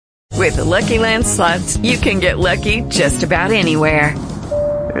With the Lucky Land Slots, you can get lucky just about anywhere.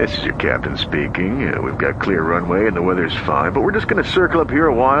 This is your captain speaking. We've got clear runway and the weather's fine, but we're just going to circle up here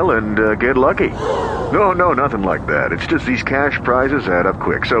a while and get lucky. No, nothing like that. It's just these cash prizes add up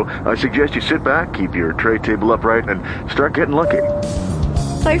quick. So I suggest you sit back, keep your tray table upright, and start getting lucky.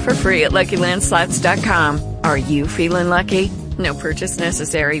 Play for free at LuckyLandSlots.com. Are you feeling lucky? No purchase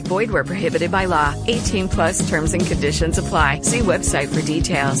necessary. Void where prohibited by law. 18 plus terms and conditions apply. See website for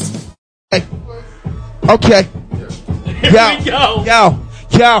details. Okay. Here we go. Yo,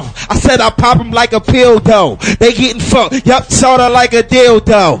 I said I pop them like a pill, though. They getting fucked, yup, sorta like a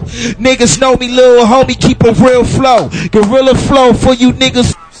dildo. Niggas know me, little homie, keep a real flow. Gorilla flow for you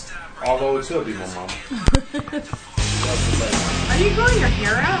niggas. Although it should be my mama. Are you growing your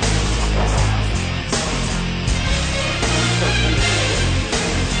hair out?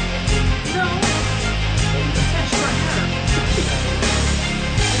 No. It's got short hair.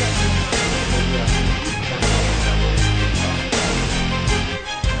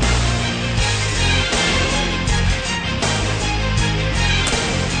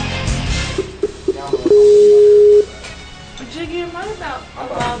 Jiggy, am I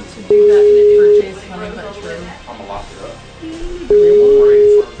allowed to do that for Jay's Honey Bunch Room? I'm gonna lock it up.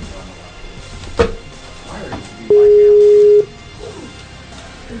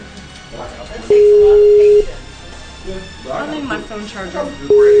 That takes a lot of patience. I need my phone charger.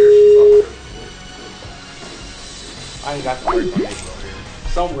 I ain't got the right one here.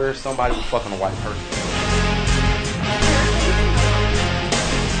 Somewhere somebody was fucking a white person.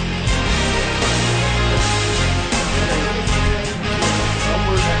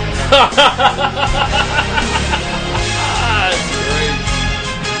 That's great.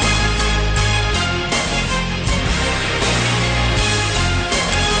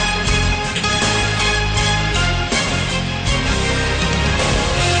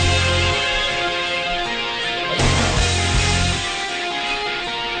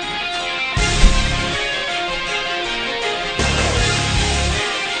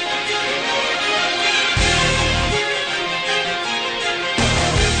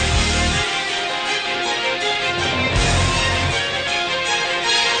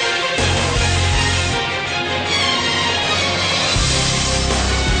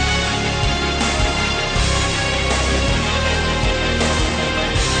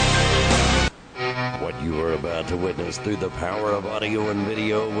 To witness through the power of audio and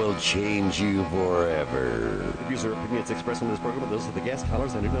video will change you forever. Views or opinions expressed in this program are those of the guest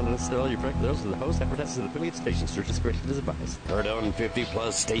callers and do not necessarily reflect those of the host, advertisers, and affiliate stations. Your discretion is advised. Heard on 50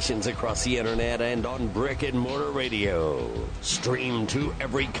 plus stations across the internet and on brick and mortar radio. Streamed to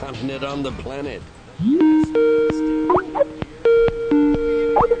every continent on the planet.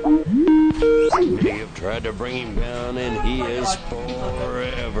 Many have tried to bring him down, and he is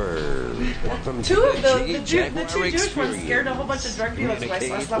forever. Welcome Two to of the Jiggy two Jaguar Jewish ones Experience. scared a whole bunch of drug dealers away, so I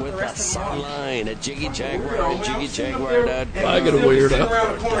Communicate slept the with rest us of them. online at Jiggy Jaguar and JiggyJaguar.com. I get a weirdo.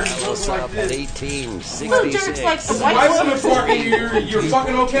 Dial us up at 1866. The white woman's parking here. You're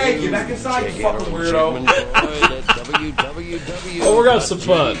fucking okay. Get back inside, you fucking weirdo. Oh, we're gonna have some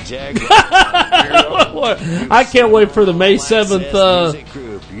fun. I can't wait for the May 7th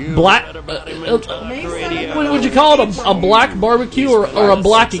black. What would you call it? A black barbecue or a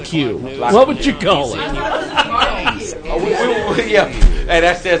blackicue? What would you call it? Yeah, hey,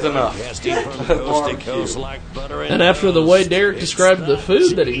 that says enough. And after the way Derek described the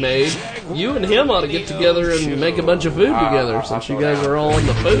food that he made, you and him ought to get together and make a bunch of food together since you guys are all in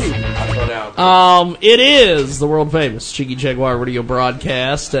the food. It is the world famous Jiggy Jaguar radio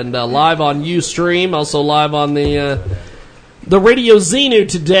broadcast and live on Ustream, also live on the Radio Xenu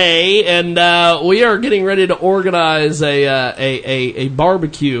today, and we are getting ready to organize a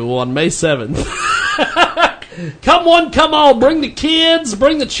barbecue on May 7th. Come one, come all. Bring the kids,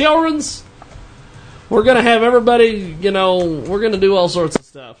 bring the childrens. We're going to have everybody, we're going to do all sorts of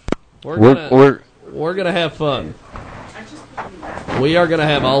stuff. We're going to have fun. We are going to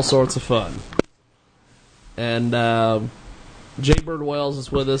have all sorts of fun. And Jay Bird Wells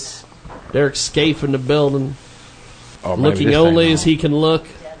is with us. Derek Scaife in the building. Looking only as he can look.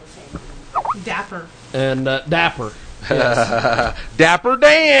 Dapper. And Dapper. Yes. Dapper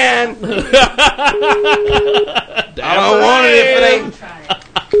Dan. I don't want it if it ain't.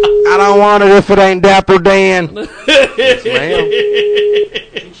 I don't want it if it ain't Dapper Dan. Yes, ma'am.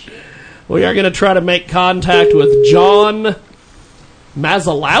 We are going to try to make contact with John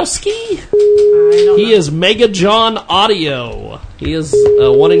Mazalowski. He is Mega John Audio. He is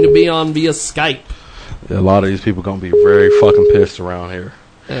wanting to be on via Skype. A lot of these people going to be very fucking pissed around here.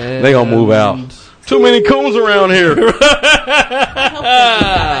 They going to move out. Too many coons around here.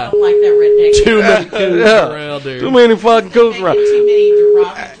 I don't like many coons around there. Too many fucking coons around. Too many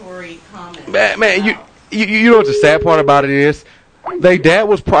derogatory comments. Man, you know what the sad part about it is? They dad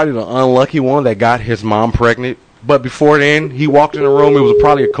was probably the unlucky one that got his mom pregnant. But before then, he walked in the room, it was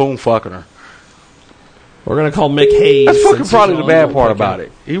probably a coon fucking her. We're going to call Mick Hayes. That's fucking probably the bad part about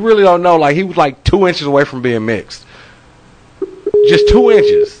it. He really don't know. Like, he was like 2 inches away from being mixed. Just 2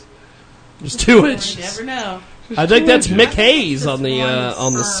 inches. Just 2 inches. You never know. I think that's Mick Hayes on the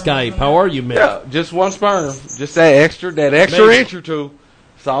Skype. How are you, Mick? Yeah, just one sperm. Just that extra inch or two.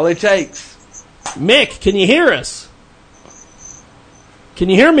 That's all it takes. Mick, can you hear us? Can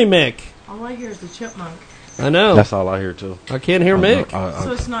you hear me, Mick? All I hear is the chipmunk. I know. That's all I hear too. I can't hear Mick.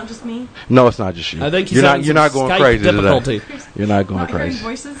 So it's not just me? No, it's not just you. I think you're not going Skype crazy difficulty. today. You're not going crazy.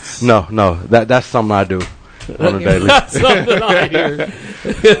 Hearing voices? No. That's something I do on a daily. That's something I hear.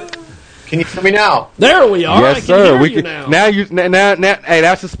 Can you hear me now? There we are. Yes, I can sir. hear you now. Now. Hey,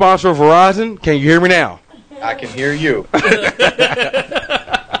 that's the sponsor of Verizon. Can you hear me now? I can hear you. Mic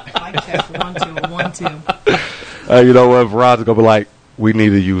check. 1 2 1 2. You know what? Verizon gonna be like, we need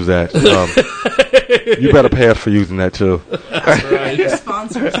to use that. You better pay us for using that too. That's right.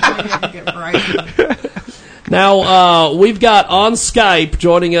 Sponsors. Get Verizon. Now, we've got on Skype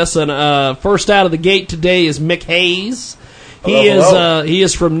joining us, and first out of the gate today is Mick Hayes. He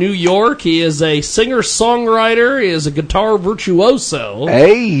is from New York. He is a singer-songwriter. He is a guitar virtuoso.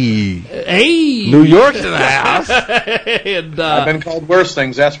 Hey. New York's in the house. And, I've been called worse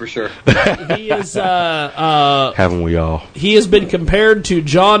things, that's for sure. He is... haven't we all? He has been compared to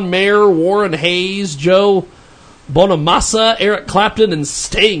John Mayer, Warren Hayes, Joe Bonamassa, Eric Clapton, and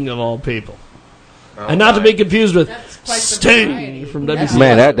Sting, of all people. And not to be confused with Sting from WCW.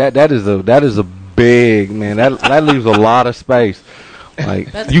 Man, that is a big, man. That leaves a lot of space. Like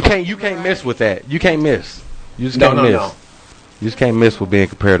you can't miss with that. You can't miss. You just can't miss. No. You just can't miss with being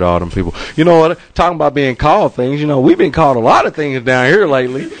compared to all them people. You know what? Talking about being called things. You know, we've been called a lot of things down here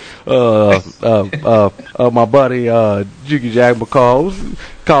lately. My buddy Jiggy Jaguar was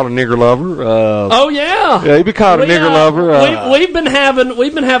called a nigger lover. Oh yeah, yeah, he been called a nigger lover.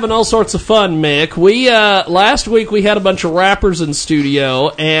 We've been having all sorts of fun, Mick. We last week we had a bunch of rappers in studio,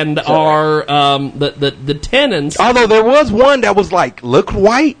 and our the tenants. Although there was one that was like looked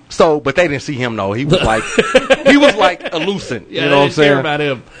white, but they didn't see him though. He was like elucent. Yeah, you know what I'm saying? Care about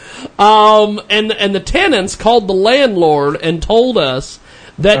him. And the tenants called the landlord and told us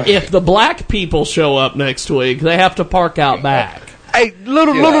that if the black people show up next week, they have to park out back. Hey,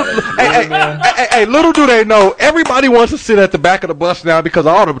 little do they know, everybody wants to sit at the back of the bus now because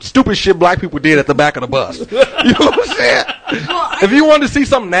of all the stupid shit black people did at the back of the bus. You know what I'm saying? Well, if you want to see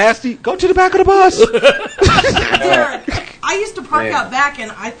something nasty, go to the back of the bus. Derek, I used to park out back,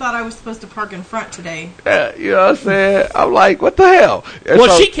 and I thought I was supposed to park in front today. Yeah, you know what I'm saying? I'm like, what the hell? And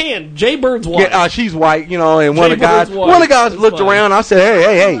well, she can. Jay Bird's white. Yeah, she's white, you know, and one of the guys That's looked fine. around. I said,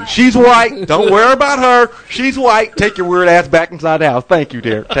 hey, she's white. Don't worry about her. She's white. Take your weird ass back inside the house. Thank you,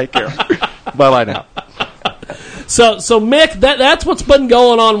 dear. Take care. Bye now. So Mick, that's what's been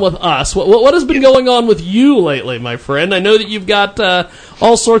going on with us. What has been going on with you lately, my friend? I know that you've got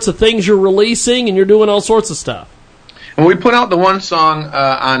all sorts of things you're releasing, and you're doing all sorts of stuff. And we put out the one song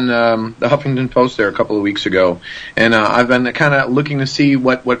on the Huffington Post there a couple of weeks ago, and I've been kind of looking to see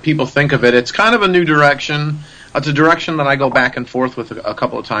what people think of it. It's kind of a new direction. It's a direction that I go back and forth with a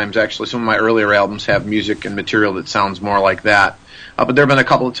couple of times, actually. Some of my earlier albums have music and material that sounds more like that. But there have been a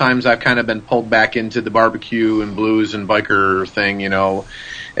couple of times I've kind of been pulled back into the barbecue and blues and biker thing, you know.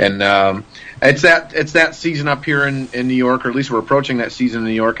 And it's that season up here in New York, or at least we're approaching that season in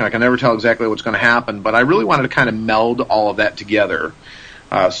New York, and I can never tell exactly what's going to happen. But I really wanted to kind of meld all of that together.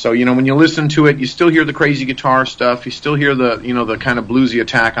 So, you know, when you listen to it, you still hear the crazy guitar stuff. You still hear the kind of bluesy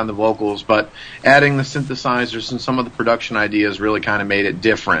attack on the vocals, but adding the synthesizers and some of the production ideas really kind of made it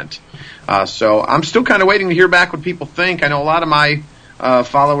different. So I'm still kind of waiting to hear back what people think. I know a lot of my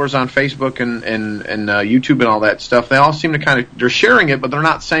followers on Facebook and YouTube and all that stuff, they all seem to they're sharing it, but they're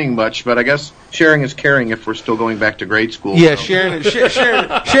not saying much. But I guess sharing is caring if we're still going back to grade school. Yeah, so. sharing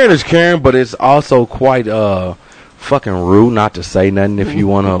is caring, but it's also quite fucking rude not to say nothing if you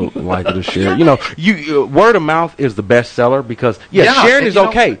want to like to share. You know, word of mouth is the best seller because sharing is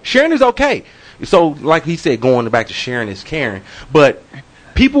okay. Sharing is okay. So like he said, going back to sharing is caring, but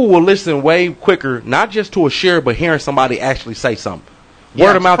people will listen way quicker, not just to a share, but hearing somebody actually say something.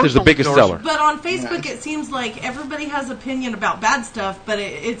 Word of mouth is the biggest seller. But on Facebook, it seems like everybody has opinion about bad stuff, but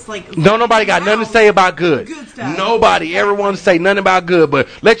it's like... Nobody got nothing to say about good. Good stuff. Nobody ever wants to say nothing about good, but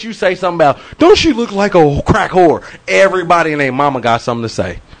let you say something about, don't she look like a crack whore? Everybody and their mama got something to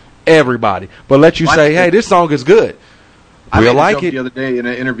say. Everybody. But let you say, hey, this song is good. I We'll made a like joke it. the other day in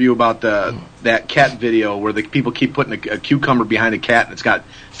an interview about that cat video where the people keep putting a cucumber behind a cat, and it's got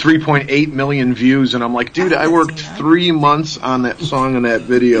 3.8 million views, and I'm like, dude, I worked 3 months on that song and that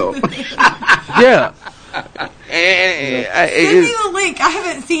video. Yeah. Send me the link. I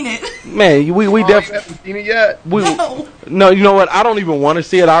haven't seen it. Man, we definitely haven't seen it yet. No, you know what? I don't even want to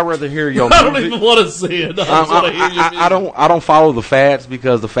see it. I'd rather hear your music. I don't even want to see it. I don't follow the fads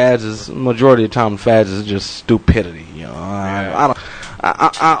because the fads is majority of the time the fads is just stupidity. You know,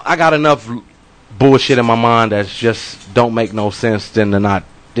 I got enough bullshit in my mind that just don't make no sense than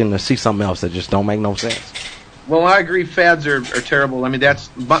to see something else that just don't make no sense. Well, I agree. Fads are terrible. I mean,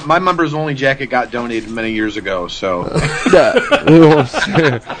 that's my members only jacket got donated many years ago, so it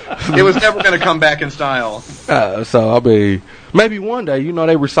was never going to come back in style. So I mean, maybe one day, you know,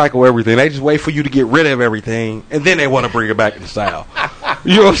 they recycle everything. They just wait for you to get rid of everything, and then they want to bring it back in style.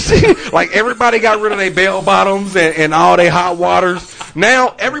 You know what I'm saying? Like everybody got rid of their bell bottoms and all their hot waters.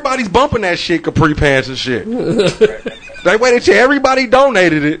 Now everybody's bumping that shit, capri pants and shit. They waited till everybody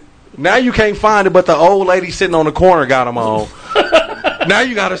donated it. Now you can't find it, but the old lady sitting on the corner got them on. Now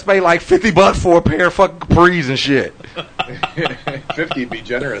you got to pay like $50 for a pair of fucking capris and shit. 50 would be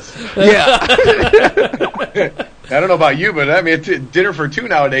generous. Yeah. I don't know about you, but I mean, dinner for two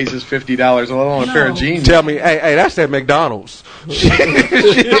nowadays is $50, let alone a pair of jeans. Tell me, hey, that's at McDonald's.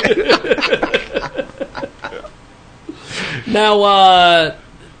 Now,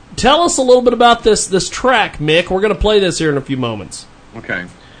 tell us a little bit about this track, Mick. We're going to play this here in a few moments. Okay.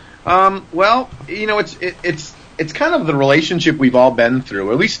 Well, you know, it's kind of the relationship we've all been through,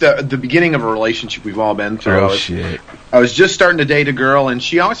 or at least the beginning of a relationship we've all been through. I was just starting to date a girl, and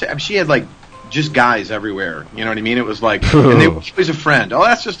she had like just guys everywhere. You know what I mean? It was like, and she was a friend. Oh,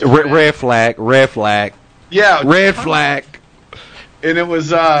 that's just a friend. Red flag. Yeah, red flag. And it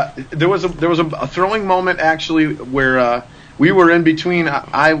was there was a throwing moment actually where we were in between.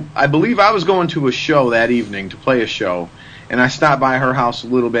 I believe I was going to a show that evening to play a show. And I stopped by her house a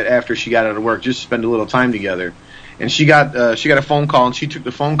little bit after she got out of work just to spend a little time together. And she got a phone call, and she took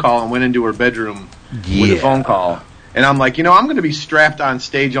the phone call and went into her bedroom with a phone call. And I'm like, you know, I'm going to be strapped on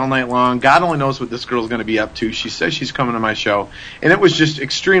stage all night long. God only knows what this girl's going to be up to. She says she's coming to my show. And it was just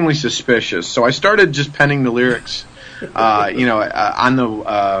extremely suspicious. So I started just penning the lyrics,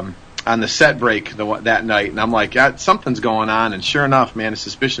 on the set break that night, and I'm like, something's going on, and sure enough, man, the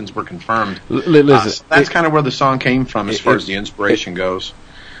suspicions were confirmed. Listen, so that's kind of where the song came from as far as the inspiration goes.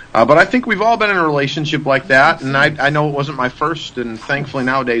 But I think we've all been in a relationship like that, and I know it wasn't my first, and thankfully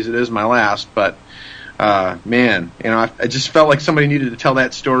nowadays it is my last, but man, you know, I just felt like somebody needed to tell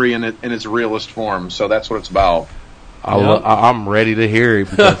that story in its realest form, so that's what it's about. I'm ready to hear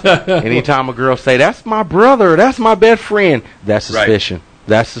it, because anytime a girl say, that's my brother, that's my best friend, that's suspicion. Right.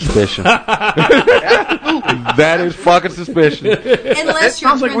 That's suspicion. That is fucking suspicion. Unless it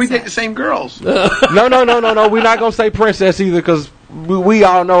sounds like we date the same girls. No. We're not going to say princess either, because we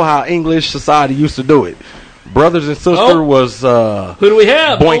all know how English society used to do it. Brothers and sister was... who do we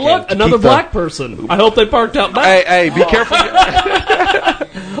have? Oh, look, another black person. I hope they parked out back. Hey, be careful.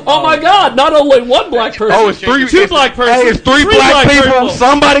 Oh, my God. Not only one black person. Oh, it's two black persons. Hey, it's three black people.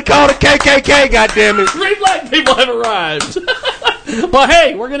 Somebody called a KKK, goddammit. 3 black people have arrived. But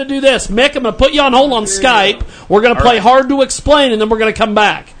hey, we're going to do this. Mick, I'm going to put you on hold on Skype. We're going to play Hard to Explain, and then we're going to come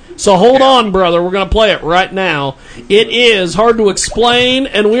back. So hold on, brother. We're going to play it right now. It is Hard to Explain,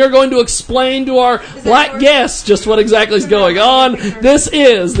 and we are going to explain to our black guests just what exactly is going on. This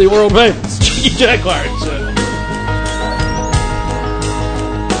is the world famous Jiggy Jaguar Show.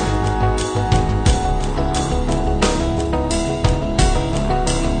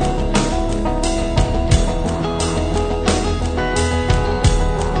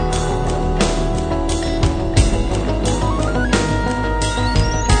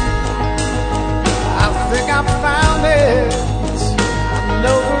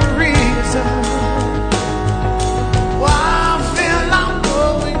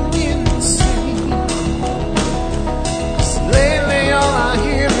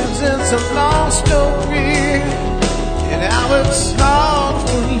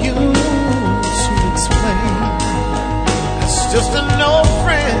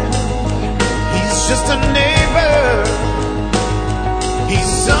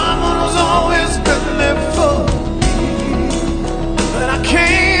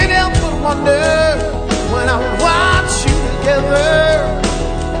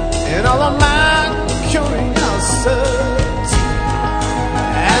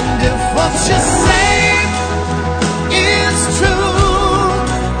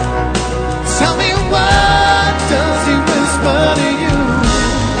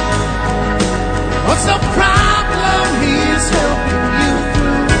 What's the problem he's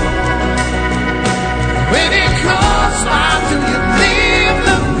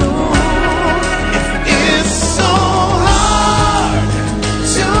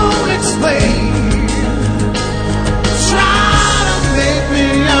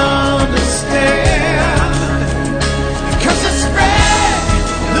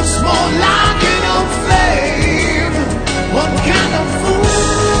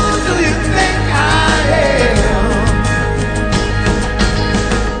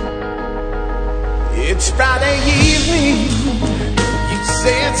Friday evening, you'd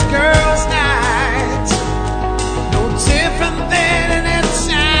say it's girls' night, no different than any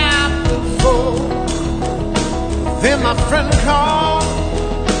time before. Then my friend called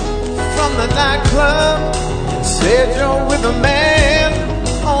from the nightclub and said you're with a man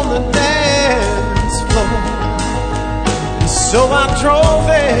on the dance floor. And so I drove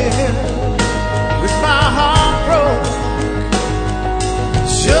there with my heart broke,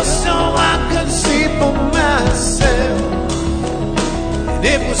 just so I could see for myself. And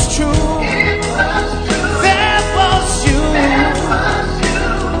it was true. That was you.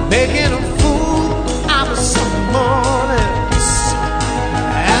 Making a fool out of someone else.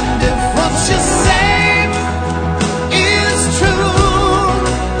 And if what you say is true,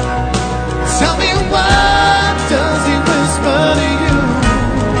 tell me, what does he whisper to you?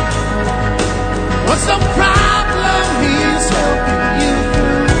 What's the problem he's helping you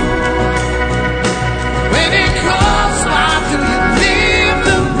through? When he calls, why do you leave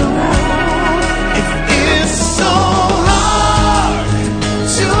the room? If it's so hard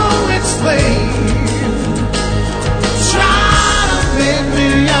to explain, try to make me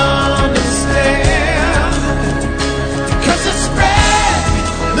understand. Because the spread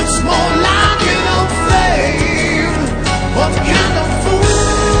looks more like an old flame. What kind of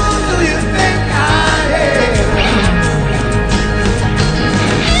fool do you think I am?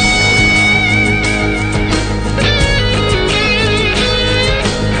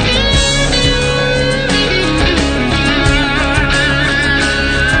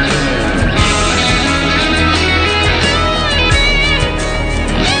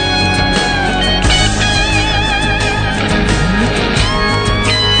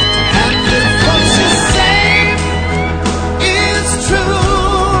 And if what you say is true,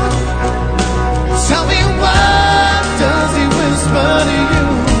 tell me, what does he whisper to you?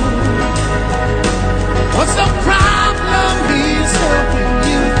 What's the problem he's helping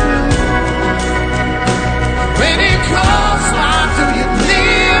you through? When he calls, why do you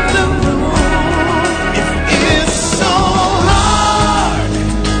leave the room? If it's so hard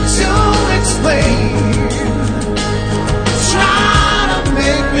to explain, try to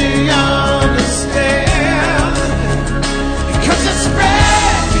make me understand. Because the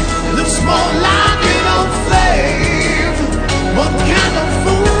spread looks more like an old flame. What kind of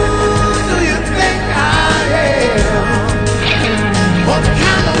fool do you think I am? What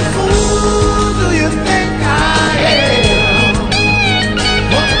kind of fool do you think I am?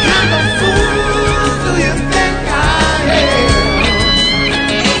 What kind of fool do you think I am?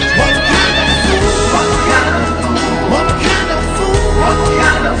 What kind of fool? What kind of fool? What kind of fool? What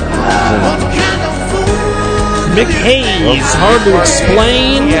kind of fool? What kind of fool? Mick Hayes, hard to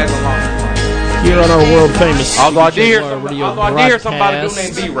explain. Here on our world famous. Although I did hear Jaguar radio somebody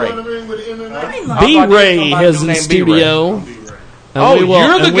broadcast. named B-Ray. B-Ray is in studio. And Oh, we will-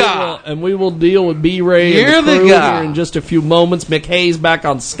 you're the and we guy. will- And we will deal with B-Ray You're and the the crew guy. here in just a few moments. Mick Hayes back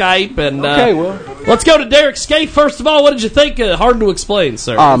on Skype. And Okay, well. let's go to Derek Skate. First of all, what did you think? Hard to explain,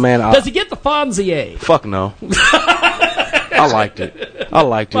 sir. Oh, man, Does he get the Fonzie? Fuck no. I liked it.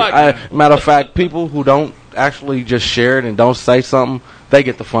 Fuck Matter of fact, people who don't actually just share it and don't say something, they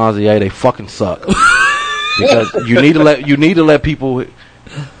get the Fonzie. They fucking suck. Because you need to let people.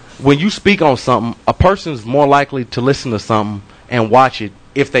 When you speak on something, a person's more likely to listen to something and watch it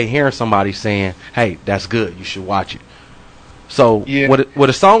if they hear somebody saying, "Hey, that's good. You should watch it." So with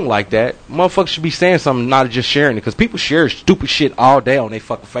a song like that, motherfuckers should be saying something, not just sharing it. Because people share stupid shit all day on their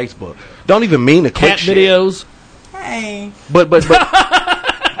fucking Facebook. Don't even mean to click Cat shit. videos. Hey. But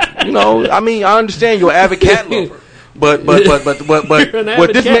you know, I mean, I understand you're an avid cat lover. But what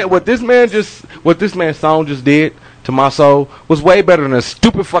this man's song just did to my soul was way better than a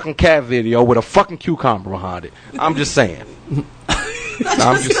stupid fucking cat video with a fucking cucumber behind it. I'm just saying.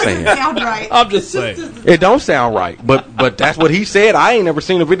 I'm just saying. Sound right. I'm just saying. It don't sound right, but that's what he said. I ain't never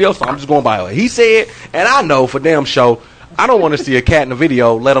seen the video, so I'm just going by what he said. And I know for damn sure, I don't want to see a cat in the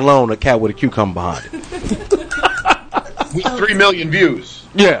video, let alone a cat with a cucumber behind it. With 3 million views.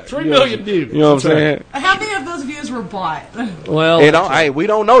 Yeah, 3 million views. You know what I'm saying? How many of those views were bought? Well, Hey, we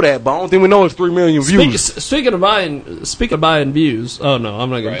don't know that, but the only thing we know is 3 million views. Speaking of buying views. Oh no, I'm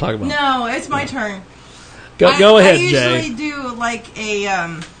not going to talk about. No, it's my turn. Go ahead, I usually Jay. do like a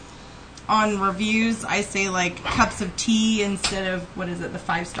on reviews. I say like cups of tea instead of what is it, the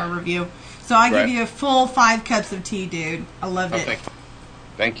 5-star review. So I give you a full 5 cups of tea, dude. I loved it.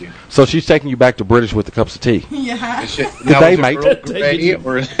 Thank you. So she's taking you back to British with the cups of tea. Yeah. Good day, mate. Good day.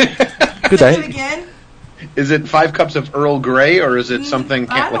 Good Say it again. Is it 5 cups of Earl Grey or is it something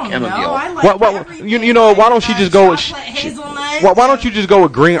I don't know. chamomile? I like You know, why don't she just go with chocolate, hazelnut. why don't you just go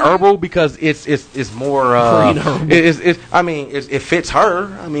with green herbal because it's more green herbal. It fits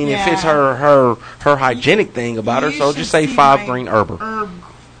her. I mean, it fits her hygienic thing about her. So just say 5 green herbal.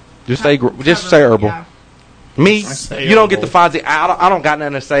 Just say herbal. Yeah. Me, you don't get the Fonzie. I don't got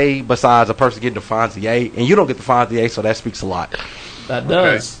nothing to say besides a person getting the Fonzie A, and you don't get the Fonzie A, so that speaks a lot. That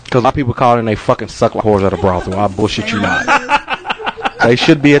does. Because a lot of people call it and they fucking suck like whores at a brothel. I bullshit you not. They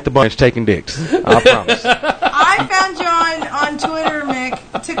should be at the bunch taking dicks. I promise. I found you on Twitter, Mick.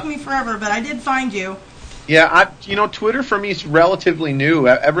 It took me forever, but I did find you. Yeah, Twitter for me is relatively new.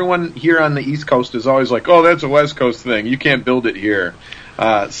 Everyone here on the East Coast is always like, "Oh, that's a West Coast thing. You can't build it here."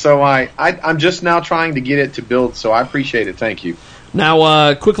 So I'm just now trying to get it to build. So I appreciate it. Thank you.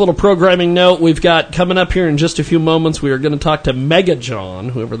 Now, quick little programming note. We've got coming up here in just a few moments, we are going to talk to Mega John,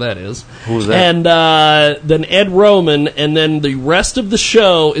 whoever that is. Who's that? And then Ed Roman, and then the rest of the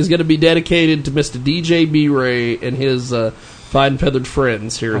show is going to be dedicated to Mr. DJ B-Ray and his fine feathered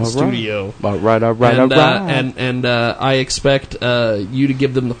friends here in studio. All right. And I expect you to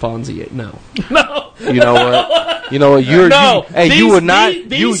give them the Fonzie. No. You know what?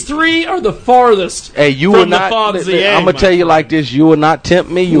 These three are the farthest from the Fonzie. I'm going to tell you like this. You will not tempt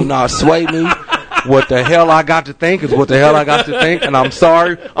me. You will not sway me. What the hell I got to think is what the hell I got to think. And I'm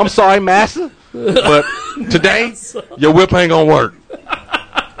sorry. I'm sorry, Massa. But today, your whip ain't going to work.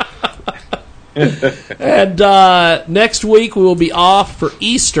 And next week we will be off for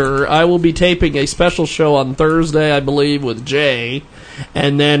Easter. I will be taping a special show on Thursday, I believe, with Jay.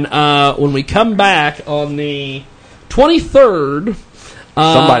 And then when we come back on the 23rd...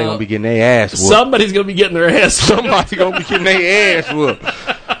 somebody's going to be getting their ass whooped. Somebody's going to be getting their ass whooped. Somebody's going to be getting their ass whooped.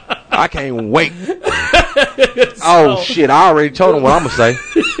 I can't wait. Oh, shit. I already told him what I'm going to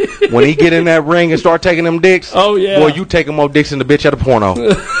say. When he get in that ring and start taking them dicks, boy, you take them more dicks than the bitch at a porno.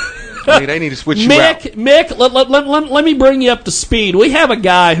 They need to switch you out. Mick, let me bring you up to speed. We have a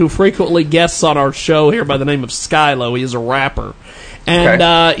guy who frequently guests on our show here by the name of Skylo. He is a rapper.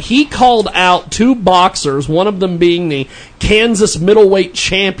 And he called out 2 boxers, one of them being the Kansas middleweight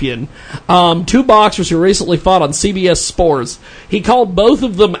champion, 2 boxers who recently fought on CBS Sports. He called both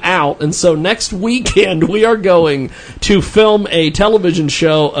of them out, and so next weekend we are going to film a television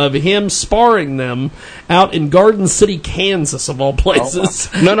show of him sparring them out in Garden City, Kansas, of all places.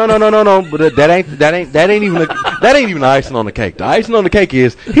 No. But that ain't even the icing on the cake. The icing on the cake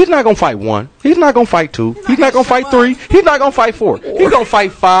is he's not gonna fight 1. He's not gonna fight 2. He's not gonna fight 3. He's not gonna fight 4. He's gonna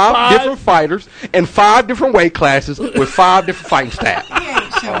fight 5 different fighters in 5 different weight classes with 5 different fighting staff. He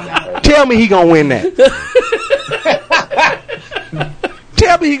ain't showing up. Tell me he gonna win that.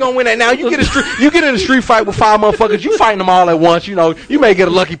 Tell me he gonna win that. Now you get in a street fight with 5 motherfuckers. You fighting them all at once. You know you may get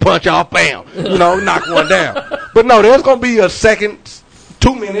a lucky punch off. Bam. Knock one down. But no, there's gonna be a second,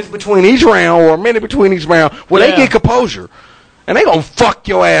 2 minutes between each round or a minute between each round where they get composure, and they gonna fuck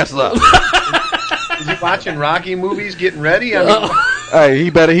your ass up. Is he watching Rocky movies, getting ready? I mean, hey,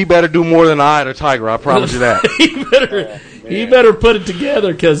 he better do more than Eye of the Tiger. I promise you that. he better put it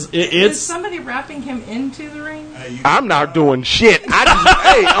together because it's. Is somebody wrapping him into the ring? I'm not doing shit.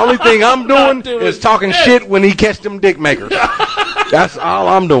 Only thing I'm doing is talking shit when he catch them dick makers. That's all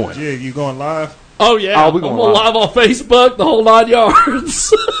I'm doing. Jig, you going live? Oh yeah, we going live on Facebook, the whole 9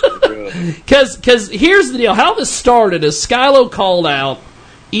 yards. Because here's the deal: how this started is Skylo called out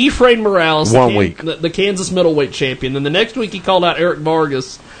Efrain Morales, 1 week, the Kansas middleweight champion. Then the next week he called out Eric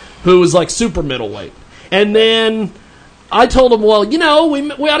Vargas, who was like super middleweight. And then I told him, well, we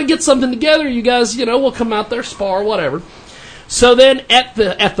ought to get something together. You guys, we'll come out there, spar, whatever. So then at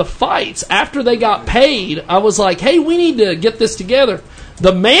the fights, after they got paid, I was like, hey, we need to get this together.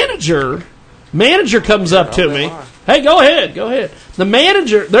 The manager comes up to me. Hey, go ahead. Their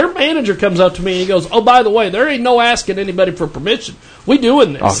manager comes up to me and he goes, oh, by the way, there ain't no asking anybody for permission. We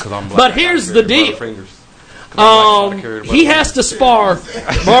doing this. But here's the deal. He has to spar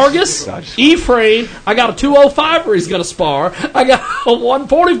Vargas, Efrain. I got a 205er he's going to spar. I got a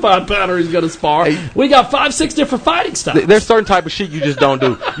 145 pounder he's going to spar. We got 5-6 different fighting styles. There's certain type of shit you just don't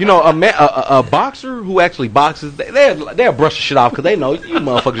do. A boxer who actually boxes, they'll brush the shit off because they know you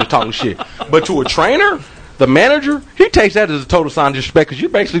motherfuckers are talking shit. But to a trainer, the manager, he takes that as a total sign of disrespect because you're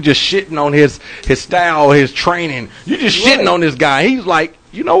basically just shitting on his style, his training. You're just shitting on this guy. He's like,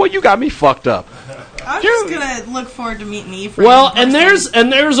 you know what? You got me fucked up. I'm just gonna look forward to meeting Efrain. Well, and there's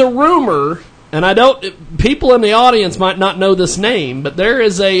a rumor, and people in the audience might not know this name, but there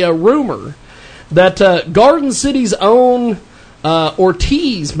is a rumor that Garden City's own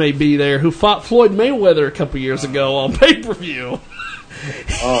Ortiz may be there, who fought Floyd Mayweather a couple years ago on pay-per-view.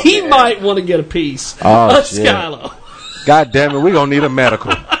 He might want to get a piece of Skylo. God damn it, we're gonna need a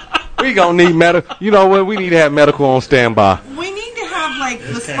medical. We gonna need medical. You know what? We need to have medical on standby. We need like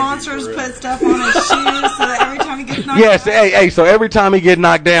the sponsors put stuff on his shoes so that every time he gets knocked Yes, down. hey, so every time he get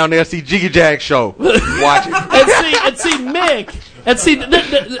knocked down, they'll see Jiggy Jag show. Watch it. And see, Mick. And see,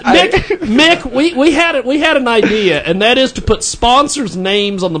 Mick, we had an idea, and that is to put sponsors'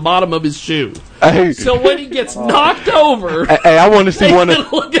 names on the bottom of his shoe. Hey. So when he gets knocked over, Hey, I want to see one.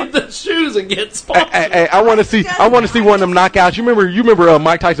 Look at the shoes and get sponsors. Hey, I want to see one of them knockouts. You remember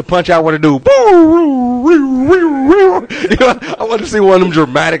Mike Tyson punch out what it do? I want to see one of them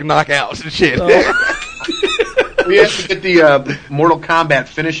dramatic knockouts and shit. We have to get the Mortal Kombat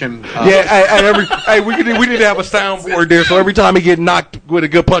finish him. We need to have a soundboard there, so every time he get knocked with a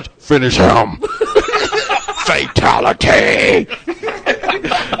good punch, finish him. Fatality.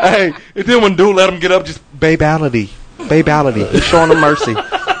 Hey, and then when dude let him get up, just babality. He's showing him mercy.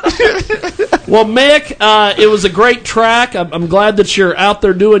 Well, Mick, it was a great track. I'm glad that you're out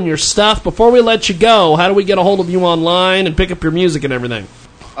there doing your stuff. Before we let you go, how do we get a hold of you online and pick up your music and everything?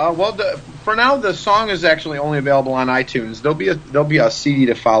 For now, the song is actually only available on iTunes. There'll be a CD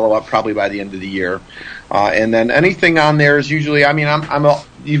to follow up probably by the end of the year, and then anything on there is usually.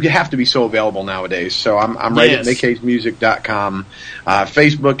 You have to be so available nowadays. So I'm right at McKaysMusic.com,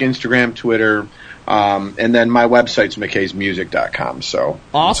 Facebook, Instagram, Twitter, and then my website's McKaysMusic.com. So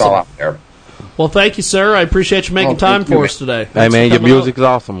awesome. It's all out there. Well, thank you, sir. I appreciate you making time for us today. Hey, man, your music is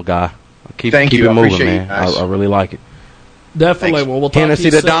awesome, guy. Keep it moving, man. I really like it. Definitely. Thanks. Well, we'll talk Hennessy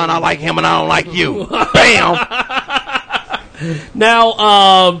to you the Don, I like him and I don't like you. Bam!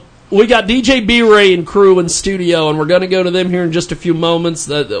 Now, we got DJ B-Ray and crew in studio, and we're going to go to them here in just a few moments.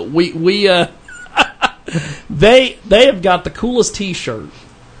 They have got the coolest T-shirt.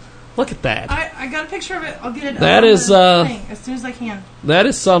 Look at that. I got a picture of it. I'll get it that is, thing as soon as I can. That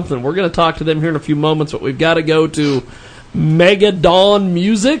is something. We're going to talk to them here in a few moments, but we've got to go to Mega Don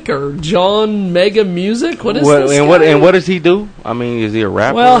Music or John Mega Music. What is this guy? And what does he do? I mean, is he a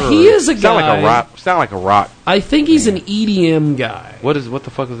rapper? Well, he is a guy. Sound like a rock. I think he's an EDM guy. What the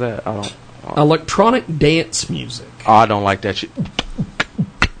fuck is that? I don't. Electronic dance music. Oh, I don't like that shit.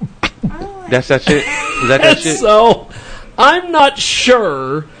 That's that shit. Is that shit? So, I'm not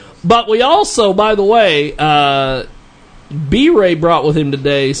sure. But we also, by the way, B-Ray brought with him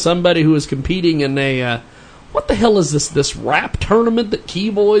today somebody who is competing in a. What the hell is this rap tournament that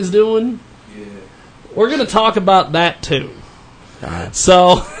Keyboy's doing? Yeah. We're going to talk about that, too.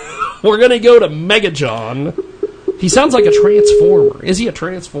 So, we're going to go to Mega John. He sounds like a transformer. Is he a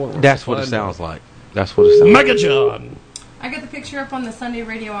transformer? That's what it sounds like. Mega John. I got the picture up on the Sunday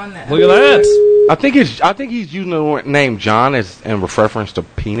radio on that. Look at that. I think he's using the name John as in reference to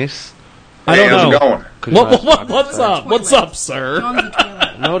penis. I don't know. How's it going? What's up? What's up, sir?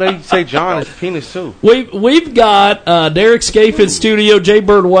 No, they say John is penis too. We've got Derek Scaife in studio, Jay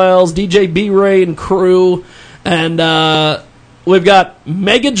Bird Wells, DJ B-Ray and crew, and we've got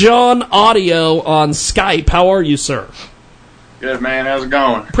Mega John Audio on Skype. How are you, sir? Good, man. How's it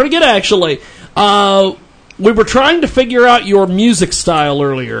going? Pretty good, actually. We were trying to figure out your music style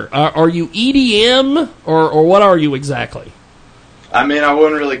earlier. Are you EDM or what are you exactly? I mean, I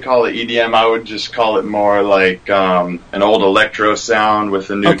wouldn't really call it EDM. I would just call it more like an old electro sound with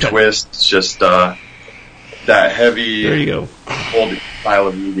a new twist. It's just that heavy, there you go, old style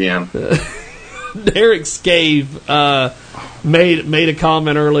of EDM. Derek Scaife made a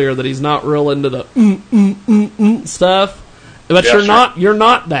comment earlier that he's not real into the stuff. But yeah, you're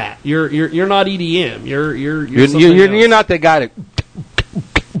not that. You're not EDM. You're not that guy that.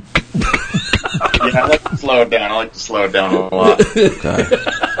 Yeah, I like to slow it down. A lot. Okay.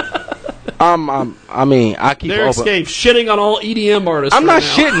 I mean, I keep Derek Scaife shitting on all EDM artists. I'm not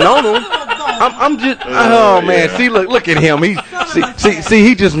shitting on them. I'm just. Oh man, see, look at him. See,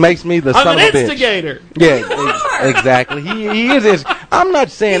 he just makes me the son of a bitch. I'm an instigator. Yeah, exactly. He is. I'm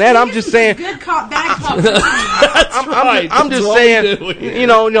not saying that. I'm just saying. Good cop, bad cop. I'm just saying. You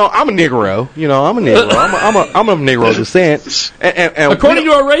know, I'm a Negro. I'm a Negro. I'm a Negro descent. And according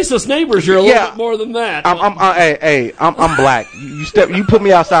to our racist neighbors, you're a little bit more than that. I'm black. You put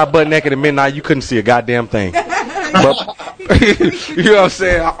me outside butt naked at midnight, you couldn't see a goddamn thing. But, you know what I'm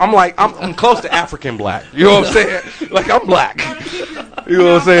saying? I'm close to African black. You know what I'm saying? Like I'm black. You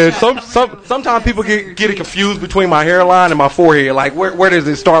know what I'm saying? Sometimes people get it confused between my hairline and my forehead. Like where does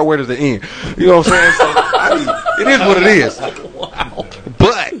it start? Where does it end? You know what I'm saying? So it is what it is. Wow.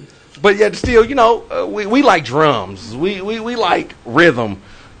 But yet still, we like drums. We like rhythm.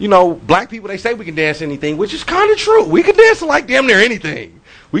 Black people, they say we can dance anything, which is kind of true. We can dance like damn near anything.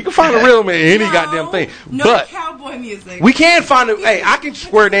 We can find a rhythm in any goddamn thing. But cowboy music. We can find it. Hey, I can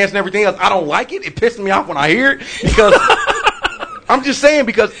square dance and everything else. I don't like it. It pisses me off when I hear it because I'm just saying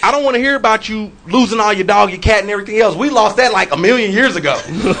because I don't want to hear about you losing all your dog, your cat, and everything else. We lost that like 1 million years ago.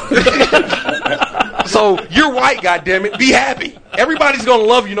 So you're white, goddammit. Be happy. Everybody's gonna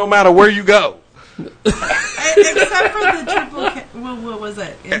love you no matter where you go. Except for the triple. What was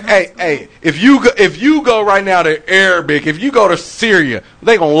it? Hey, if you go right now to Arabic, if you go to Syria,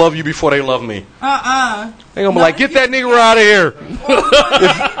 they gonna love you before they love me. They gonna be like, get that nigga out of here.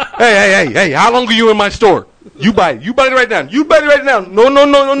 Hey, how long are you in my store? You buy it right now. You buy it right now. No.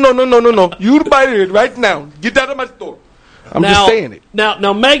 You buy it right now. Get out of my store. I'm just saying it.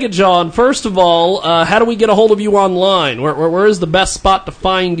 Now, Mega John, first of all, how do we get a hold of you online? Where is the best spot to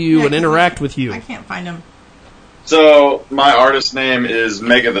find you and interact with you? I can't find him. So, my artist name is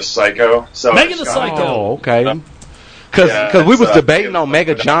Mega the Psycho. So Mega the Psycho. Oh, okay. Because we was debating on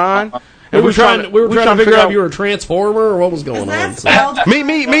Mega John. We were trying to figure out if you were a Transformer or what was going on. So.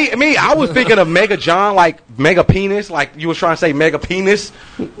 Me. I was thinking of Mega John, like Mega Penis, like you was trying to say Mega Penis.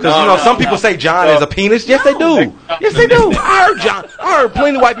 Because some people say John is a penis. Yes, they do. Yes, they do. I heard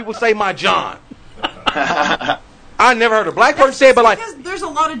plenty of white people say my John. I never heard a black person say it, but like because there's a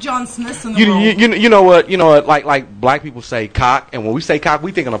lot of John Smiths in the world. You know what? Like black people say cock, and when we say cock,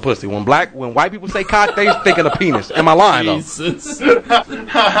 we thinking of pussy. When white people say cock, they thinking of penis. Am I lying though?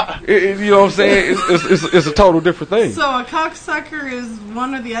 You know what I'm saying? It's a total different thing. So a cocksucker is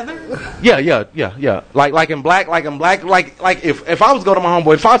one or the other? Yeah. Like in black, if I was go to my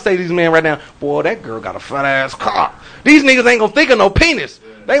homeboy, if I say these men right now, boy, that girl got a fat ass cock. These niggas ain't gonna think of no penis.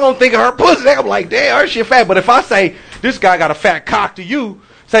 They gonna think of her pussy. They gonna be like, damn, her shit fat. But if I say this guy got a fat cock to you,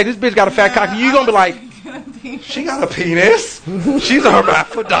 say this bitch got a fat cock to you, you gonna be like, she got a penis. She's a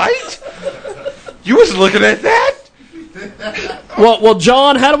hermaphrodite. You was looking at that. Well,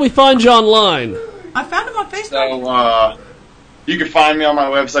 John, how do we find you online? I found him on Facebook. So, you can find me on my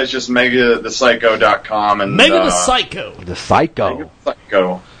website, just megathepsycho.com. And Mega the Psycho. The Psycho. Mega the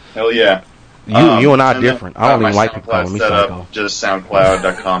Psycho. Hell yeah. You and I are different. I don't even like people calling me Psycho. Just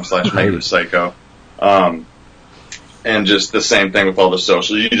soundcloud.com/MegaThePsycho. And just the same thing with all the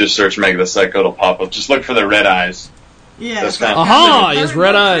socials. You just search Mega the Psycho, it'll pop up. Just look for the red eyes. Yeah. That's kind of he has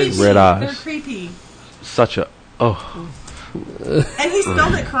red eyes. Red eyes. They're creepy. Such a And he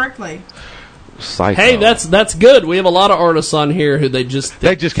spelled it correctly. Psycho. Hey, that's good. We have a lot of artists on here who they just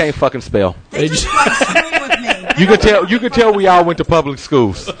can't fucking spell. They just like scream with me. You could tell we all went to public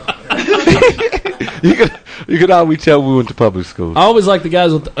schools. You could always tell we went to public schools. I always like the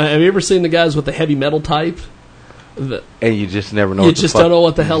guys with. Have you ever seen the guys with the heavy metal type? And you just never know. You just don't know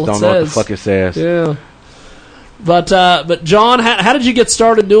what the hell it says. Don't know what the fuck it says. Yeah. But John, how did you get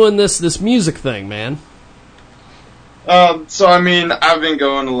started doing this music thing, man? So, I mean, I've been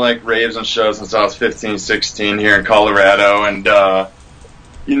going to, like, raves and shows since I was 15, 16 here in Colorado, and, I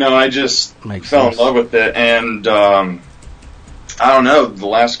just fell in love with it, and, I don't know, the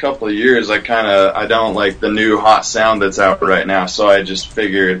last couple of years, I don't like the new hot sound that's out right now, so I just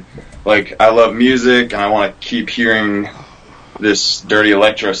figured, like, I love music, and I want to keep hearing this dirty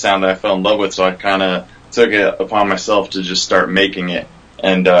electro sound that I fell in love with, so I kind of took it upon myself to just start making it,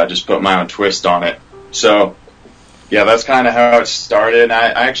 and just put my own twist on it. So, yeah, that's kind of how it started.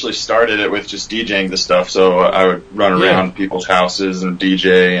 I actually started it with just DJing the stuff, so I would run around people's houses and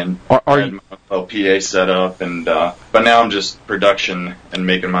DJ, and I had my own PA set up, and but now I'm just production and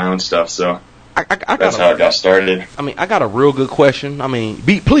making my own stuff, so that's how it got started. I mean, I got a real good question. I mean,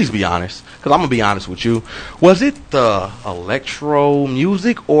 please be honest, because I'm going to be honest with you. Was it the electro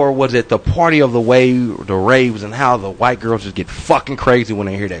music, or was it the party of the raves, and how the white girls just get fucking crazy when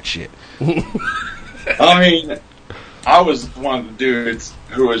they hear that shit? I mean, I was one of the dudes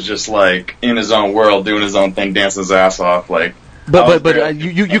who was just like in his own world, doing his own thing, dancing his ass off. Like, but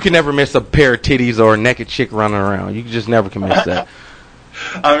you can never miss a pair of titties or a naked chick running around. You just never can miss that.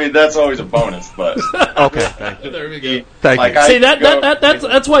 I mean, that's always a bonus, but okay. Thank you. There we go. Thank you. See,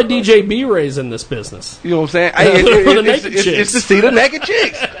 that's why DJ B-Ray's in this business. You know what I'm saying? It's to see the naked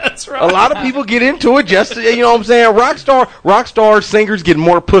chicks. That's right. A lot of people get into it just to, you know what I'm saying? Rock star singers get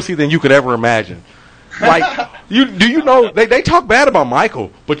more pussy than you could ever imagine. Like, do you know they talk bad about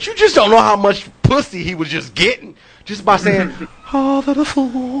Michael, but you just don't know how much pussy he was just getting just by saying, "Oh, the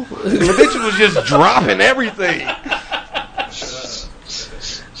fool." The bitch was just dropping everything.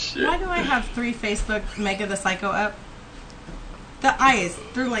 Why do I have 3 Facebook Mega the Psycho up? The eyes,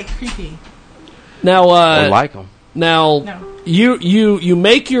 they're like creepy. Now, I like them. Now, No. you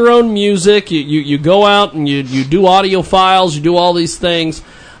make your own music. You go out and you do audio files. You do all these things.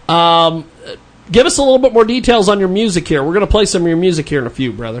 Give us a little bit more details on your music here. We're going to play some of your music here in a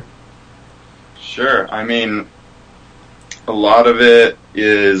few, brother. Sure. I mean, a lot of it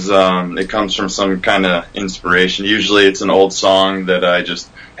is it comes from some kind of inspiration. Usually it's an old song that I just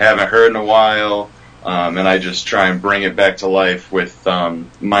haven't heard in a while, and I just try and bring it back to life with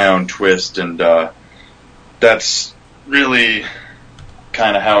my own twist, and that's really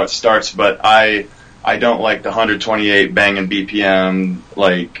kind of how it starts. But I don't like the 128 banging BPM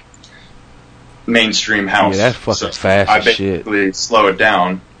like mainstream house. Yeah, that's fucking fast I as basically shit. slow it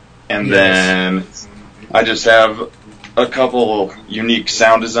down, and then I just have a couple unique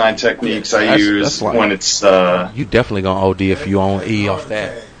sound design techniques I use that's like, when it's. You definitely gonna OD if you on E off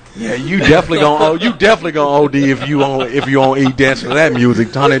that. Yeah, you definitely gonna OD if you on E dancing to that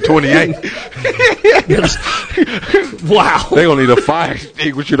music. 128. Wow. They gonna need a fire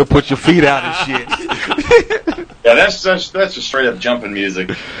extinguisher to put your feet out and shit. Yeah, that's just straight up jumping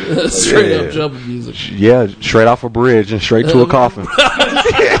music. Straight up jumping music. Yeah, straight off a bridge and straight to a coffin.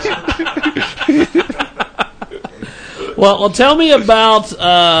 Well, tell me about.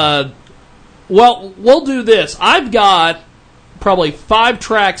 Well, we'll do this. I've got probably 5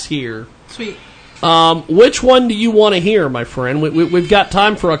 tracks here. Sweet. Which one do you want to hear, my friend? We've got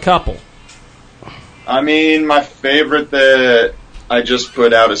time for a couple. I mean, my favorite that I just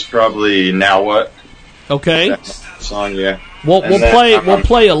put out is probably "Now What." Okay. That song, yeah. We'll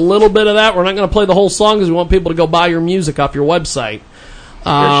play a little bit of that. We're not going to play the whole song because we want people to go buy your music off your website.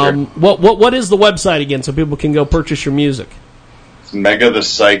 Sure. What is the website again so people can go purchase your music? It's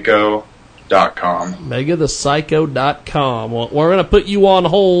megathepsycho.com. megathepsycho.com. Well, we're going to put you on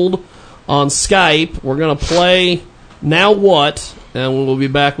hold on Skype. We're going to play Now What, and we'll be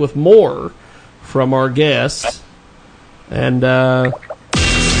back with more from our guest. And we'll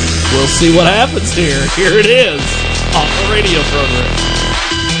see what happens here. Here it is on the radio program.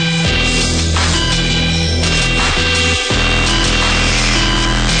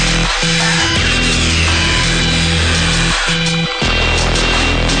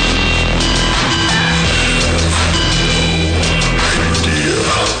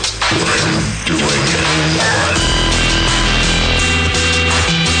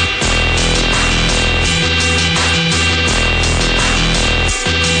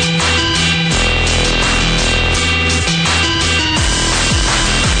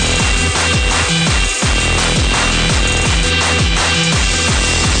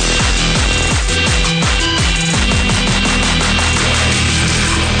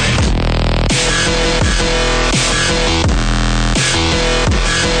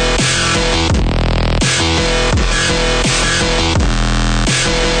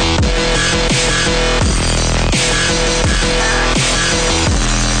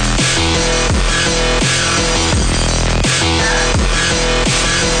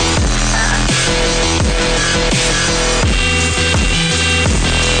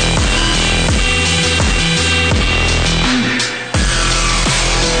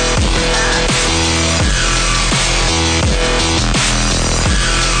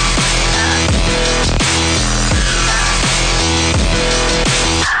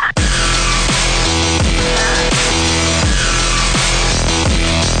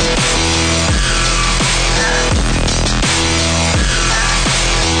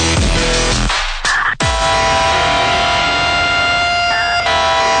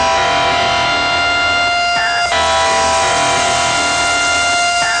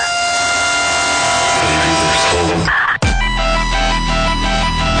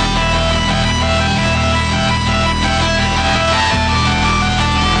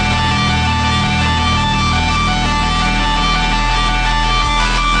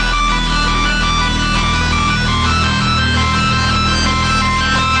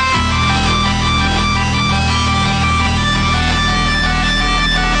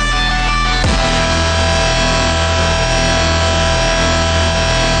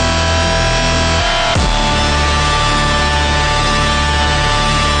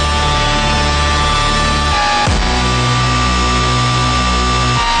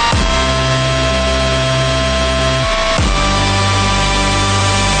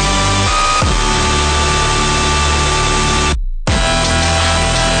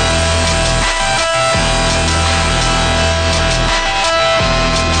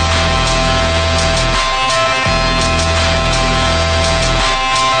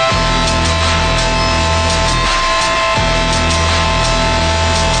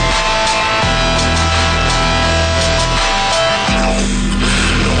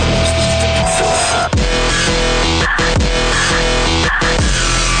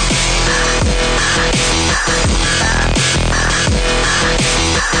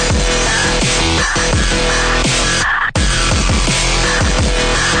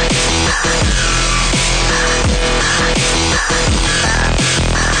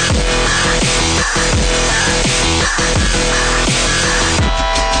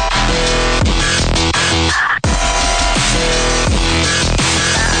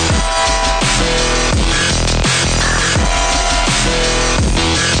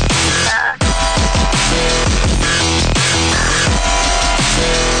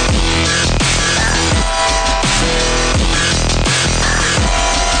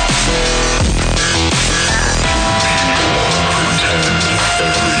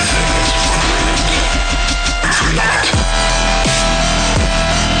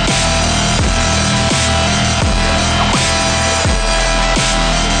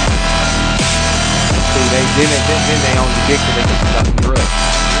 they own the dick so they can stuff the drugs.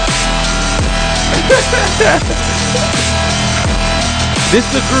 This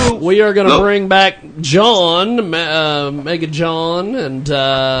is the crew. We are going to bring back John, Mega John, and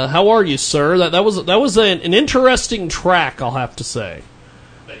how are you, sir? That was an interesting track, I'll have to say.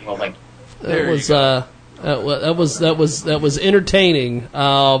 Well, thank you. That was entertaining.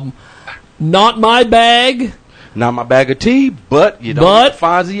 Not my bag. Not my bag of tea, but you know,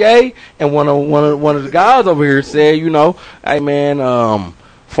 Fonzie and one of the guys over here said, you know, hey man,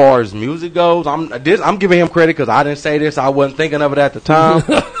 far as music goes, I'm giving him credit because I didn't say this. I wasn't thinking of it at the time,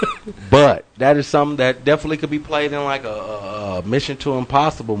 but that is something that definitely could be played in like a Mission to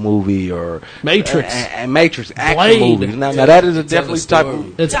Impossible movie or Matrix, Matrix action Blade. movies. Now that is a definitely type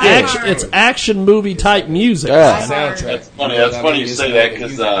of it's action movie type music. Yeah. That's funny. That's funny you say that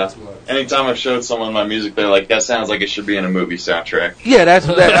because anytime I've showed someone my music, they're like, "That sounds like it should be in a movie soundtrack." Yeah, that's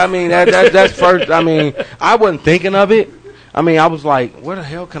first. I mean, I wasn't thinking of it. I mean, I was like, where the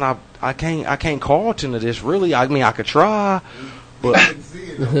hell can I can't call to this, really. I mean, I could try, but I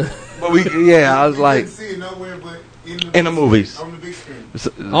was like, in the movies. On the big screen.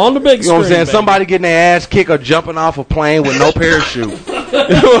 On the big screen. You know what I'm saying? Baby. Somebody getting their ass kicked or jumping off a plane with no parachute. You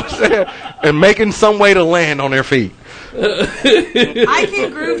know what I'm saying? And making some way to land on their feet. I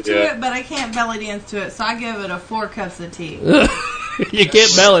can groove to it, but I can't belly dance to it, so I give it a 4 cups of tea. You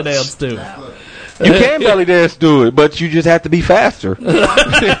can't belly dance to it. No. You can belly dance to it, but you just have to be faster. Hey,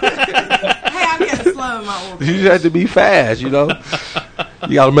 I'm getting slow in my old You just have to be fast, you know?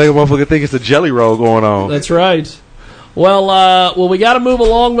 You got to make a motherfucker think it's a jelly roll going on. That's right. Well, we got to move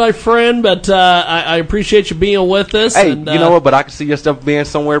along, my friend, but I appreciate you being with us. Hey, and, you know what? But I can see your stuff being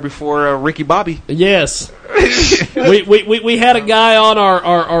somewhere before Ricky Bobby. Yes. we had a guy on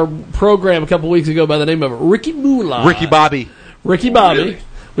our program a couple weeks ago by the name of Ricky Moolah. Ricky Bobby. Really?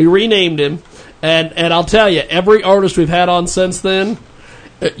 We renamed him. And I'll tell you, every artist we've had on since then,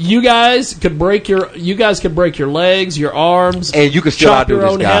 you guys could break your legs, your arms, and you could still chop outdo your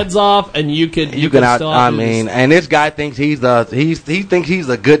this own guy. heads off, and you can still outdo this. And this guy thinks he thinks he's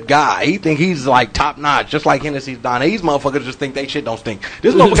a good guy. He thinks he's like top notch, just like Hennessy's Donna. These motherfuckers just think they shit don't stink.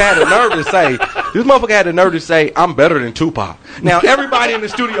 This motherfucker had the nerve to say, I'm better than Tupac. Now everybody in the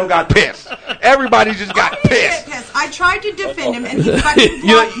studio got pissed. Everybody just got pissed. I tried to defend him, and he fucking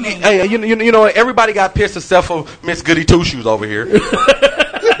blocked me. Hey, you know what? Everybody got pissed except for Miss Goody Two Shoes over here.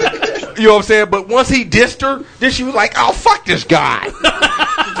 You know what I'm saying? But once he dissed her, then she was like, "Oh, fuck this guy."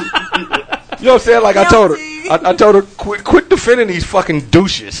 You know what I'm saying? Like I told her, quit defending these fucking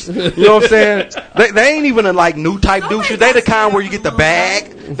douches. You know what I'm saying? They ain't even like new type douches. They the kind where you get the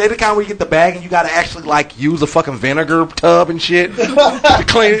bag. They the kind where you get the bag and you gotta actually like use a fucking vinegar tub and shit to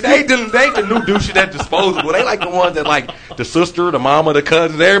clean it. They ain't the new douches that disposable. They like the ones that like the sister, the mama, the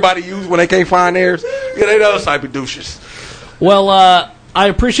cousins, everybody use when they can't find theirs. Yeah, they those type of douches. Well, I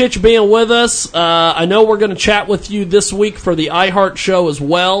appreciate you being with us. I know we're going to chat with you this week for the iHeart show as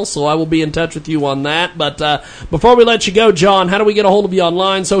well, so I will be in touch with you on that. But before we let you go, John, how do we get a hold of you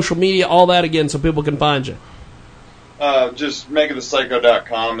online, social media, all that again, so people can find you? Just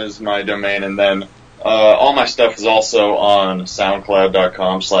megathepsycho.com is my domain, and then all my stuff is also on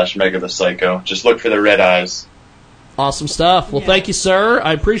soundcloud.com/megathepsycho. Just look for the red eyes. Awesome stuff. Well, Thank you, sir.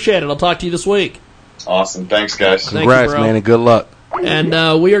 I appreciate it. I'll talk to you this week. Awesome. Thanks, guys. Congrats, man, and good luck.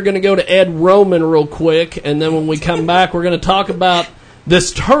 And we are going to go to Ed Roman real quick, and then when we come back, we're going to talk about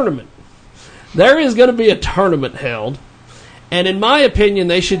this tournament. There is going to be a tournament held, and in my opinion,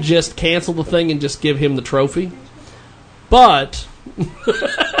 they should just cancel the thing and just give him the trophy. But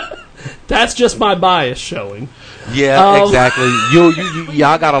that's just my bias showing. Yeah, exactly.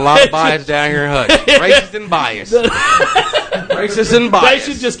 Y'all got a lot of bias down here in Hutch. Racist and biased. Racist and biased.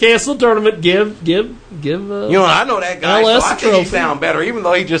 They should just cancel the tournament. Give. You know, I know that guy. LS so I think he sound better, even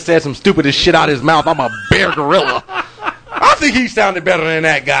though he just said some stupidest shit out of his mouth. I'm a bear gorilla. I think he sounded better than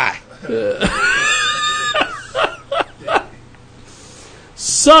that guy.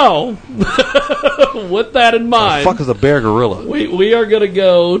 So, with that in mind, the fuck is a bear gorilla? We are going to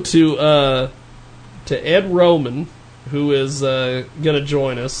go to Ed Roman, who is going to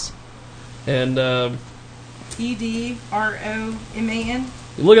join us, and EDROMAN.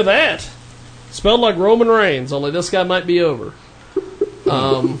 Look at that, spelled like Roman Reigns. Only this guy might be over.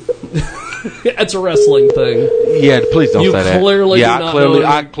 It's a wrestling thing. Yeah, please don't say that.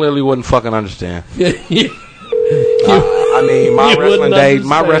 I clearly wouldn't fucking understand. I mean, my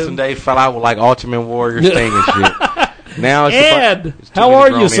wrestling days fell out with like Ultimate Warrior Sting and shit. Now it's Ed, it's too how many are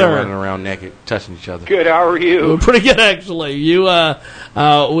grown you, men sir? Running around naked, touching each other. Good. How are you? Pretty good, actually.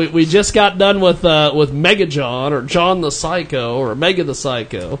 We just got done with Mega John, or John the Psycho, or Mega the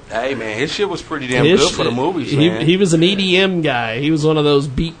Psycho. Hey man, his shit was pretty damn good for the movies. Man. He was an EDM guy. He was one of those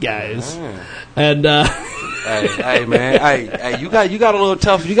beat guys, and. Hey man, hey, you got a little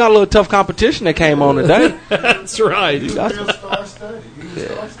tough. You got a little tough competition that came on today. That's right. You got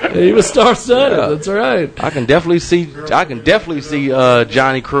He was star-studded. Yeah. That's right. I can definitely see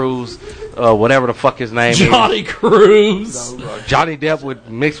Johnny Cruz, whatever the fuck his name Johnny is. Cruz. Johnny Depp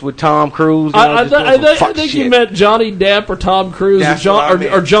mixed with Tom Cruise. I think you meant Johnny Depp or Tom Cruise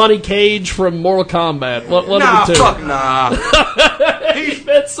or Johnny Cage from Mortal Kombat. One of the two. Fuck nah. He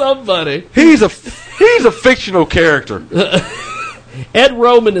meant somebody. He's a fictional character. Ed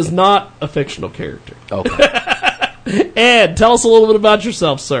Roman is not a fictional character. Okay. Ed, tell us a little bit about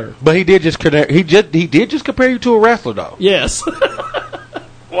yourself, sir. But he did just compare you to a wrestler, though. Yes.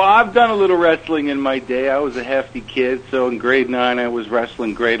 Well, I've done a little wrestling in my day. I was a hefty kid, so in grade 9 I was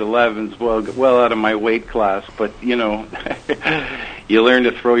wrestling grade 11s, well out of my weight class. But you know, you learn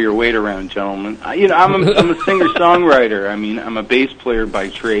to throw your weight around, gentlemen. I'm a singer-songwriter. I mean, I'm a bass player by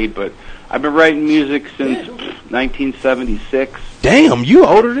trade, but I've been writing music since 1976. Damn, you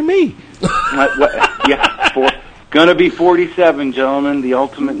older than me. Gonna be 47, gentlemen, the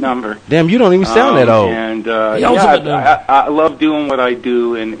ultimate number. Damn, you don't even sound that old. And I love doing what I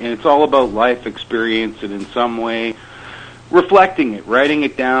do, and it's all about life experience, and in some way, reflecting it, writing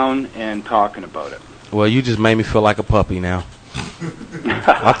it down, and talking about it. Well, you just made me feel like a puppy now.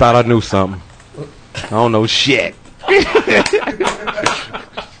 I thought I knew something. I don't know shit.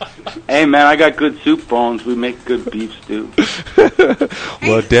 Hey, man, I got good soup bones. We make good beef stew.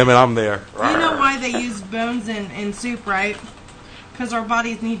 Well, damn it, I'm there. You know why they use bones in soup, right? Because our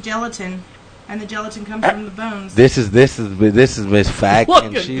bodies need gelatin, and the gelatin comes from the bones. This is Miss Fact,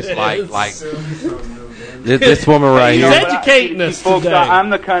 and she's like this woman right here. He's educating us folks, today.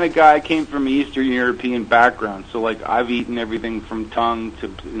 I'm the kind of guy. I came from an Eastern European background, so like I've eaten everything from tongue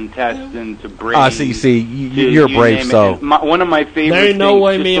to intestine to brain. See, you're a brave soul. One of my favorite. There ain't no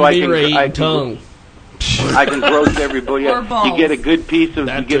way things, me and B are eating tongue. I can roast everybody. Or balls. You get a good piece of.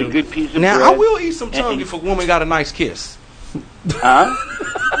 That you get too. a good piece of Now bread. I will eat some tongue if a woman got a nice kiss. Huh?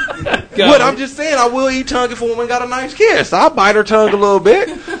 But I'm just saying, I will eat tongue if a woman got a nice kiss. I'll bite her tongue a little bit.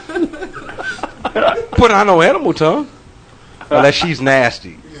 But I know animal tongue. Unless she's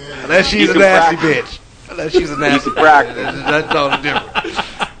nasty. Unless she's a nasty bitch. Unless she's a nasty bitch. That's all the difference.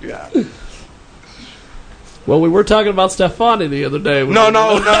 Yeah. Well, we were talking about Stefani the other day. No.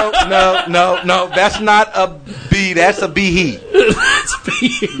 That's not a B. That's a B-he.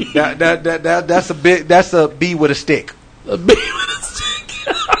 That's a B. That's a B with a stick. A B with a stick.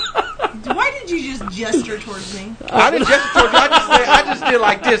 Why did you just gesture towards me? I didn't gesture towards you. I just did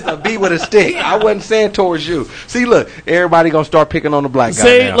like this, a B with a stick. I wasn't saying towards you. See, look, everybody gonna start picking on the black guy.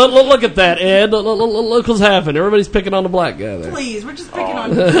 See, now. look at that, Ed. Look what's happening. Everybody's picking on the black guy there. Please, we're just picking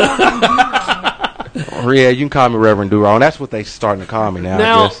on you. Yeah, you can call me Reverend Durall. That's what they starting to call me now.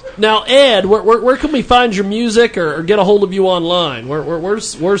 I guess. Now, Ed, where can we find your music or get a hold of you online?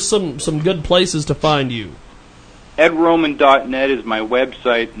 Where's some good places to find you? EdRoman.net is my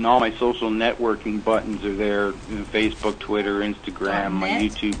website, and all my social networking buttons are there. Facebook, Twitter, Instagram, my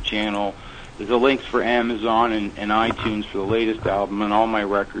YouTube channel. There's the links for Amazon and iTunes for the latest album, and all my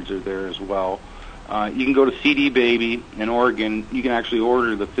records are there as well. You can go to CD Baby in Oregon. You can actually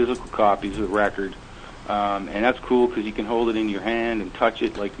order the physical copies of the record. And that's cool because you can hold it in your hand and touch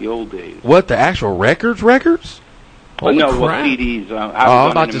it like the old days. What, the actual records? Well, no, CDs. I'm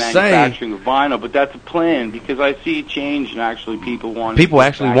about to manufacturing of vinyl, but that's a plan because I see a change and actually people want. People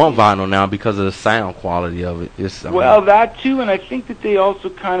actually want vinyl now because of the sound quality of it. That too, and I think that they also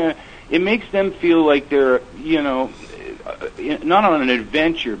kind of it makes them feel like they're not on an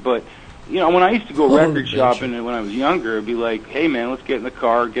adventure, but when I used to go record shopping and when I was younger, it'd be like, hey man, let's get in the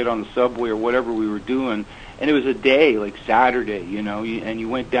car, get on the subway or whatever we were doing. And it was a day, like Saturday, and you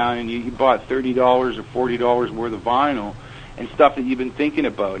went down and you bought $30 or $40 worth of vinyl and stuff that you've been thinking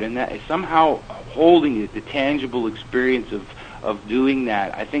about. And that somehow holding it, the tangible experience of doing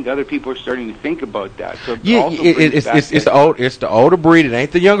that, I think other people are starting to think about that. So it's the older breed. It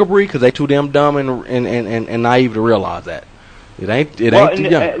ain't the younger breed because they too damn dumb and naive to realize that. It ain't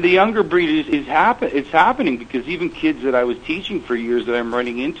the younger breed is happening because even kids that I was teaching for years that I'm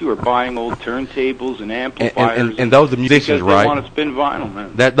running into are buying old turntables and amplifiers. And those are musicians, right? They want to spin vinyl,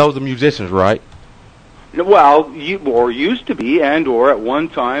 man. Those are musicians, right? Well, or used to be, or at one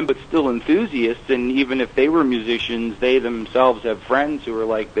time, but still enthusiasts. And even if they were musicians, they themselves have friends who are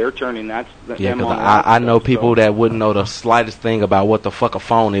like they're turning them on. I know people that wouldn't know the slightest thing about what the fuck a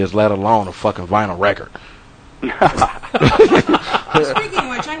phone is, let alone a fucking vinyl record. Speaking of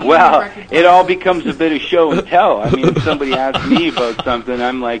which, I need well, a record. It all becomes a bit of show and tell. I mean, if somebody asks me about something,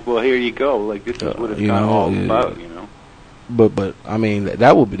 I'm like, well, here you go. Like this is what it's kind of all about, you know. But I mean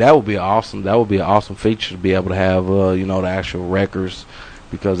that would be an awesome feature to be able to have the actual records,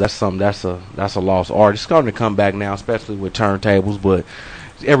 because that's a lost art. It's starting to come back now, especially with turntables, but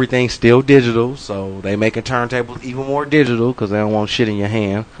everything's still digital, so they making turntables even more digital because they don't want shit in your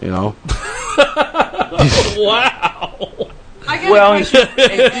hand, you know. Wow. Well, it's just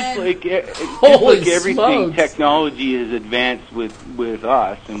like everything. Smokes. Technology has advanced with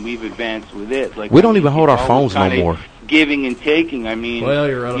us, and we've advanced with it. Like we don't even hold our phones no more. Giving and taking. I mean, well,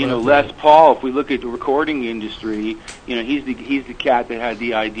 you're right, Les Paul. If we look at the recording industry, he's the cat that had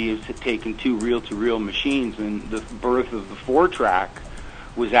the idea of taking two reel-to-reel machines, and the birth of the 4-track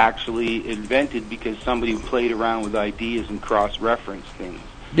was actually invented because somebody played around with ideas and cross-referenced things.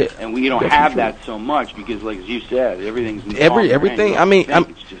 Yeah, and we don't have that so much because, like as you said, everything's in the everything. I mean,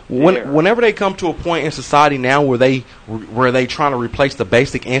 whenever they come to a point in society now where they trying to replace the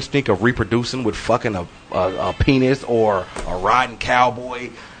basic instinct of reproducing with fucking a penis or a riding cowboy,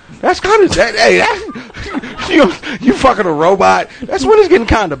 that's kind of that. Hey, you fucking a robot. That's when it's getting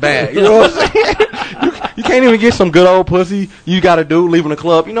kind of bad. You know what I'm saying? You can't even get some good old pussy. You got to do leaving the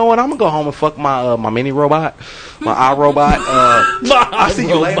club. You know what? I'm gonna go home and fuck my mini robot, my iRobot. I'll see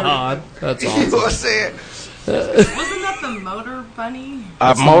you later. That's awesome. You know what I'm saying? Wasn't that the Motor Bunny?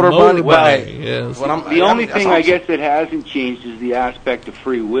 Motor Bunny. Yes. The only thing I guess that hasn't changed is the aspect of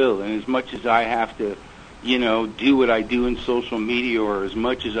free will. And as much as I have to, do what I do in social media, or as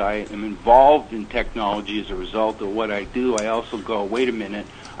much as I am involved in technology as a result of what I do, I also go, wait a minute,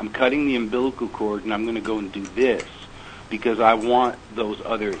 I'm cutting the umbilical cord and I'm going to go and do this because I want those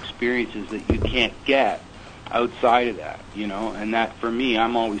other experiences that you can't get outside of that, and that for me,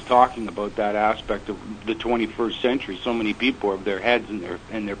 I'm always talking about that aspect of the 21st century. So many people have their heads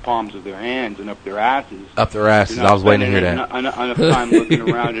in their palms of their hands and up their asses. Up their asses. I was waiting to hear that. Enough time looking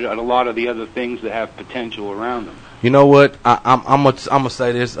around at a lot of the other things that have potential around them. You know what? I'm gonna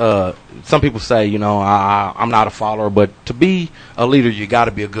say this. Some people say, I'm not a follower, but to be a leader, you got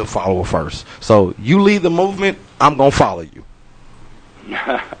to be a good follower first. So you lead the movement, I'm gonna follow you.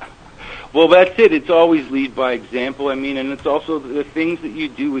 Well, that's it. It's always lead by example. I mean, and it's also the things that you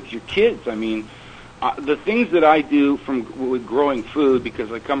do with your kids. I mean, the things that I do with growing food, because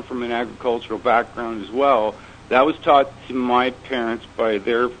I come from an agricultural background as well, that was taught to my parents by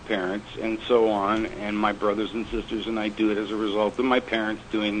their parents and so on, and my brothers and sisters, and I do it as a result of my parents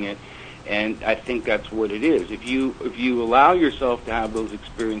doing it. And I think that's what it is. If you allow yourself to have those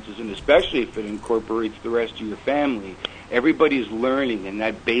experiences, and especially if it incorporates the rest of your family, everybody's learning, and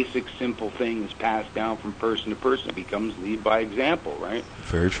that basic, simple thing is passed down from person to person. It becomes lead by example, right?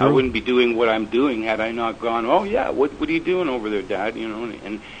 Very true. I wouldn't be doing what I'm doing had I not gone, oh, yeah, what are you doing over there, Dad?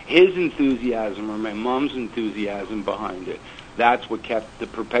 And his enthusiasm or my mom's enthusiasm behind it, that's what kept the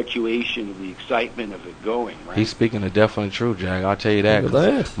perpetuation of the excitement of it going, right? He's speaking the definitely true, Jack. I'll tell you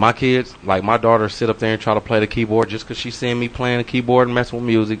that. My kids, like my daughter, sit up there and try to play the keyboard just because she's seeing me playing the keyboard and messing with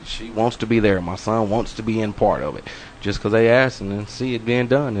music. She wants to be there. My son wants to be in part of it. Just because they ask and then see it being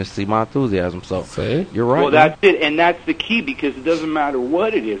done and see my enthusiasm. So, you're right. Well, that's it. And that's the key, because it doesn't matter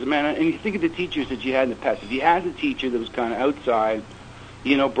what it is. Man, and you think of the teachers that you had in the past. If you had a teacher that was kind of outside,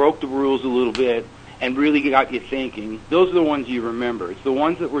 broke the rules a little bit, and really got you thinking, those are the ones you remember. It's the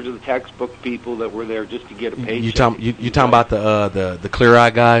ones that were the textbook people that were there just to get a paycheck. You talking about the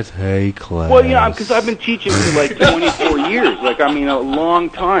clear-eyed guys? Hey, class. Well, yeah, because I've been teaching for like 24 years. A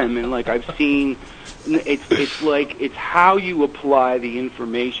long time. And I've seen, it's how you apply the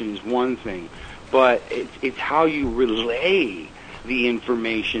information is one thing, but it's how you relay the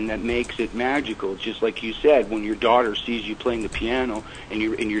information that makes it magical. Just like you said, when your daughter sees you playing the piano and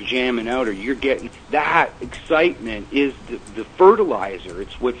you're jamming out, or you're getting that excitement, is the fertilizer.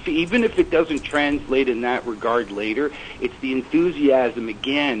 It's what, even if it doesn't translate in that regard later, it's the enthusiasm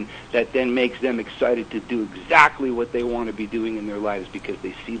again that then makes them excited to do exactly what they want to be doing in their lives, because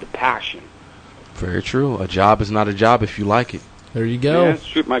they see the passion. Very true. A job is not a job if you like it. There you go. Yeah, that's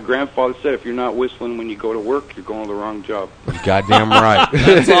true. My grandfather said, if you're not whistling when you go to work, you're going to the wrong job. You're goddamn right.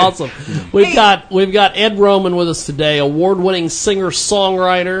 That's awesome. We've got Ed Roman with us today, award-winning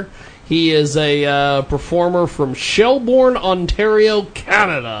singer-songwriter. He is a performer from Shelbourne, Ontario,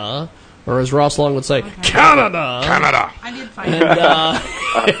 Canada. Or as Ross Long would say, Canada. Canada. I did find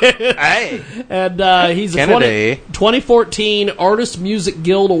it. Hey. And he's a 2014 Artist Music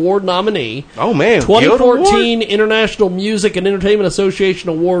Guild Award nominee. Oh, man. 2014 International Music and Entertainment Association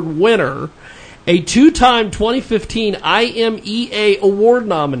Award winner. A 2-time 2015 IMEA Award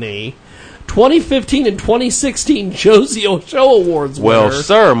nominee. 2015 and 2016 Josie Show Awards winner. Well,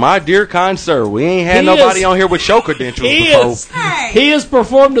 sir, my dear kind sir, we ain't had nobody on here with show credentials before. He has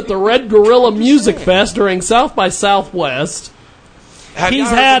performed at the Red Gorilla Music Fest during South by Southwest. He's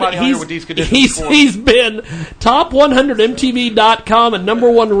been top 100 MTV.com and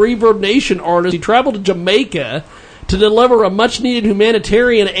 #1 Reverb Nation artist. He traveled to Jamaica to deliver a much-needed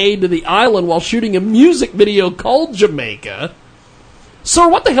humanitarian aid to the island while shooting a music video called Jamaica. Sir,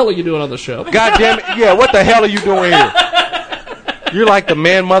 what the hell are you doing on the show? God damn it. Yeah, what the hell are you doing here? You're like the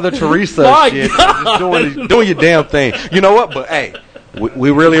man Mother Teresa shit. Just doing your damn thing. You know what? But, hey,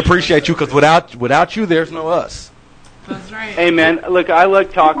 we really appreciate you because without you, there's no us. That's right. Hey, man, look, I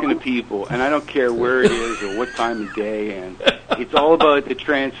like talking to people, and I don't care where it is or what time of day, and it's all about the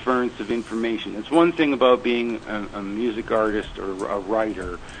transference of information. It's one thing about being a music artist or a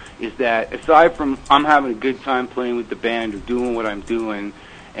writer is that aside from I'm having a good time playing with the band or doing what I'm doing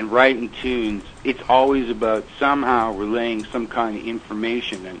and writing tunes, it's always about somehow relaying some kind of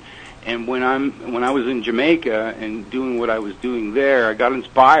information. And when I was in Jamaica and doing what I was doing there, I got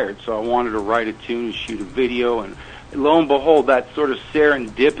inspired, so I wanted to write a tune and shoot a video, and lo and behold, that sort of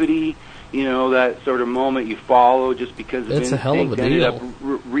serendipity, you know, that sort of moment you follow just because of it's a hell of a ended deal. up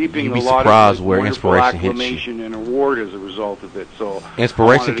reaping You'd be a lot surprised of where wonderful inspiration hits you. acclamation and award as a result of it. So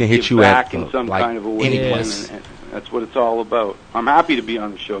Inspiration can hit you back at in some like kind of a way, any place. and that's what it's all about. I'm happy to be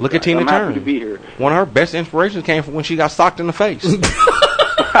on the show. Look guys. at Tina I'm Turner. happy to be here. One of her best inspirations came from when she got socked in the face.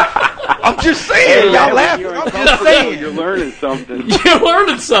 I'm just saying, y'all laughing. I'm just saying. You're learning something. You're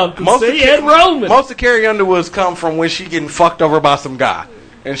learning something. See, Ed Roman. Most of Carrie Underwood's come from when she getting fucked over by some guy.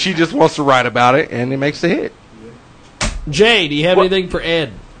 And she just wants to write about it, and it makes a hit. Jay, do you have anything for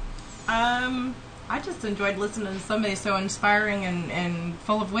Ed? I just enjoyed listening to somebody so inspiring and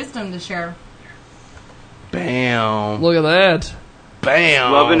full of wisdom to share. Bam. Look at that.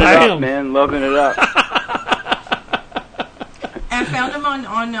 Bam. Loving it up, man. Loving it up. I found him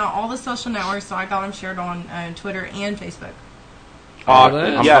on all the social networks, so I got him shared on Twitter and Facebook. I'm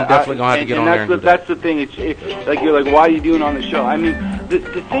definitely going to have to get on there. That's the thing. It's like you're like, why are you doing on the show? I mean,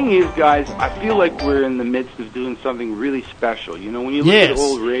 the thing is, guys, I feel like we're in the midst of doing something really special. You know, when you look at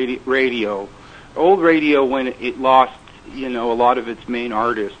old radio, when it lost, you know, a lot of its main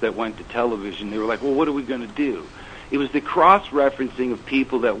artists that went to television, they were like, well, what are we going to do? It was the cross-referencing of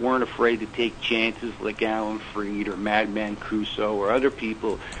people that weren't afraid to take chances, like Alan Freed or Madman Crusoe or other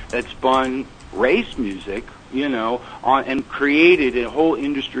people that spun race music, you know, and created a whole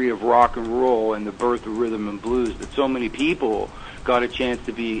industry of rock and roll and the birth of rhythm and blues that so many people got a chance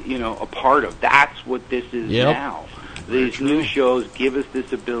to be, you know, a part of. That's what this is now. These new shows give us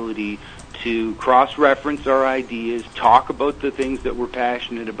this ability to cross-reference our ideas, talk about the things that we're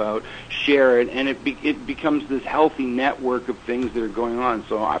passionate about, share it, and it becomes this healthy network of things that are going on.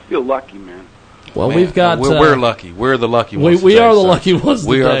 So I feel lucky, man. Well, we've got... We're lucky. We're the lucky ones. We are the lucky ones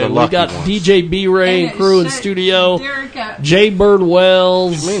today. We are the lucky ones. We got DJ B-Ray and crew in studio. Jay Bird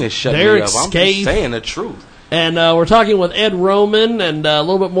Wells. Derek I'm just Scaife. saying the truth. And we're talking with Ed Roman and a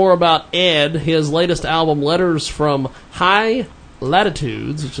little bit more about Ed, his latest album, Letters from High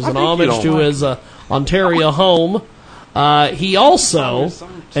Latitudes, which is an homage to his Ontario home. He also,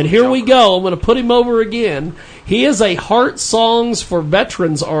 and here we go, I'm going to put him over again, he is a Heart Songs for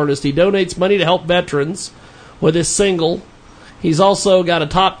Veterans artist. He donates money to help veterans with his single. He's also got a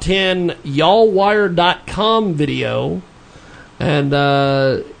top 10 y'allwire.com video.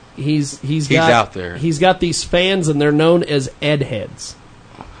 And he's got out there. He's got these fans, and they're known as Ed Heads.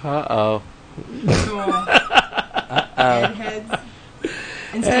 Cool. Ed Heads.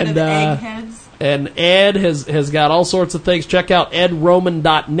 Instead of egg heads. And Ed has got all sorts of things. Check out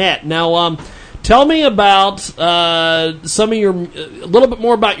edroman.net. Now, tell me about a little bit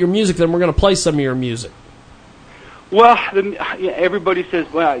more about your music, then we're going to play some of your music. Well, everybody says,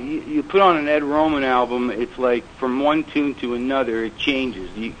 well, you put on an Ed Roman album, it's like from one tune to another, it changes.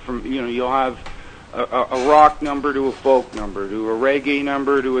 You'll have a rock number to a folk number, to a reggae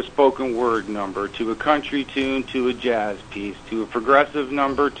number, to a spoken word number, to a country tune, to a jazz piece, to a progressive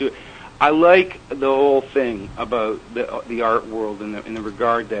number, to... I like the whole thing about the art world in the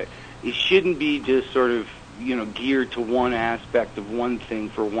regard that it shouldn't be just sort of, geared to one aspect of one thing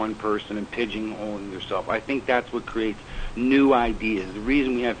for one person and pigeonholing yourself. I think that's what creates new ideas. The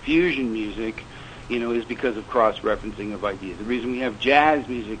reason we have fusion music, is because of cross-referencing of ideas. The reason we have jazz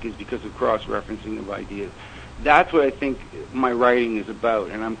music is because of cross-referencing of ideas. That's what I think my writing is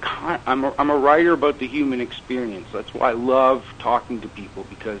about, and I'm a writer about the human experience. That's why I love talking to people,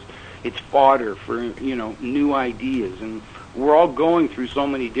 because it's fodder for new ideas, and we're all going through so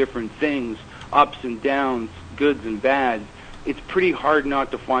many different things, ups and downs, goods and bads. It's pretty hard not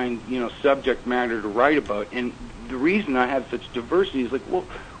to find subject matter to write about, and the reason I have such diversity is like, well,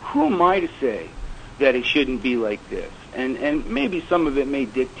 who am I to say that it shouldn't be like this? And maybe some of it may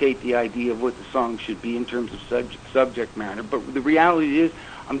dictate the idea of what the song should be in terms of subject matter, but the reality is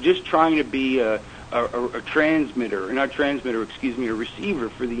I'm just trying to be a receiver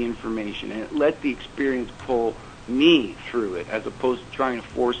for the information, and let the experience pull me through it, as opposed to trying to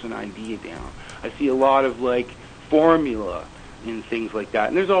force an idea down. I see a lot of formula in things like that,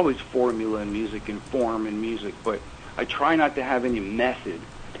 and there's always formula in music and form in music, but I try not to have any method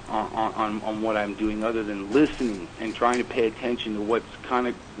on what I'm doing, other than listening and trying to pay attention to what kind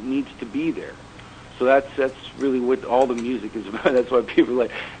of needs to be there. So that's really what all the music is about. That's why people are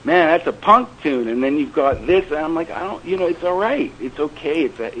like, man, that's a punk tune, and then you've got this, and I'm like, it's all right, it's okay,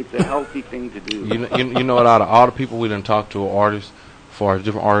 it's a healthy thing to do. You know, out of all the people we done talked to, artists, for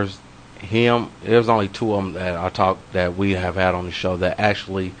different artists, there's only two of them that we have had on the show that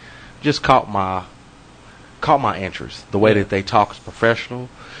actually just caught my interest. The way that they talk is professional.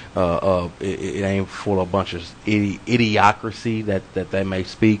 It ain't full of a bunch of idiocracy that they may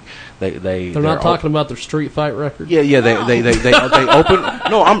speak. They're not talking about their street fight record. Yeah. They open.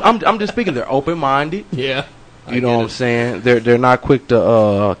 No, I'm just speaking. They're open minded. Yeah, you know what I'm saying. They're not quick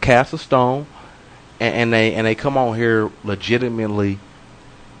to cast a stone, and they come on here legitimately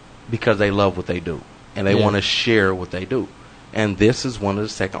because they love what they do and they want to share what they do. And this is one of the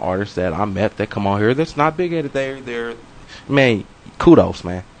second artists that I met that come on here that's not big headed. They're man, kudos,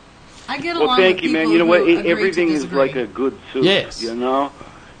 man. I get along. Well, thank with you, man. people You know what? who agree Everything to is disagree. like a good soup. Yes.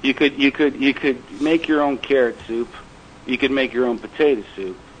 You could make your own carrot soup. You could make your own potato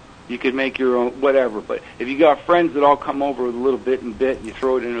soup. You could make your own whatever. But if you got friends that all come over with a little bit and you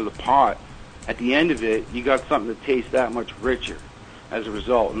throw it into the pot, at the end of it, you got something that tastes that much richer as a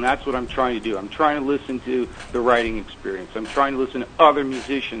result. And that's what I'm trying to do. I'm trying to listen to the writing experience. I'm trying to listen to other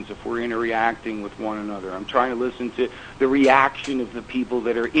musicians if we're interacting with one another. I'm trying to listen to the reaction of the people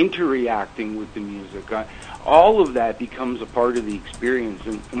that are interreacting with the music. All of that becomes a part of the experience,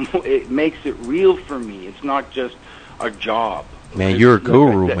 and it makes it real for me. It's not just a job. Man, you're a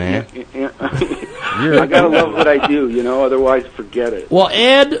guru, man. I gotta love what I do, otherwise forget it. Well,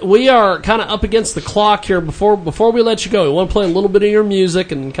 Ed, we are kind of up against the clock here. Before we let you go, we want to play a little bit of your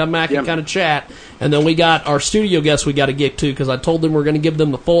music and come back and kind of chat. And then we got our studio guests we got to get to, because I told them we're going to give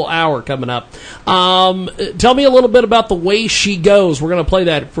them the full hour coming up. Tell me a little bit about The Way She Goes. We're going to play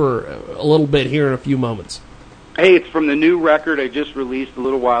that for a little bit here in a few moments. Hey, it's from the new record I just released a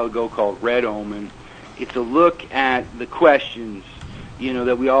little while ago called Red Omen. It's a look at the questions,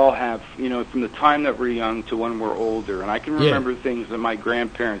 that we all have, from the time that we're young to when we're older. And I can remember things that my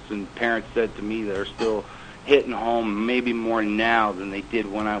grandparents and parents said to me that are still hitting home, maybe more now than they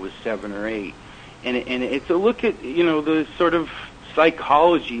did when I was 7 or 8. And it's a look at, the sort of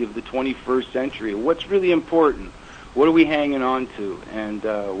psychology of the 21st century. What's really important? What are we hanging on to? And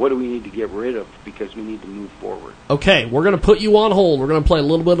what do we need to get rid of because we need to move forward? Okay, we're going to put you on hold. We're going to play a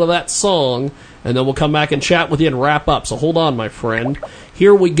little bit of that song, and then we'll come back and chat with you and wrap up. So hold on, my friend.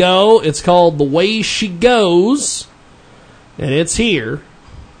 Here we go. It's called The Way She Goes, and it's here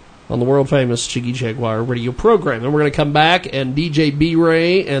on the world-famous Jiggy Jaguar radio program. And we're going to come back, and DJ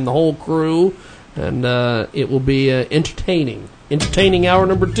B-Ray and the whole crew, and it will be entertaining. Entertaining hour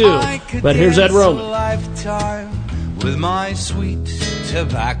number 2. But here's Ed Roman. With my sweet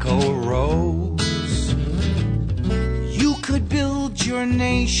tobacco rose, you could build your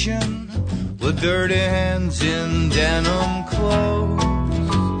nation with dirty hands in denim clothes.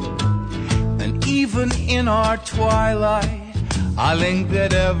 And even in our twilight, I think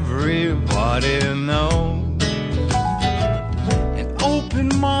that everybody knows. An open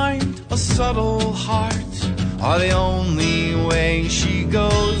mind, a subtle heart are the only way she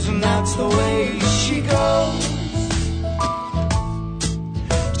goes, and that's the way she goes.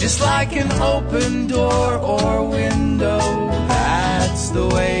 Just like an open door or window, that's the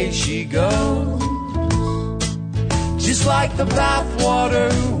way she goes. Just like the bathwater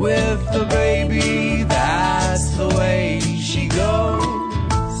with the baby, that's the way she goes.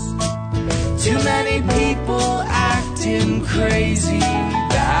 Too many people acting crazy,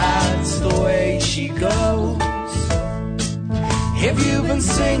 that's the way she goes. Have you been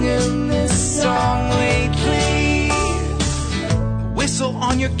singing this song lately? Whistle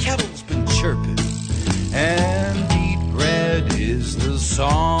on your kettle's been chirping. and eat bread is the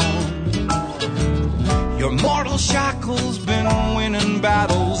song. Your mortal shackles been winning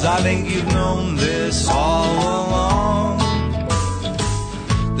battles. I think you've known this all along.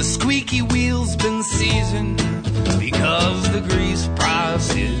 The squeaky wheel's been seasoned because the grease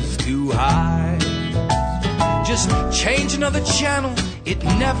price is too high. Just change another channel, it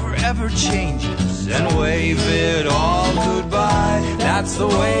never ever changes, and wave it all goodbye. That's the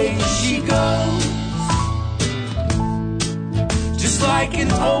way she goes. Just like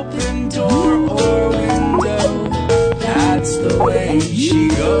an open door or window, that's the way she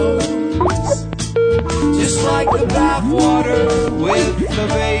goes. Just like the bathwater with the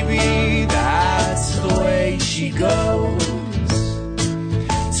baby, that's the way she goes.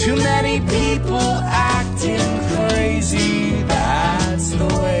 Too many people acting crazy, that's the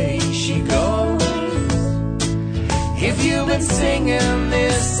way she goes. If you've been singing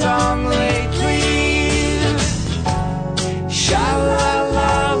this song lately,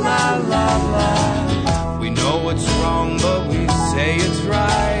 sha-la-la-la-la-la, we know it's wrong but we say it's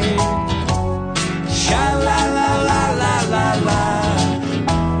right.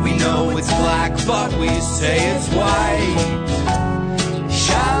 Sha-la-la-la-la-la-la, we know it's black but we say it's white.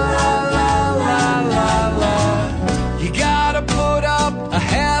 Sha-la-la-la-la-la, you gotta put up a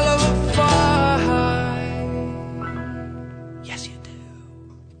hell of a fight. Yes, you do.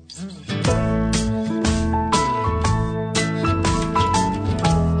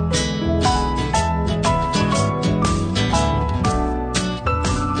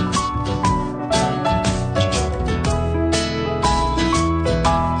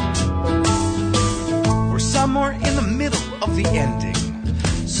 We're somewhere in the middle of the ending,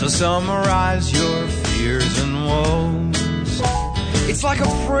 so summarize your fears and woes. It's like a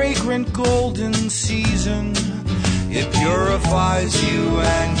fragrant golden season, it purifies you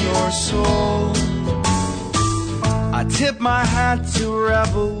and your soul. I tip my hat to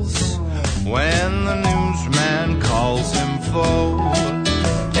rebels when the newsman calls him foe.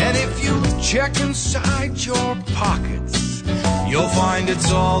 And if you check inside your pockets, you'll find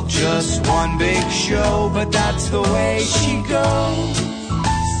it's all just one big show. But that's the way she goes.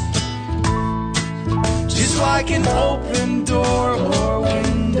 Just like an open door or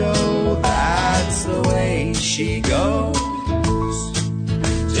window, that's the way she goes.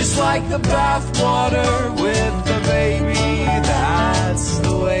 Just like the bathwater with the baby, that's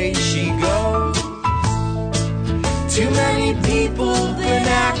the way she goes. Too many people been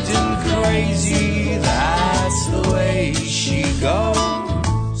acting crazy, that's the way she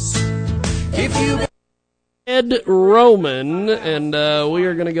goes. If you Ed Roman, and we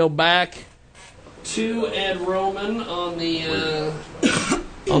are going to go back to Ed Roman on the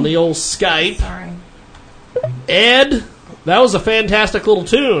old Skype. Sorry. Ed, that was a fantastic little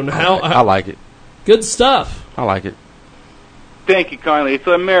tune. I like it. Good stuff. I like it. Thank you kindly. It's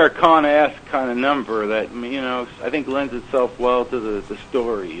an Americana-esque kind of number that, I think lends itself well to the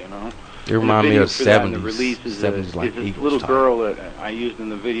story, It reminds me of 70s. The release is 70s like this Eagles little time. girl that I used in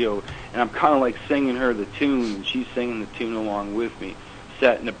the video, and I'm kind of like singing her the tune, and she's singing the tune along with me,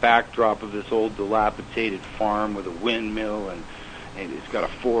 set in the backdrop of this old dilapidated farm with a windmill, and it's got a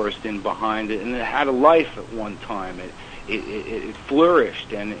forest in behind it, and it had a life at one time. It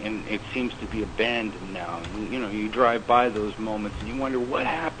flourished, and it seems to be abandoned now. And, you drive by those moments, and you wonder what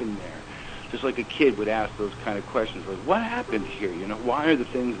happened there. Just like a kid would ask those kind of questions, like, what happened here? Why are the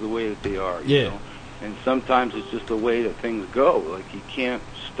things the way that they are? You know? And sometimes it's just the way that things go. Like, you can't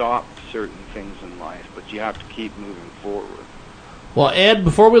stop certain things in life, but you have to keep moving forward. Well, Ed,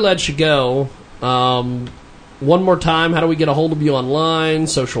 before we let you go, one more time, how do we get a hold of you online,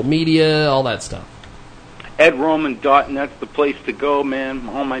 social media, all that stuff? EdRoman.net's the place to go, man.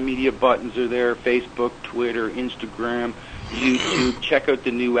 All my media buttons are there: Facebook, Twitter, Instagram, YouTube. Check out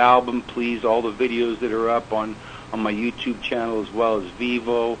the new album, please. All the videos that are up on my YouTube channel, as well as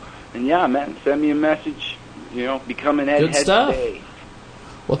Vivo. And yeah, man, send me a message. Become an Ed Good Head stuff. today.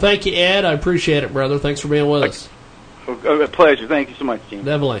 Well, thank you, Ed. I appreciate it, brother. Tthanks for being with us. A pleasure. Thank you so much, Gene.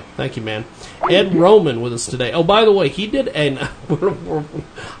 Definitely. Thank you, man. Ed Roman with us today. Oh, by the way, he did I'm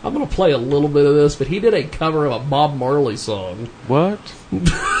going to play a little bit of this, but he did a cover of a Bob Marley song. What?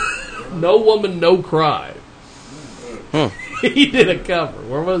 No Woman, No Cry. He did a cover.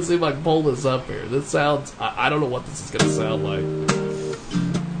 We're going to see if I can pull this up here. This sounds... I don't know what this is going to sound like.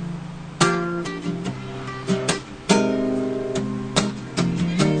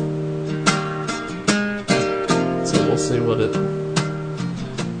 We'll see what it...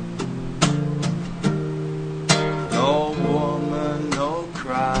 No woman, no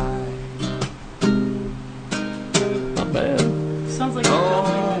cry. Not bad. Sounds like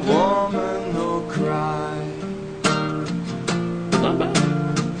No woman, no cry.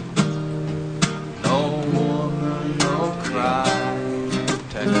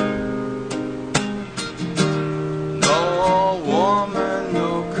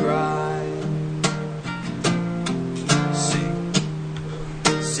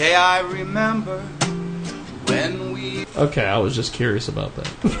 Say I remember when we... Okay, I was just curious about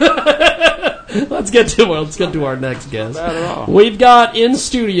that. Let's get to our next guest. Not at all. We've got in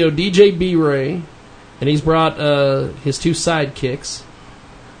studio DJ B-Ray, and he's brought his two sidekicks.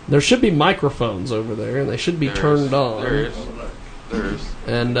 There should be microphones over there, and they should be turned on. There is.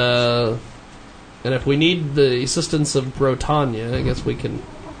 And if we need the assistance of Bro Tanya, I guess we can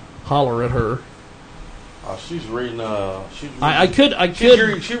holler at her. She's reading. I could.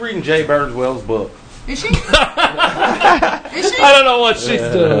 She's reading Jay Birdwell's book. Is she? I don't know what she's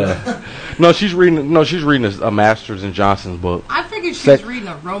doing. No, she's reading a Masters and Johnson's book. I figured she was reading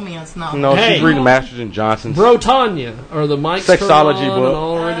a romance novel. No, she's reading Masters and Johnson's. Bro Tanya, are the mics sexology turned on book. and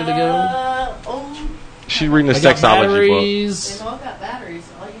all ready to go? She's reading a sexology book. They've all got batteries.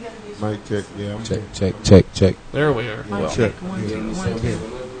 All you gotta do is Mic check, yeah. Check. There we are. mic check. One, two, one, two.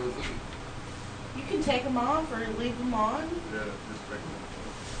 You can take them off or leave them on.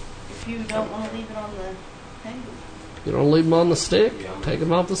 If you don't want to leave it on the thing. You don't leave them on the stick? Take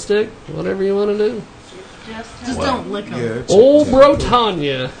them off the stick? Whatever you want to do. Just don't lick them. Yeah, Old Bro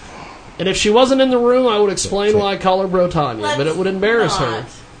Tanya. And if she wasn't in the room, I would explain why I call her Bro Tanya, but it would embarrass her.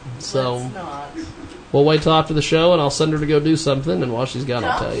 So we'll wait till after the show, and I'll send her to go do something, and while she's gone,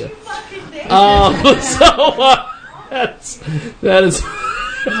 I'll tell you. That is...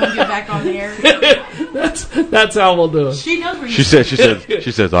 You want to get back on the air? That's how we'll do it. She knows where you She sleep.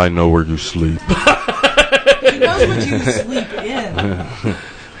 says, I know where you sleep. She knows what you sleep in.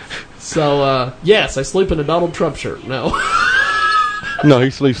 So, yes, I sleep in a Donald Trump shirt. No. No, he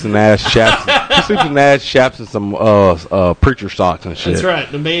sleeps in ass chaps. He sleeps in ass chaps and some preacher socks and shit. That's right,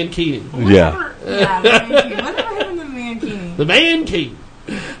 the mankini. Yeah. Yeah, the mankini. Whatever happened to the mankini? The mankini.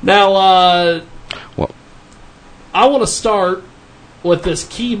 Now, I want to start with this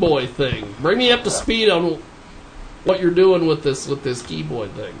Keyboy thing. Bring me up to speed on what you're doing with this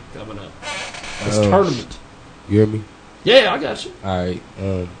Keyboy thing coming up. This tournament. You hear me? Yeah, I got you. Alright,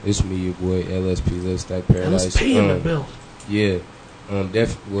 it's me, your boy, LSP, Live Stack Paradise. LSP in the building. Yeah.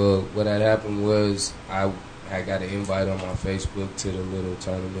 Well, what had happened was I got an invite on my Facebook to the little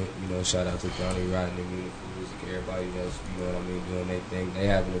tournament. You know, shout out to Johnny Rotten and Beautiful Music, everybody else, you know what I mean, doing their thing. They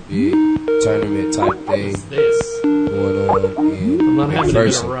having a big tournament type thing going on. And I'm not having to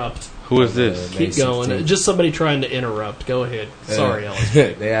interrupt. Who is this? Keep going. 16th. Just somebody trying to interrupt. Go ahead. Sorry,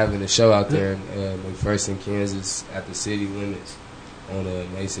 LSP. They having a show out there in first in Kansas at the city limits on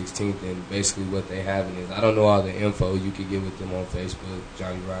May 16th, and basically what they having is, I don't know all the info, you could get with them on Facebook,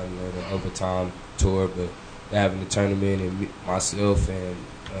 Johnny Rotten or the Overtime Tour, but they're having a tournament, and myself and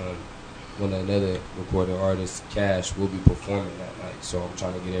another recording artist, Cash, will be performing that night. So I'm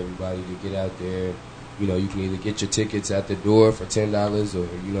trying to get everybody to get out there. You know, you can either get your tickets at the door for $10, or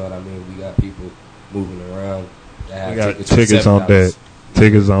you know what I mean, we got people moving around that have We got tickets on deck.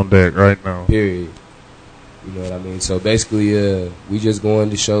 Tickets on deck right now. Period. You know what I mean? So basically, we just going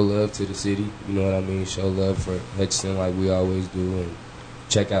to show love to the city. You know what I mean? Show love for Hutchinson like we always do, and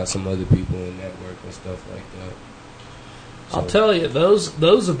check out some other people and network and stuff like that. So, I'll tell you,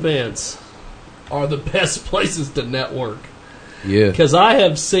 those events are the best places to network. Yeah. Because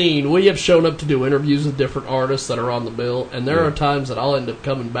we have shown up to do interviews with different artists that are on the bill, and there are times that I'll end up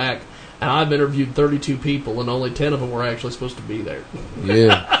coming back, and I've interviewed 32 people, and only 10 of them were actually supposed to be there.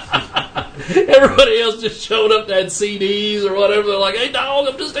 Yeah. Everybody else just showed up to had CDs or whatever. They're like, "Hey, dog,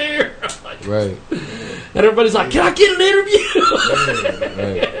 I'm just here." Right. And everybody's like, "Can I get an interview?"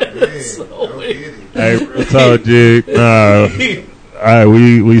 Right. So weird. Hey, what's up, Jig?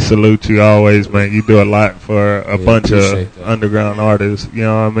 We salute you always, man. You do a lot for a bunch of underground artists. You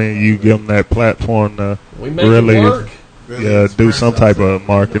know what I mean? You give them that platform to really do some type of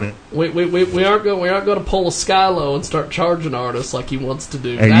marketing. We aren't going to pull a Skylo and start charging artists like he wants to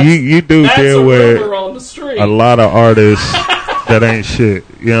do. And you do deal with a lot of artists that ain't shit.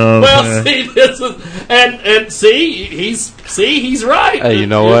 You know what I'm saying? He's right. Hey, you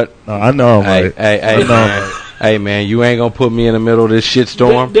know what? No, I know I'm right. Hey, man, you ain't going to put me in the middle of this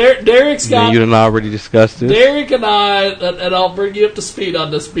shitstorm. Derek's got... You done already discussed this. Derek and I, and I'll bring you up to speed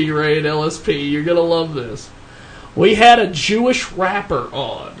on this, B-Ray and LSP. You're going to love this. We had a Jewish rapper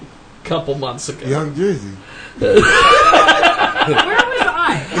on a couple months ago. Young Jersey. Where was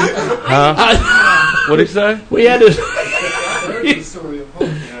I? Huh? What did he say? We had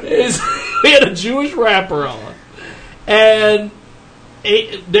a Jewish rapper on. And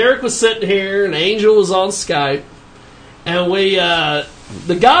Derek was sitting here, and Angel was on Skype, and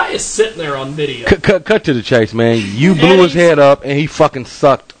the guy is sitting there on video. Cut to the chase, man. You blew his head up, and he fucking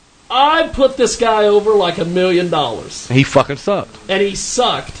sucked. I put this guy over like $1 million. He fucking sucked. And he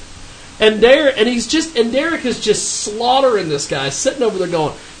sucked. And Derek is just slaughtering this guy, sitting over there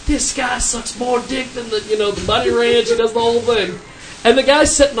going, this guy sucks more dick than the Bunny Ranch. He does the whole thing. And the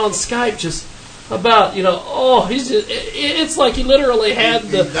guy's sitting on Skype just about, he's just, it's like he literally had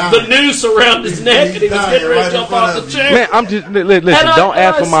the noose around his neck and he was getting ready to jump off the chair. Man, I'm just listen. Don't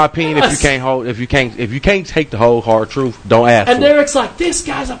ask for my opinion if you can't take the whole hard truth. Don't ask. And Derek's like, this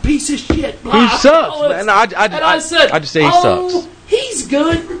guy's a piece of shit. Blah. He sucks, man. I just say he sucks. He's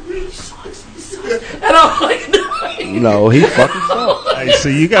good. He sucks. And I'm like, no, he fucking sucks. Hey,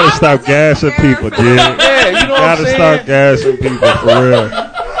 see, you gotta stop gassing people, dude. Yeah, you know what I'm saying? Gotta stop gassing people for real.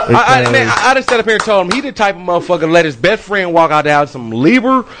 I just sat up here and told him he the type of motherfucker to let his best friend walk out there with some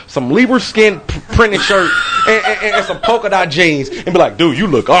Lieber skin printed shirt and some polka dot jeans and be like, dude, you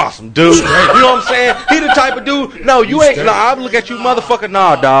look awesome, dude. You know what I'm saying? He the type of dude. No, you ain't. No, I'll look at you, motherfucker.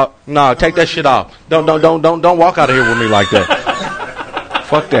 Nah, dog. Nah, take that shit off. Don't walk out of here with me like that.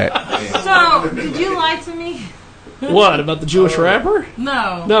 Fuck that. So, did you lie to me? What, about the Jewish rapper?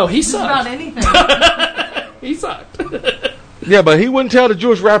 No, he sucked. About anything. He sucked. Yeah, but he wouldn't tell the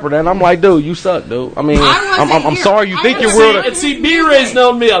Jewish rapper that. And I'm like, dude, you suck, dude. I mean, I'm sorry you think you're real. And see, B-Ray's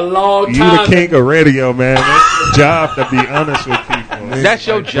known me a long time. You the king of radio, man. That's your job to be honest with people. That's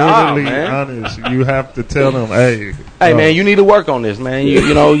your job, man. Honest. You have to tell them, hey, man, you need to work on this, man.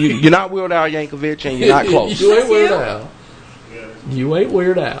 You're not Weird Al Yankovic, and you're not close. You ain't Weird Al. You ain't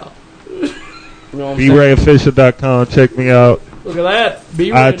Weird Al. BRayOfficial.com. Check me out. Look at that.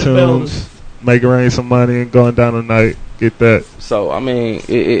 B-Ray iTunes. Make it rain some money and going down tonight. Get that. So I mean,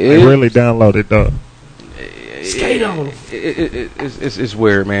 it really download it though. Skate on. It's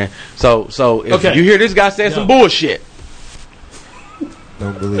weird, man. So if you hear this guy saying some bullshit,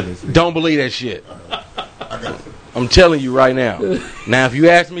 don't believe it. Don't believe that shit. I'm telling you right now. Now, if you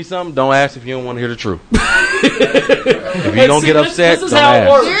ask me something, don't ask if you don't want to hear the truth. If you don't get upset, this is don't how ask.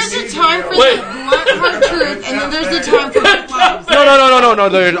 it works. There's a time for the blunt, hard truth, and then there's the time for the lies. No.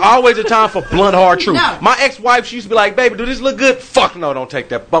 There's always a time for blunt, hard truth. No. My ex-wife, she used to be like, baby, do this look good? Fuck no, don't take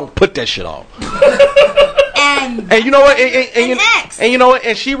that. Don't put that shit off. And you know what? And you know what?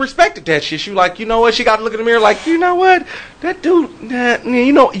 And she respected that shit. She was like, you know what? She got to look in the mirror like, you know what? That dude,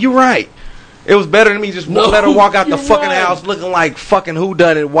 you're right. It was better than me just let her walk out the fucking house looking like fucking who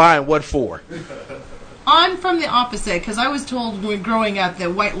done it, why, and what for. I'm from the opposite because I was told when growing up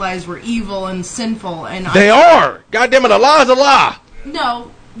that white lies were evil and sinful, and they are. Goddamn it, a lie's a lie.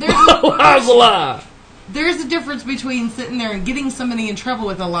 No, a lie's a lie. There's a difference between sitting there and getting somebody in trouble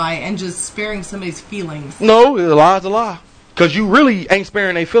with a lie and just sparing somebody's feelings. No, a lie's a lie. Because you really ain't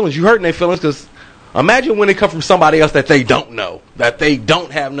sparing their feelings. You hurting their feelings because imagine when they come from somebody else that they don't know, that they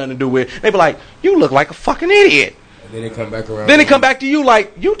don't have nothing to do with. They be like, you look like a fucking idiot. And then they come back around. Then they come back to you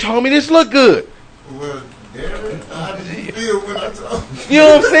like, you told me this looked good. Well, damn it, how did you feel when I told you? You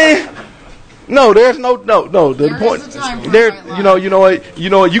know what I'm saying? No, there's no. The point, there, you know what? You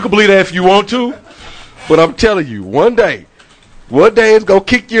can believe that if you want to, but I'm telling you, one day it's gonna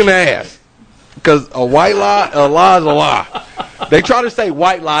kick you in the ass. Because a lie is a lie. They try to say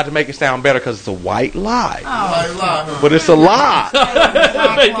white lie to make it sound better because it's a white lie. White lie, but it's a lie.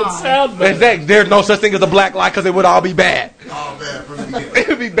 Make it sound better. There's no such thing as a black lie because it would all be bad. All bad from the beginning. It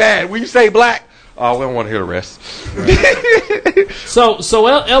would be bad. When you say black, we don't want to hear the rest. So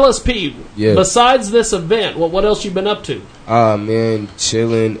LSP, yeah. Besides this event, what else you been up to? Man,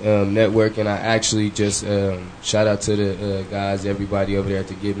 chilling, networking. I actually just shout out to the guys, everybody over there at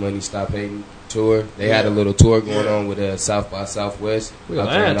the Get Money Stop Hating tour. They had a little tour going on with South by Southwest out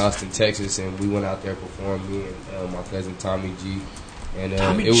there in Austin, Texas, and we went out there performed. Me and my cousin Tommy G. And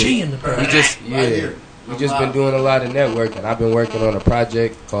Tommy G in the back. We just been doing a lot of networking. I've been working on a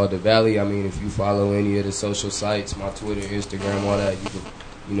project called The Valley. I mean, if you follow any of the social sites, my Twitter, Instagram, all that,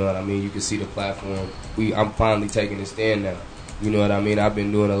 you know what I mean? You can see the platform. I'm finally taking a stand now. You know what I mean? I've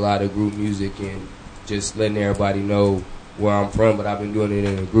been doing a lot of group music and just letting everybody know where I'm from, but I've been doing it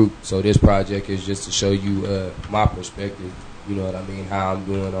in a group. So this project is just to show you my perspective, you know what I mean, how I'm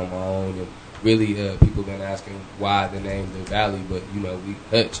doing on my own. And really, people been asking why the name The Valley, but, you know, we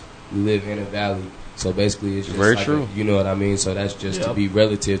live in a valley. So basically, it's just very like true. You know what I mean? So that's just to be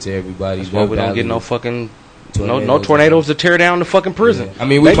relative to everybody. That's why we don't get no fucking no tornadoes to tear down the fucking prison. Yeah. I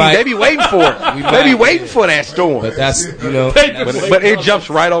mean, they be waiting for it. They be waiting for that storm. But that's but it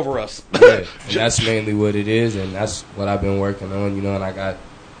jumps right over us. Yeah, that's mainly what it is, and that's what I've been working on. You know, and I got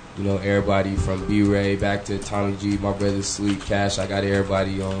everybody from B-Ray back to Tommy G, my brother Sleep Cash. I got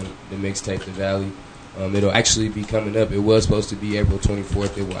everybody on the mixtape The Valley. It'll actually be coming up. It was supposed to be April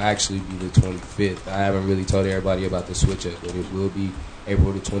 24th. It will actually be the 25th. I haven't really told everybody about the switch up, but it will be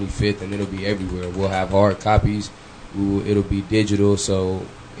April the 25th, and it'll be everywhere. We'll have hard copies. It'll be digital, so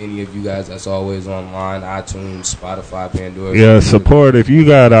any of you guys that's always online, iTunes, Spotify, Pandora. Yeah, support. If you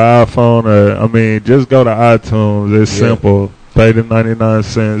got an iPhone, just go to iTunes. It's simple. Pay the 99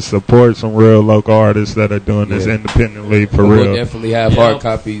 cents. Support some real local artists that are doing this independently for real. We'll definitely have hard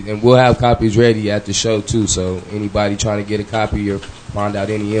copies, and we'll have copies ready at the show too. So anybody trying to get a copy or find out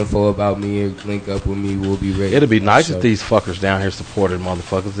any info about me or link up with me, we'll be ready. It'd be nice if these fuckers down here supported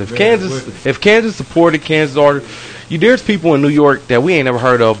motherfuckers. If Kansas supported Kansas artists, there's people in New York that we ain't never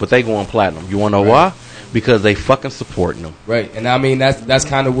heard of, but they going platinum. You wanna know why? Because they fucking supporting them. Right, and I mean that's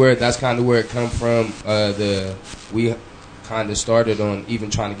kind of where it come from. We kind of started on even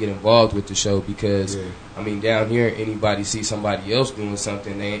trying to get involved with the show because down here anybody see somebody else doing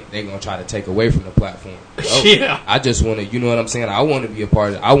something, they gonna try to take away from the platform. So I just want to, you know what I'm saying, I want to be a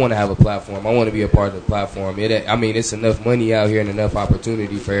part of, I want to have a platform, I want to be a part of the platform. It's enough money out here and enough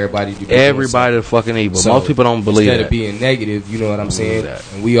opportunity for everybody to be everybody to fucking eat, but so most people don't believe instead that. of being negative, you know what I'm saying,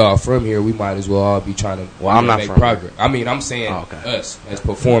 and we all from here, we might as well all be trying to I'm not make from progress here. I'm saying us as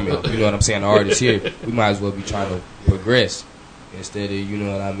performing, you know what I'm saying, the artists here, we might as well be trying to progress instead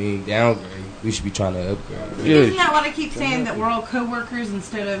of, downgrade. We should be trying to upgrade. Isn't that what I keep saying, that we're all co-workers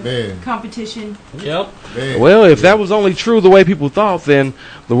instead of competition? Yep. Well, if that was only true the way people thought, then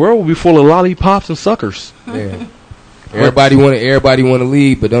the world would be full of lollipops and suckers. Yeah. Everybody want to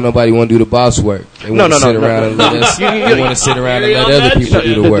lead, but don't nobody want to do the boss work. They want to sit around and let us. They want to sit around and let other people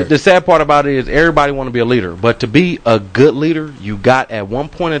do the work. The sad part about it is everybody want to be a leader, but to be a good leader, you got at one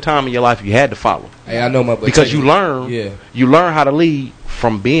point in time in your life you had to follow. Hey, I know because you learn how to lead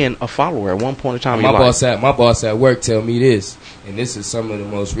from being a follower at one point in time in your life. My boss at work tell me this, and this is some of the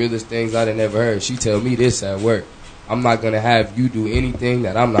most realest things I'd have never heard. She tell me this at work: I'm not gonna have you do anything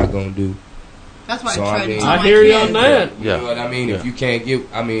that I'm not gonna do. That's why I hear you on that. You know what I mean? If you can't give,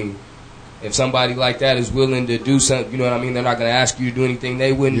 if somebody like that is willing to do something, you know what I mean? They're not going to ask you to do anything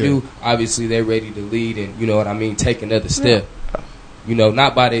they wouldn't do. Obviously, they're ready to lead and, you know what I mean, take another step. You know,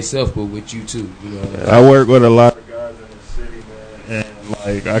 not by themselves, but with you too. You know what I mean? I work with a lot of guys in the city, man,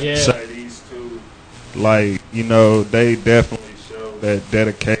 and I can say these two, they definitely show that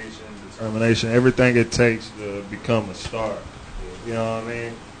dedication, determination, everything it takes to become a star. You know what I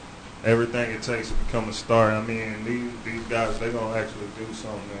mean? Everything it takes to become a star. These guys, they're going to actually do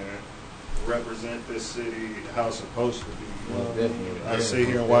something and represent this city how it's supposed to be. You know what I mean? I sit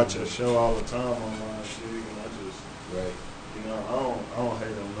here and watch a show all the time on my shit, and I don't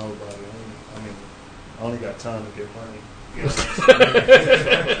hate on nobody. I only got time to get money. You know what I'm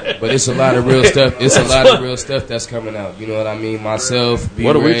saying? But it's a lot of real stuff. It's a lot of real stuff that's coming out. You know what I mean? Myself,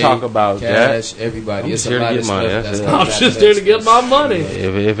 what do we talk about, Cash, Jack? everybody. It's a lot of stuff that's coming out. I'm just there to get my money.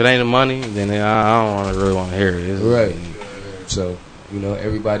 If it ain't the money, then I don't really want to hear it. Right. So,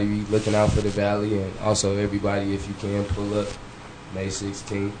 everybody be looking out for the Valley, and also everybody, if you can, pull up May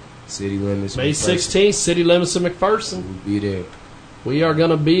 16th, City Limits. May 16th, City Limits in McPherson. We'll be there. We are going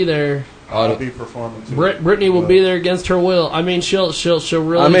to be there. I'll be performing too. Brittany will be there against her will. She'll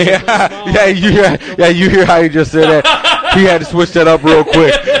really. You hear how he just said that? He had to switch that up real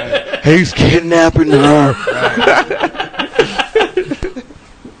quick. He's kidnapping her.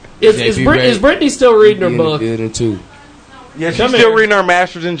 Is Brittany still reading her book? Too. Yeah, she's still reading her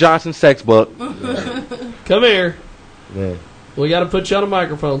Masters in Johnson sex book. Come here. Yeah. We got to put you on a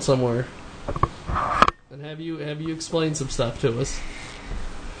microphone somewhere and have you explain some stuff to us.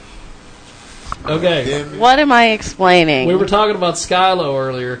 Okay. What am I explaining? We were talking about Skylo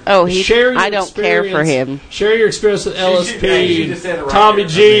earlier. Oh, I don't care for him. Share your experience with LSP, Tommy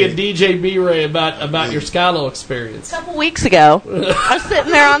G, and DJ B-Ray about your Skylo experience. A couple weeks ago, I was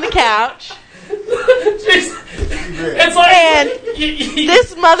sitting there on the couch. It's like, and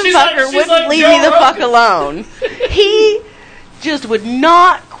this motherfucker wouldn't leave me the fuck alone. He just would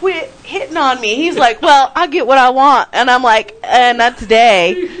not quit hitting on me. He's like, well, I get what I want. And I'm like, and that's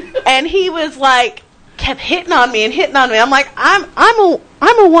day. And he was like, kept hitting on me. I'm like, I'm a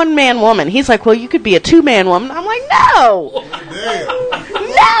one-man woman. He's like, well, you could be a two-man woman. I'm like, no.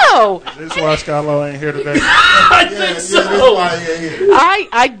 No. This is why Skylo ain't here today. I think so.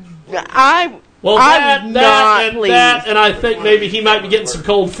 I'm not pleased. And I think maybe he might be getting some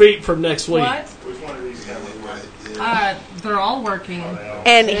cold feet from next week. What? Which one of these guys? They're all working.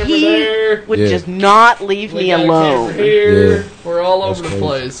 And he would just not leave me alone. Here. We're all over the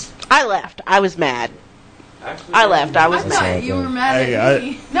place. I left. I was mad. I left. I was mad. You were mad at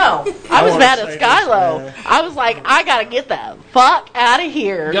me. No, I was mad at Skylo. I was like, I gotta get the fuck out of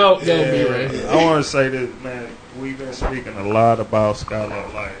here. Go, B-Ray. I want to say this, man. We've been speaking a lot about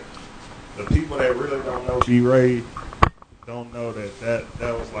Skylo. Like, the people that really don't know B-Ray don't know that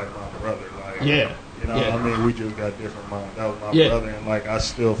was like my brother. Like, yeah. You know, Yeah. I mean, we just got different minds. That was my Yeah. brother, and like I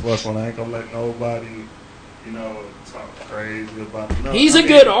still fuck when I ain't gonna let nobody, you know, talk crazy about him. No, He's I a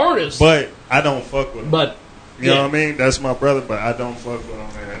mean, good artist, but I don't fuck with him. But you know what I mean? That's my brother, but I don't fuck with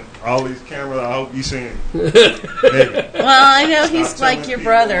him, man. All these cameras, I hope you seen. Hey, Well, I know stop he's like telling your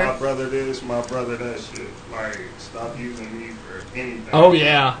people brother. My brother this, my brother that shit. Like, stop using me for anything. Oh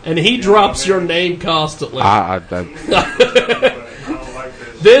yeah, and he drops your name constantly.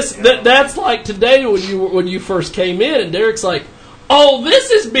 That's like today when you first came in, and Derek's like, "Oh,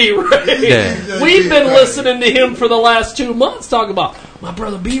 this is B-Ray." Yeah. We've been listening to him for the last 2 months talking about my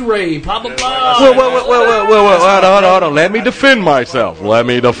brother B-Ray, blah blah blah. Hold on. Let me defend myself.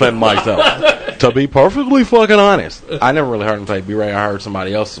 To be perfectly fucking honest, I never really heard him say B-Ray. I heard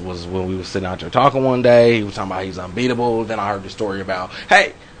somebody else was when we was sitting out there talking one day. He was talking about he's unbeatable. Then I heard the story about,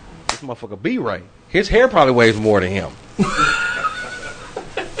 hey, this motherfucker B-Ray. His hair probably weighs more than him.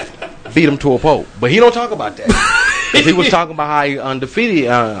 Beat him to a pulp. But he don't talk about that. 'Cause he was talking about how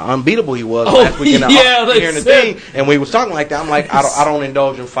unbeatable he was last week in the thing. And when he was talking like that, I'm like, I don't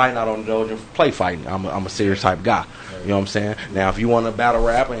indulge in fighting. I don't indulge in play fighting. I'm a serious type of guy. You know what I'm saying? Now, if you want to battle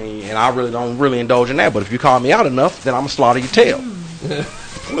rap, and I really don't indulge in that, but if you call me out enough, then I'm going to slaughter your tail.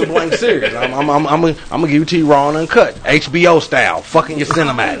 I'm blank serious. I'm gonna give you to you raw and uncut, HBO style, fucking your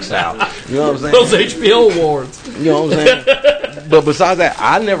Cinemax style. You know what I'm saying? Those HBO awards. You know what I'm saying? But besides that,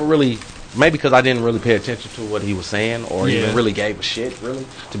 I never really, maybe because I didn't really pay attention to what he was saying, or even really gave a shit. Really,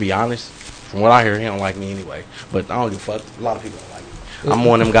 to be honest, from what I hear, he don't like me anyway. But I don't give a fuck. A lot of people don't like me. I'm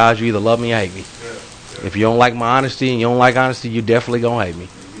one of them guys. You either love me or hate me. If you don't like my honesty and you don't like honesty, you definitely gonna hate me.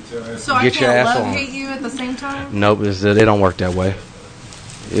 So I can't hate you at the same time? Nope, it don't work that way.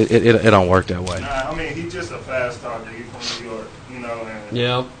 It don't work that way. Nah, I mean, he's just a fast talker. He's from New York, you know,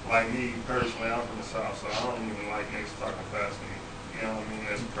 and like me personally, I'm from the South, so I don't even like niggas talking fast to me. You know what I mean?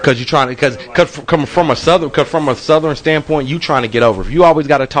 That's crazy. Because you're trying to, because from a southern standpoint, you trying to get over. If you always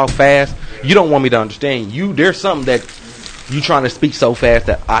got to talk fast, you don't want me to understand you. There's something that you trying to speak so fast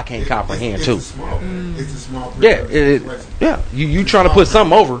that I can't comprehend too. It's a small You trying to put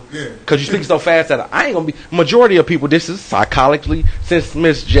something over because you speak so fast that I ain't gonna be. Majority of people, this is psychologically, since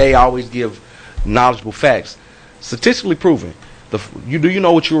Miss J always give knowledgeable facts, statistically proven. You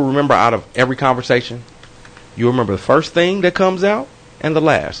know what you will remember out of every conversation? You remember the first thing that comes out and the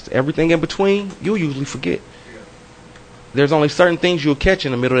last. Everything in between, you'll usually forget. There's only certain things you'll catch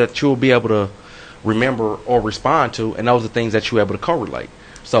in the middle that you'll be able to remember or respond to, and those are things that you're able to correlate.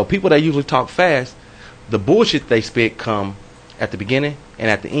 So people that usually talk fast, the bullshit they spit come at the beginning and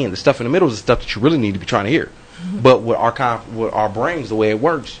at the end. The stuff in the middle is the stuff that you really need to be trying to hear. But with our brains, the way it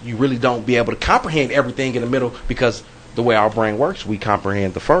works, you really don't be able to comprehend everything in the middle, because the way our brain works, we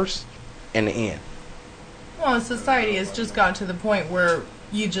comprehend the first and the end. Well, society has just gotten to the point where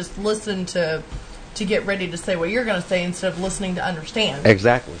you just listen to get ready to say what you're going to say instead of listening to understand.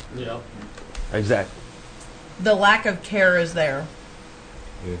 Exactly. Yeah. Exactly. The lack of care is there.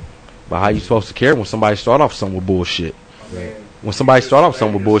 Yeah. But how you supposed to care when somebody start off something with bullshit? Right. When somebody start off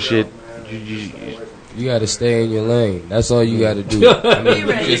something with bullshit, you got to stay in your lane. That's all you got to do. I mean,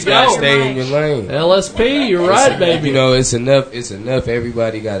 you just got to stay in your lane. LSP, you're right, baby. You know, it's enough. It's enough.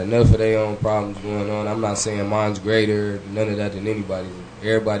 Everybody got enough of their own problems going on. I'm not saying mine's greater, none of that than anybody's.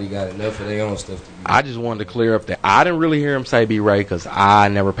 Everybody got enough of their own stuff to do. I just wanted to clear up that I didn't really hear him say B-Ray because I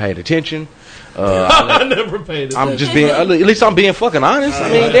never paid attention. I never paid attention. I'm just being, at least I'm being fucking honest. I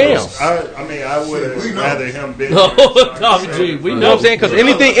mean, damn. I would have rather him been. Tommy G, we know what I'm saying? Because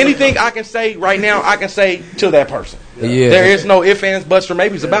anything I can say right now, I can say to that person. Yeah. There is no ifs, ands, buts, or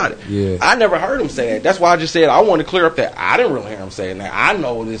maybes about it. Yeah. I never heard him say that. That's why I just said I wanted to clear up that I didn't really hear him saying that. I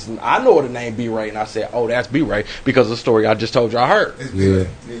know this. I know the name B-Ray, and I said, "Oh, that's B-Ray," because of the story I just told you I heard. Yeah.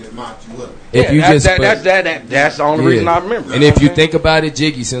 That's the only reason I remember. And if you think about it,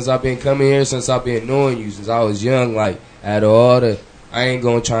 Jiggy, since I've been coming here, since I've been knowing you, since I was young, like out of all the, I ain't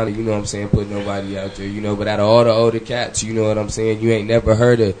gonna try to, you know what I'm saying, put nobody out there, you know, but out of all the older cats, you know what I'm saying, you ain't never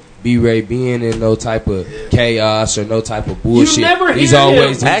heard of B-Ray being in no type of chaos or no type of bullshit. You never he's hear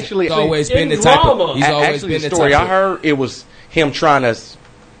always him. Actually, he's always been the drama. type of. He's always actually, been the the story type I heard, it was him trying to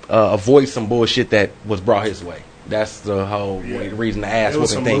avoid some bullshit that was brought his way. That's the whole way, the reason the ass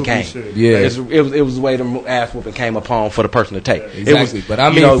whooping thing came. Shit. Yeah, it was the way the ass whooping came upon for the person to take. Exactly. It was, but I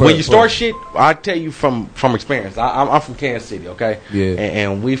mean, you know, when you start shit, I tell you from experience. I'm from Kansas City, okay? Yeah.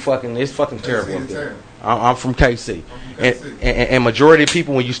 And we fucking, it's fucking terrible up there. I'm from KC. And majority of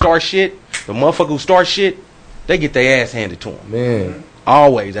people, when you start shit, the motherfucker who start shit, they get their ass handed to them. Man.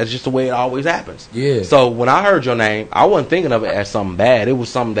 Always. That's just the way it always happens. Yeah. So when I heard your name, I wasn't thinking of it as something bad. It was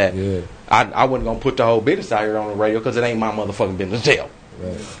something that I wasn't going to put the whole business out here on the radio because it ain't my motherfucking business to tell.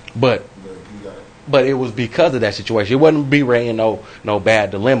 Right. But But it was because of that situation. It wasn't B-Ray in no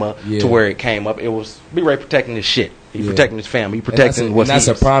bad dilemma to where it came up. It was B-Ray protecting his shit. He protecting his family. He protecting what. And that's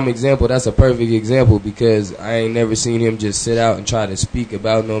a prime example. That's a perfect example because I ain't never seen him just sit out and try to speak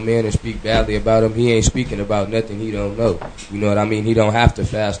about no man and speak badly about him. He ain't speaking about nothing he don't know. You know what I mean? He don't have to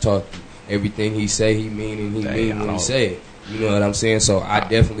fast talk. Everything he say, he mean, and he mean when he say it. You know what I'm saying? So I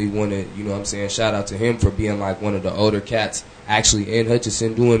definitely want to, you know what I'm saying, shout out to him for being like one of the older cats actually in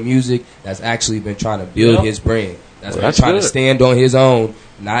Hutchinson doing music that's actually been trying to build his brand. That's been trying to stand on his own,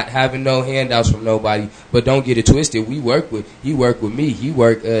 not having no handouts from nobody. But don't get it twisted. He worked with me. He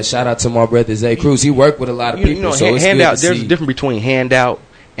worked, shout out to my brother Zay Cruz. He worked with a lot of people. You know, so handout, there's a difference between handout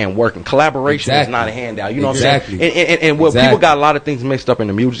and working. Collaboration is not a handout. You know what I'm saying? And what people got a lot of things mixed up in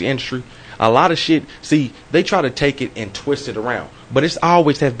the music industry. A lot of shit, see, they try to take it and twist it around. But it's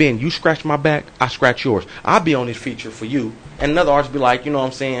always have been, you scratch my back, I scratch yours. I'll be on this feature for you. And another artist be like, you know what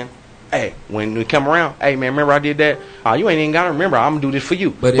I'm saying? Hey, when we come around, hey, man, remember I did that? You ain't even got to remember. I'm going to do this for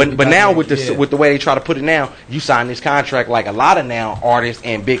you. But now with the way they try to put it now, you sign this contract like a lot of now artists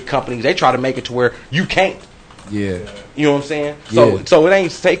and big companies, they try to make it to where you can't. Yeah. You know what I'm saying? So it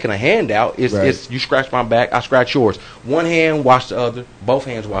ain't taking a handout. It's you scratch my back, I scratch yours. One hand wash the other, both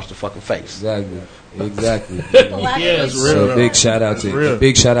hands wash the fucking face. Exactly. So big shout out to him,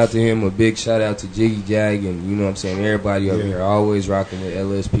 a big shout out to Jiggy Jag, and you know what I'm saying, everybody up here always rocking with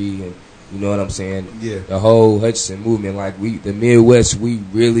LSP, and you know what I'm saying? Yeah. The whole Hutchinson movement, like the Midwest, we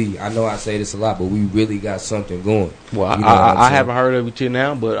really, I know I say this a lot, but we really got something going. Well, you know I haven't heard of it till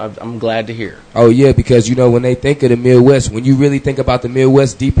now, but I'm glad to hear. Oh yeah, because you know when they think of the Midwest, when you really think about the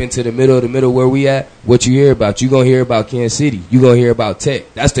Midwest, deep into the middle where we at, what you hear about? You gonna hear about Kansas City. You gonna hear about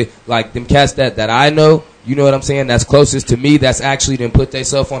Tech. That's them cats that I know. You know what I'm saying? That's closest to me. That's actually done put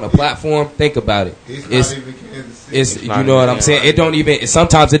themselves on a platform. Think about it. It's not even Kansas City. You know what I'm saying? It don't even.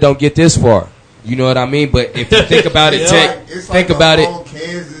 Sometimes it don't get this far. You know what I mean? But if you think about it, think about it.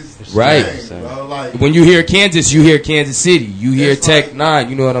 Kansas right. Thing, like, when you hear Kansas, you hear Kansas City. You hear Tech 9.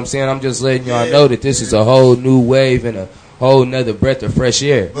 You know what I'm saying? I'm just letting y'all know that this is a whole new wave and a whole nother breath of fresh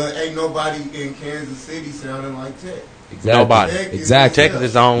air. But ain't nobody in Kansas City sounding like Tech. Exactly. Nobody. Exactly. Tech is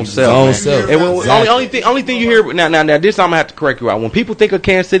his own self. Only thing you hear now this I'm gonna have to correct you out. When people think of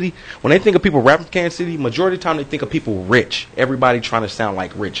Kansas City, when they think of people rapping Kansas City, majority of the time they think of people rich. Everybody trying to sound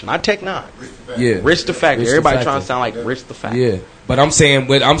like Rich. Not Tech 9. Rich the Factor. Everybody trying to sound like Rich the Factor. Yeah. But I'm saying,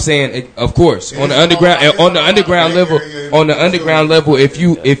 of course, on the underground level, if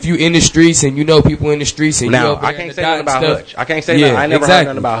you in the streets and you know people in the streets and now I can't say nothing about Hutch. I can't say that. I never heard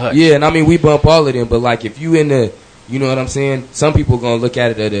nothing about Hutch. Yeah, and I mean we bump all of them, but like if you in the, you know what I'm saying? Some people gonna look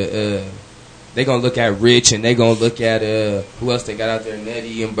at it they gonna look at Rich and they gonna look at who else they got out there,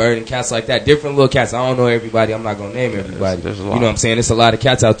 Nettie and Bird and cats like that. Different little cats. I don't know everybody. I'm not gonna name everybody. There's a lot. You know what I'm saying? It's a lot of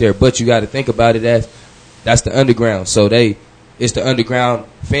cats out there, but you got to think about it as that's the underground. So it's the underground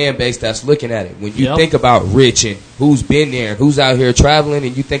fan base that's looking at it. When you think about Rich and who's been there, who's out here traveling,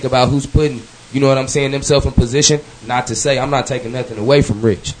 and you think about who's putting, you know what I'm saying, themselves in position. Not to say I'm not taking nothing away from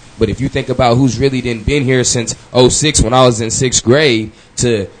Rich, but if you think about who's really been here since 06 when I was in 6th grade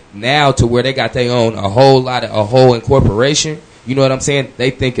to now to where they got their own a whole incorporation, you know what I'm saying? They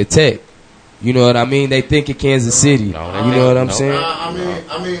think of Tech. You know what I mean? They think of Kansas City. You know what I'm saying?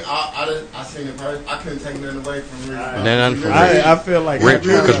 I seen it first. I couldn't take nothing away from Rich. I feel like Rich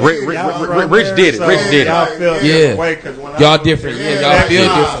because Rich did it. Rich did it. Y'all different. Y'all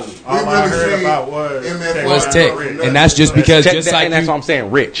feel different. All I heard about was Tech, and that's just because that's what I'm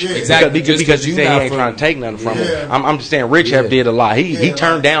saying. Rich, exactly, because you say he ain't trying to take nothing from him. I'm just saying Rich have did a lot. He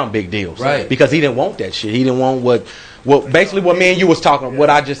turned down big deals, right? Because he didn't want that shit. He didn't want what basically what me and you was talking. What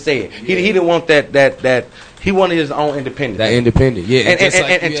I just said. He didn't want that. He wanted his own independence. That independent, yeah.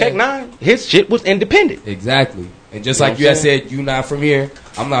 And Tech 9, his shit was independent. Exactly. And just like you had said, you not from here,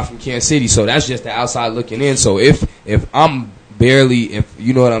 I'm not from Kansas City, so that's just the outside looking in. So if I'm barely, if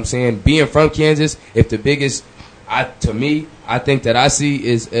you know what I'm saying, being from Kansas, if the biggest, I think that I see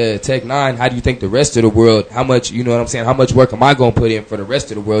is Tech 9, how do you think the rest of the world, how much, you know what I'm saying, how much work am I going to put in for the rest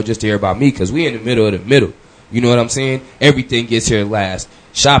of the world just to hear about me? Because we in the middle of the middle. You know what I'm saying? Everything gets here last.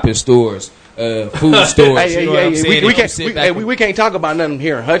 Shopping stores, food stores. You know what I'm saying? We can't talk about nothing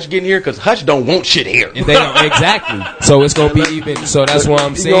here. Hutch getting here because Hutch don't want shit here. And they don't, exactly. So it's gonna be even. So that's what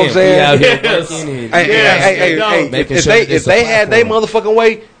I'm saying. You know what I'm saying? We out here working and if they had their motherfucking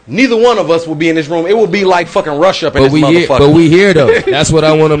way, neither one of us would be in this room. It would be like fucking Rush up in this motherfucker. But we here though. That's what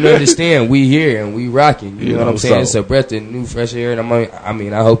I want them to understand. We here and we rocking. You know what I'm saying? It's a breath of new fresh air.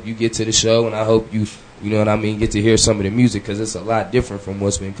 And I hope you get to the show and I hope you know what I mean, get to hear some of the music because it's a lot different from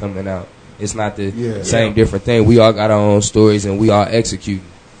what's been coming out. It's not the same different thing. We all got our own stories and we all executing.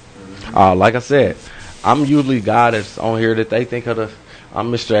 Like I said, I'm usually a guy that's on here that they think of the. I'm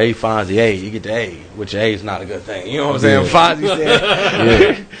Mr. A. Fonzie. A. You get the A, which A is not a good thing. You know what I'm saying? Fonzie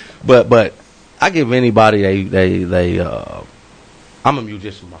said. But I give anybody they I'm a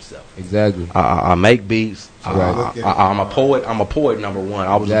musician myself. Exactly. I make beats. Right. I'm a poet. I'm a poet, number one.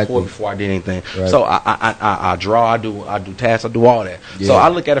 I was a poet before I did anything. Right. So I draw. I do tasks. I do all that. Yeah. So I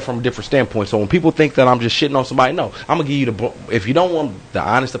look at it from a different standpoint. So when people think that I'm just shitting on somebody, no, I'm gonna give you if you don't want the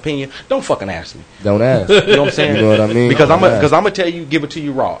honest opinion, don't fucking ask me. Don't ask. You know what I'm saying? You know what I mean? Because I'm gonna tell you, give it to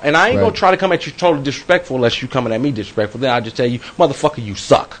you raw, and I ain't gonna try to come at you totally disrespectful unless you coming at me disrespectful. Then I just tell you, motherfucker, you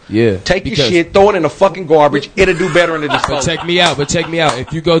suck. Yeah. Take your shit, throw it in the fucking garbage. It'll do better in the disposal. But check me out.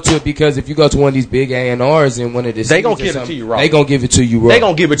 If you go to one of these big A&Rs and one of the they gonna give it to you raw. They gonna give it to you raw. They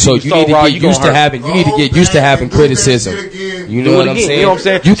gonna give it to so you you so need to raw. get used to having. You need to get used to having criticism. You know what I'm saying? You know what I'm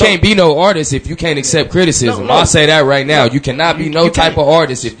saying? You can't be no artist if you can't accept criticism. No. I'll say that right now. You cannot be no type of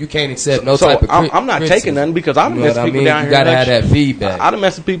artist if you can't accept no type of criticism. I'm not taking nothing because I done messed with people down here. You gotta have that feedback. I done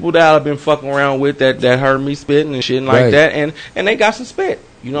messed with people that I've been fucking around with that heard me spitting and shit and like that, and they got some spit.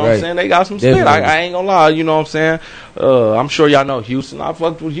 You know what I'm saying? They got some spit. I ain't gonna lie. You know what I'm saying? I'm sure y'all know Houston. I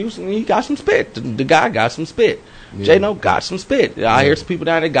fucked with Houston. He got some spit. The guy got some spit. Yeah. J-No got some spit. I hear some people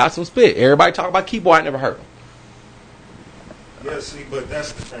down there got some spit. Everybody talk about keyboard. I never heard him. Yeah, see, but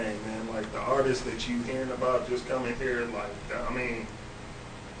that's the thing, man. Like, the artists that you hearing about just coming here, like, I mean,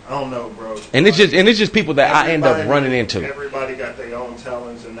 I don't know, bro. And it's just people that I end up running into. Everybody got their own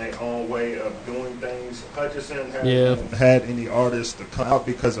talents and their own way of doing things. Hutchison hasn't had any artists to come out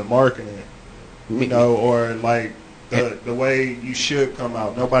because of marketing, you know, or like the way you should come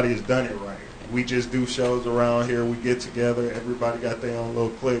out. Nobody has done it right. We just do shows around here. We get together. Everybody got their own little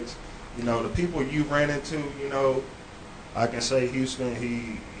cliques. You know, the people you ran into, you know, I can say Houston,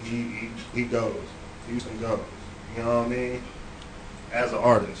 he goes. Houston goes. You know what I mean? As an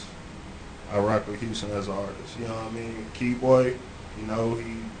artist. I rock with Houston as an artist. You know what I mean? Keyboy, you know,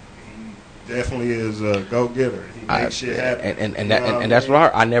 he definitely is a go-getter. He makes shit happen. And that's what I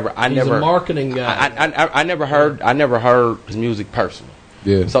heard. I never He's a marketing guy. I never heard his music personally.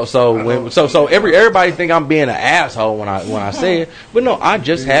 Yeah. So everybody think I'm being an asshole when I say it, but no, I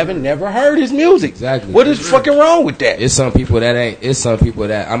just never heard his music. Exactly. What is fucking wrong with that? It's some people that ain't. It's some people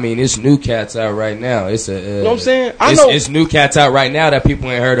that I mean, it's new cats out right now. It's a. You know what I'm saying? It's new cats out right now that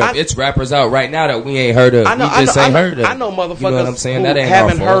people ain't heard of. It's rappers out right now that we ain't heard of. I ain't heard of. I know motherfuckers you know what I'm saying?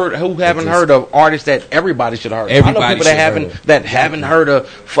 who haven't heard of artists that everybody should have heard of. I know people that haven't heard of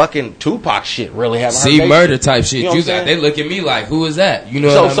fucking Tupac shit. Really haven't heard. See murder type shit. You know they look at me like, who is that? You know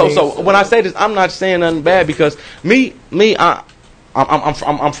what I mean? So when I say this, I'm not saying nothing bad because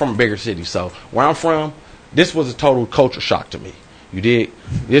I'm from a bigger city. So where I'm from, this was a total culture shock to me. You dig?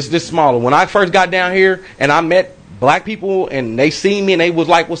 This smaller. When I first got down here and I met black people and they seen me and they was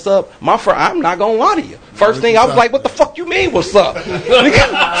like, "What's up?" I'm not gonna lie to you. First thing I was like, "What the fuck you mean? What's up?"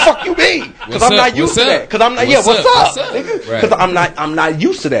 Nigga, fuck you mean? Because I'm not used to that. Because I'm not. Yeah, what's up? Because I'm not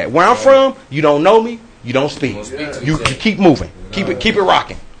used to that. Where I'm from, you don't know me, you don't speak. You keep moving. Keep it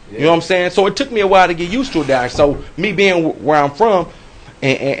rocking. You know what I'm saying? So it took me a while to get used to it down. So me being where I'm from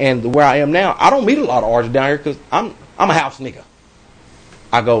and where I am now, I don't meet a lot of artists down here because I'm a house nigga.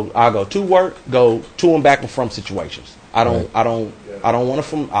 I go to work, go to and back and from situations. I don't want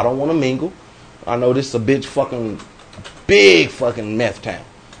to mingle. I know this is a big fucking meth town.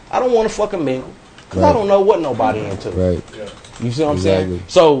 I don't want to fucking mingle because I don't know what nobody into. Right. You see what I'm saying?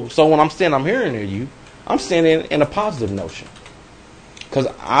 So when I'm saying I'm hearing you, I'm saying in a positive notion. Because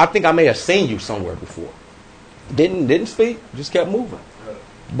I think I may have seen you somewhere before. Didn't speak, just kept moving.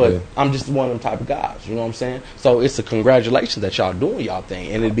 But I'm just one of them type of guys, you know what I'm saying? So it's a congratulations that y'all doing y'all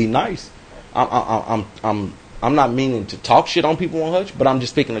thing, and it'd be nice. I'm not meaning to talk shit on people on Hutch, but I'm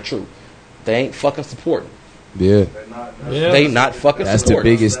just speaking the truth. They ain't fucking supporting. Yeah. They not fucking That's supporting.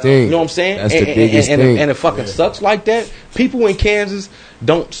 The biggest thing. You know what I'm saying? That's the biggest thing. And it fucking sucks like that. People in Kansas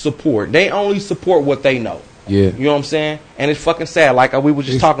don't support. They only support what they know. Yeah. You know what I'm saying? And it's fucking sad, like we were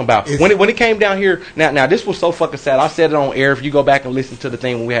just talking about. When it came down here, now this was so fucking sad. I said it on air. If you go back and listen to the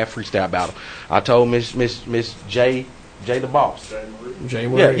thing when we had freestyle battle, I told Miss J the boss. Jay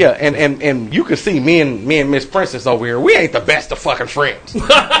Marie. Yeah, and you can see me and Miss Princess over here. We ain't the best of fucking friends. We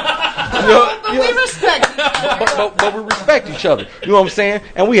respect each other. But we respect each other. You know what I'm saying?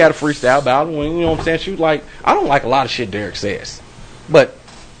 And we had a freestyle battle. When, you know what I'm saying? She was like, I don't like a lot of shit Derek says, but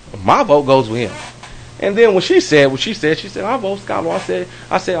my vote goes with him. And then when she said, she said, I vote Scott.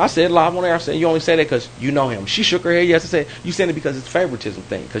 I said live on air. I said, you only say that because you know him. She shook her head. Yes, I said, you said it because it's a favoritism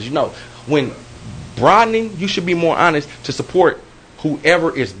thing. Because you know, when broadening, you should be more honest to support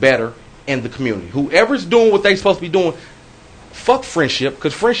whoever is better in the community. Whoever's doing what they supposed to be doing, fuck friendship,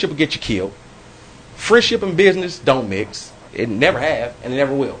 because friendship will get you killed. Friendship and business don't mix. It never have, and it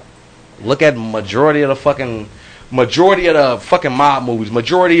never will. Look at majority of the fucking mob movies,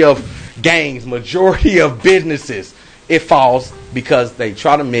 majority of gangs, majority of businesses. It falls because they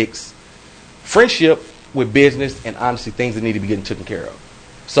try to mix friendship with business and honestly things that need to be getting taken care of.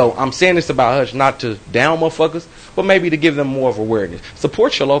 So I'm saying this about Hush not to down motherfuckers, but maybe to give them more of awareness.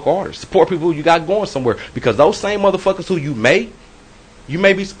 Support your local artists. Support people you got going somewhere. Because those same motherfuckers who you may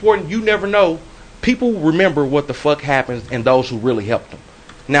be supporting, you never know. People remember what the fuck happens and those who really helped them.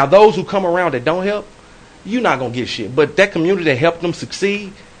 Now, those who come around that don't help, you're not going to get shit. But that community that helped them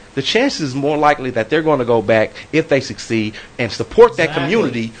succeed, the chances is more likely that they're going to go back if they succeed and support that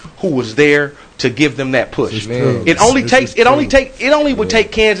community who was there to give them that push. It only would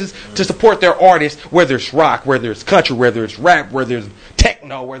take Kansas to support their artists, whether it's rock, whether it's country, whether it's rap, whether it's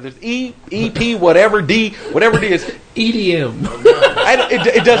techno, whether it's EP, whatever it is. EDM.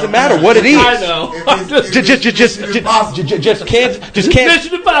 It doesn't matter what it is. I know. Just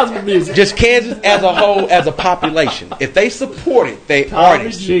Kansas as a whole, as a population. If they support it, they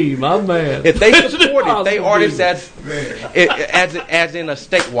artists. My man. If they support it, they artists as in a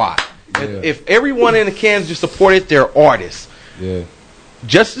statewide. Yeah. If everyone in Kansas just supported their artists,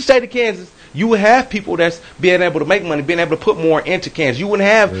 just the state of Kansas, you would have people that's being able to make money, being able to put more into Kansas. You wouldn't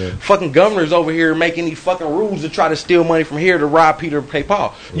have fucking governors over here making these fucking rules to try to steal money from here to rob Peter to pay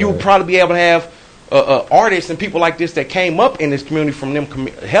Paul. You would probably be able to have artists and people like this that came up in this community from them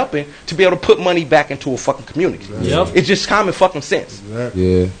helping to be able to put money back into a fucking community. It's just common fucking sense.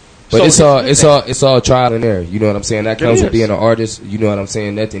 Yeah. But so it's all trial and error. You know what I'm saying? That comes with being an artist. You know what I'm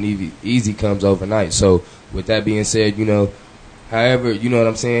saying? Nothing easy comes overnight. So with that being said, you know, however, you know what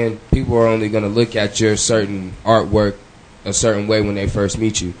I'm saying? People are only going to look at your certain artwork a certain way when they first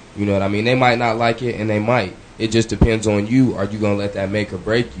meet you. You know what I mean? They might not like it, and they might. It just depends on you. Are you going to let that make or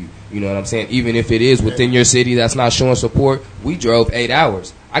break you? You know what I'm saying? Even if it is within your city that's not showing support, we drove 8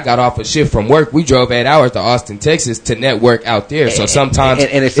 hours. I got off a shift from work. We drove 8 hours to Austin, Texas to network out there. So sometimes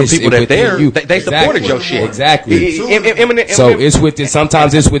and it's some people that there they supported your shit. Exactly. So it's within.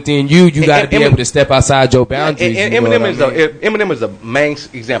 Sometimes it's within you. You got to be able to step outside your boundaries. Eminem is a main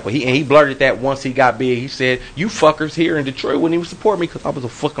example. He blurted that once he got big. He said, "You fuckers here in Detroit wouldn't even support me because I was a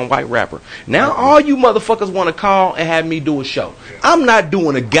fucking white rapper. Now all you motherfuckers want to call and have me do a show. I'm not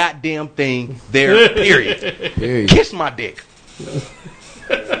doing a goddamn thing there. Period. Kiss my dick."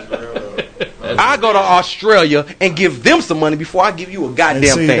 I go to Australia and give them some money before I give you a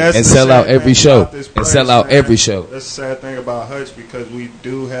goddamn thing. And sell out every show. And sell out every show. That's the sad thing about Hutch, because we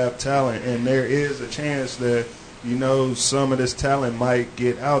do have talent, and there is a chance that, you know, some of this talent might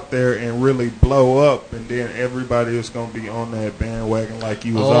get out there and really blow up, and then everybody is going to be on that bandwagon like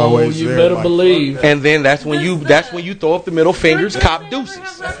you was always you there. Better like, believe. And then that's when you throw up the middle fingers, cop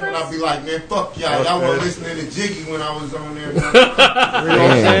deuces. That's when I'll be like, man, fuck y'all. Y'all were listening to Jiggy when I was on there. You know what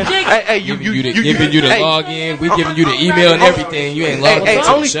I'm saying? Hey, giving you the login. We giving you the email and everything. You ain't logged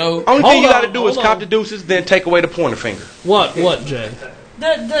into the show. Only thing you got to do is cop the deuces, then take away the pointer finger. What, Jay?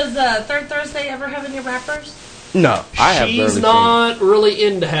 Does Third Thursday ever have any rappers? No, I have. She's not really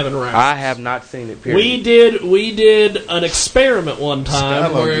into having rappers. I have not seen it. Period. We did an experiment one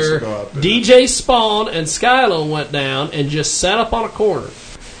time where DJ Spawn and Skylo went down and just sat up on a corner,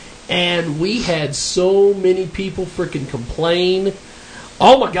 and we had so many people freaking complain.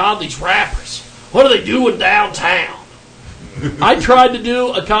 Oh my God, these rappers! What are they doing downtown? I tried to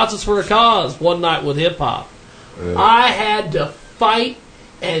do a Causes for a Cause one night with hip hop. I had to fight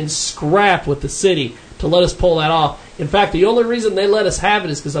and scrap with the city to let us pull that off. In fact, the only reason they let us have it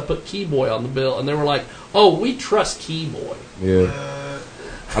is because I put Keyboy on the bill, and they were like, "Oh, we trust Keyboy." Yeah.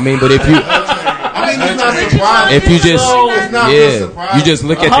 I mean, but if you, you're not surprised. If you just, you just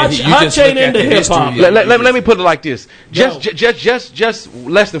look at the, you just look at the history. Let me put it like this: just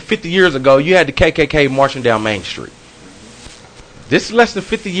less than 50 years ago, you had the KKK marching down Main Street. This is less than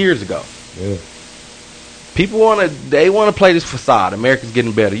 50 years ago. Yeah. People want to play this facade. America's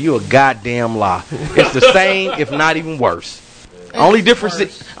getting better. You a goddamn lie. It's the same, if not even worse. Only difference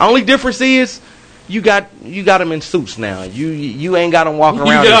is you got them in suits now. You ain't got them walking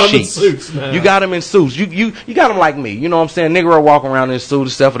around in sheets. You got them in suits. You got them like me. You know what I'm saying? Nigga walking around in suit,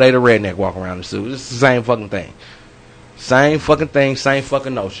 except for they the redneck walking around in suit. It's the same fucking thing. Same fucking thing. Same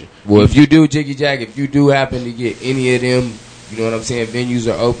fucking notion. Well, if you do Jiggy Jag, if you do happen to get any of them, you know what I'm saying, venues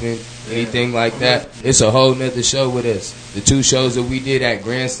are open, anything like that, it's a whole nother show with us. The 2 shows that we did at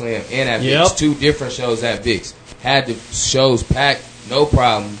Grand Slam and at Vic's, 2 different shows at Vic's, had the shows packed. no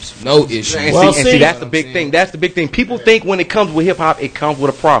problems, no issues. And see, that's the big thing. That's the big thing. People think when it comes with hip hop, it comes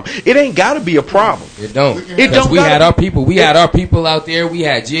with a problem. It ain't got to be a problem. It don't. Because we had our people. We had our people out there. We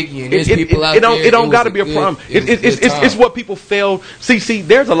had Jiggy and his people out there. It don't got to be a problem. It's what people fail. See,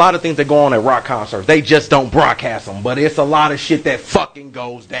 there's a lot of things that go on at rock concerts. They just don't broadcast them. But it's a lot of shit that fucking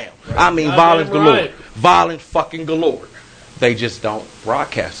goes down. Right. I mean, violence galore. Right. Violence fucking galore. They just don't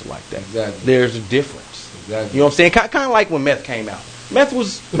broadcast it like that. Exactly. There's a difference. Exactly. You know what I'm saying? Kind of like when meth came out. Meth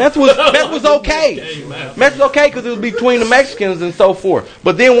was okay. Meth was okay because it was between the Mexicans and so forth.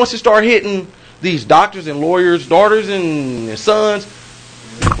 But then once it started hitting these doctors and lawyers' daughters and sons,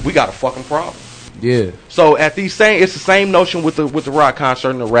 we got a fucking problem. Yeah. So it's the same notion with the rock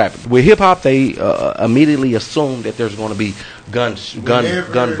concert and the rap. With hip hop, they immediately assume that there's going to be gun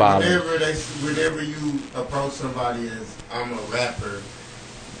violence. Whenever you approach somebody as I'm a rapper,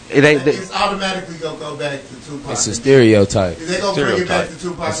 it's automatically gonna go back to Tupac. It's a stereotype. They're gonna bring it back to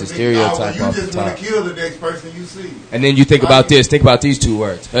Tupac. It's a stereotype. You just want to kill the next person you see. And then you think about this. Think about these two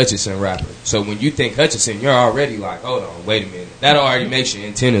words: Hutchinson rapper. So when you think Hutchinson, you're already like, hold on, wait a minute. That already makes your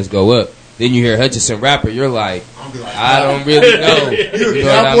antennas go up. Then you hear Hutchinson rapper, you're like, I don't really know. You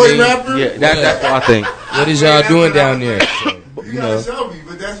know what I mean? Rapper? Yeah, that's what I think. What is y'all doing down there? So, you gotta show me,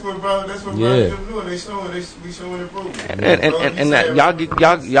 but that's what bro them doing. We showing improvement. And that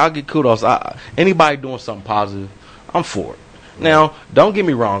y'all get kudos. Anybody doing something positive, I'm for it. Now, don't get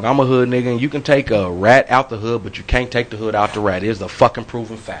me wrong. I'm a hood nigga, and you can take a rat out the hood, but you can't take the hood out the rat. It's a fucking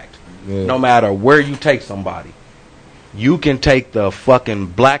proven fact. Yeah. No matter where you take somebody, you can take the fucking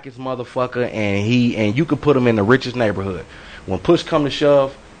blackest motherfucker, and you can put him in the richest neighborhood. When push come to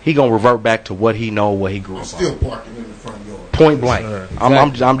shove, he gonna revert back to what he know, what he grew up. Still parking in the front yard. Point blank.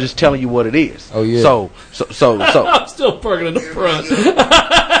 Exactly. I'm just telling you what it is. Oh yeah. So. I'm still parking in the front.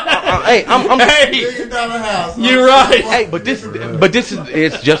 Hey, I'm $1 million house. You're right. Hey, but this is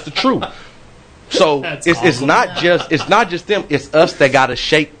it's just the truth. So it's not just them. It's us that got to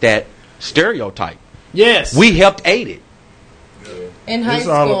shake that stereotype. Yes, we helped aid it. In high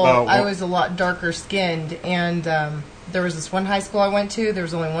school, I was a lot darker skinned, and there was this one high school I went to. There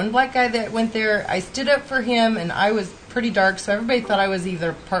was only one black guy that went there. I stood up for him, and I was pretty dark, so everybody thought I was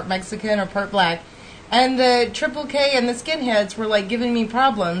either part Mexican or part black. And the Triple K and the skinheads were like giving me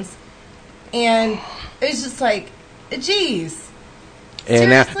problems, and it was just like, geez.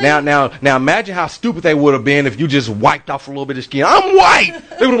 And now, imagine how stupid they would have been if you just wiped off a little bit of skin. I'm white.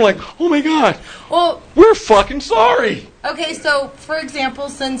 They would have been like, oh my god. Well, we're fucking sorry. Okay, so for example,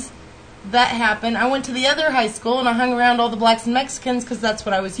 since that happened, I went to the other high school and I hung around all the blacks and Mexicans because that's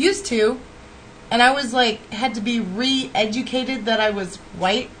what I was used to, and I was like, had to be re-educated that I was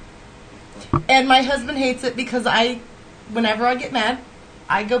white. And my husband hates it because whenever I get mad,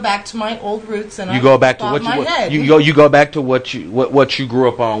 I go back to my old roots and you go back to what you go back to what you grew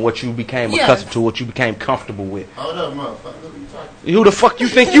up on, what you became accustomed to, what you became comfortable with. Hold up, motherfucker. Who the fuck you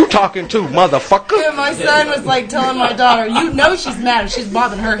think you talking to, motherfucker? Yeah, my son was like telling my daughter, you know she's mad if she's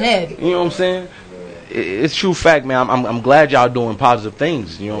bobbing her head. You know what I'm saying? It's true fact, man. I'm glad y'all doing positive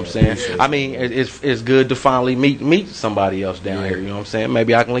things. You know what I'm saying? I mean, it's good to finally meet somebody else down here. You know what I'm saying?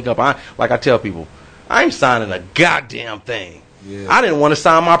 Maybe I can link up. Like I tell people, I ain't signing a goddamn thing. Yeah. I didn't want to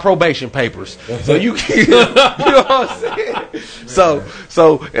sign my probation papers, so you know what I'm saying.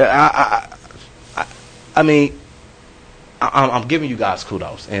 So I mean, I'm giving you guys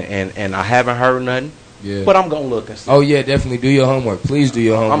kudos, and I haven't heard nothing. Yeah. But I'm gonna look and see. Oh yeah, definitely do your homework. Please do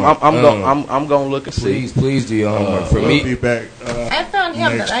your homework. I'm gonna look and see. Please do your homework. For me, be back. I found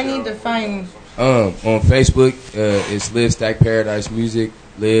him, but I need to find. On Facebook, it's Live Stack Paradise Music.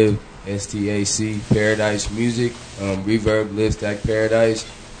 Live STAC Paradise Music. Reverb Live Stack Paradise.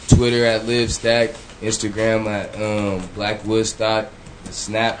 Twitter at Live Stack. Instagram at Black Woodstock.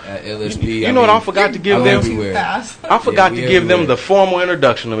 Snap at LSP. You know what I forgot to give them? Everywhere. I forgot to give them the formal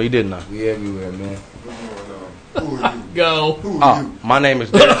introduction of me, didn't I? We everywhere, man. Who are you? Go. Who are you? My name is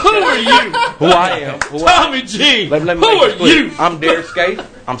Derek. Who are you? Who I am. Tommy G. Let me Who are you? I'm Derek Scaife.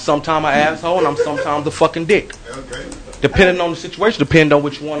 I'm sometimes an asshole and I'm sometimes the fucking dick. Okay. Depending on the situation, depending on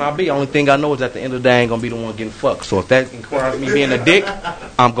which one I be. Only thing I know is at the end of the day, I ain't gonna be the one getting fucked. So if that requires me being a dick,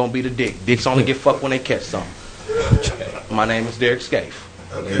 I'm gonna be the dick. Dicks only get fucked when they catch something. My name is Derek Scaife.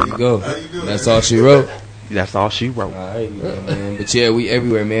 There you go. That's all she wrote. That's all she wrote. All right, man. But yeah, we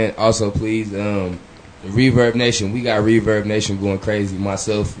everywhere, man. Also, please, the Reverb Nation. We got Reverb Nation going crazy.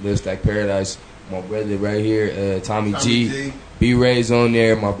 Myself, Live Stack Paradise. My brother right here, Tommy G. B-Ray's on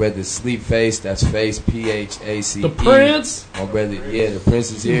there. My brother Sleep Face. That's Face, P-H-A-C-E. The Prince? My brother, the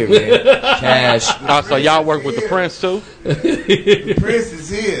Prince is here, man. Cash. So y'all work with the Prince, too? The Prince is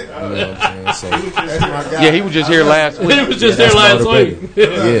here. You know what I'm saying? So, that's my guy. Yeah, he was just here last week. He was just here last week.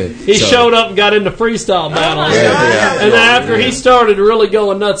 He showed up and got into freestyle battles. And then after he started really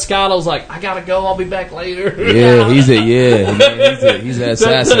going nuts, Scott was like, I gotta go, I'll be back later. Yeah, he's an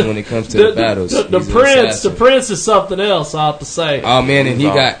assassin when it comes to the battles. The Prince is something else, I have to say. Oh man,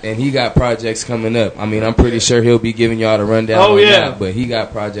 and he got projects coming up. I mean, I'm pretty sure he'll be giving y'all the rundown on that, but he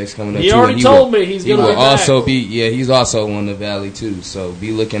got projects coming up. He already told me he's gonna be also be he's also on the Valley too. So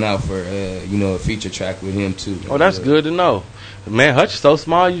be looking out for a feature track with him too. Oh, that's good to know. Man, Hutch is so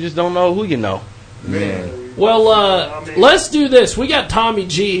small, you just don't know who you know. Man. Well, let's do this. We got Tommy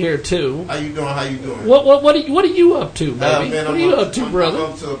G here too. How you doing? What are you up to, baby? Man, what are you up to, brother?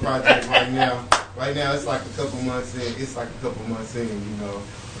 I'm up to a project right now. Right now, it's like a couple months in. You know,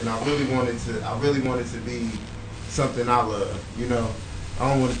 and I really wanted to be something I love. You know, I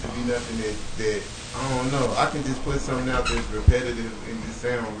don't want it to be nothing that I don't know. I can just put something out that's repetitive and just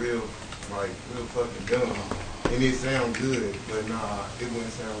sound real fucking dumb, and it sound good, but nah, it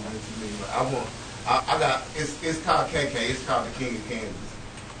wouldn't sound good to me. Like I got it's called KK. It's called the King of Kansas,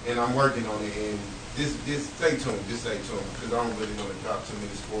 and I'm working on it. And just stay tuned, because I don't really want to drop too many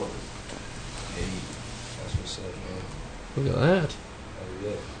spoilers. Hey, that's what's up, man. Look at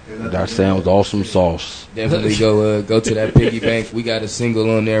that. That sounds awesome sauce. Definitely go to that Piggy Bank. We got a single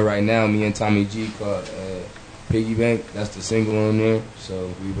on there right now, me and Tommy G, called Piggy Bank. That's the single on there. So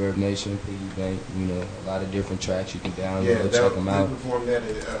Reverb Nation, Piggy Bank. You know, a lot of different tracks you can download. Check them out. We performed that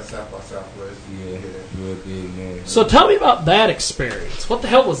at South by Southwest. Yeah, real big, man. So tell me about that experience. What the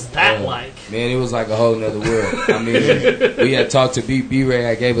hell was that like? Man, it was like a whole nother world. I mean, we had talked to B-Ray.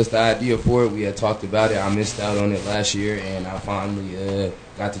 I gave us the idea for it. We had talked about it. I missed out on it last year, and I finally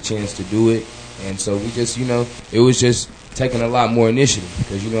got the chance to do it. And so we just, it was just taking a lot more initiative,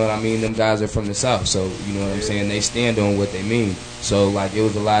 because you know what I mean, them guys are from the South, so you know what I'm saying, they stand on what they mean. So like it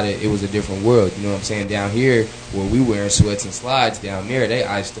was a different world, you know what I'm saying. Down here where we wearing sweats and slides, down there they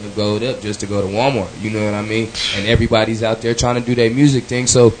iced up gold up just to go to Walmart, you know what I mean, and everybody's out there trying to do their music thing.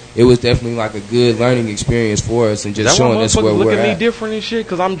 So it was definitely like a good learning experience for us, and just showing us where we're at. Look at me different and shit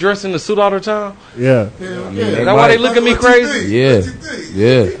because I'm dressed in the suit all the time. Yeah, I mean, is that why they look at me crazy?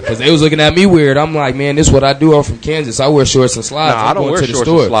 Yeah, because they was looking at me weird. I'm like, man, this is what I do. I'm from Kansas. I wear shorts and slides. Nah, I don't wear shorts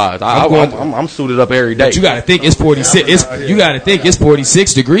and slides. I'm suited up every day. But you got to think it's 46. You got to think it's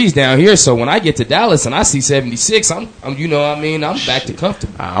 46 degrees down here. So when I get to Dallas and I see 76, I'm you know what I mean, I'm back to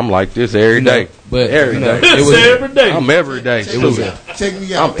comfortable. I'm like this every day. But every day. It was every day. I'm every day. Check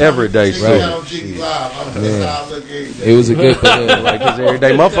me out. I'm every day. Check me out on Jiggy Live. It was a good like this every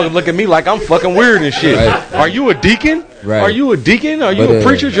day. Motherfuckers look at me like I'm fucking weird and shit. Right. Are you a deacon? Right. Are you a deacon? Are you a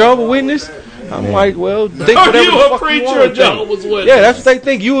preacher, Jehovah's Witness? I'm like, well, think Are whatever you the a fuck preacher, you want to Jehovah's Witness? Yeah, that's what they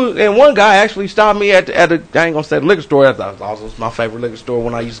think. And one guy actually stopped me at I ain't gonna say the liquor store. That was also my favorite liquor store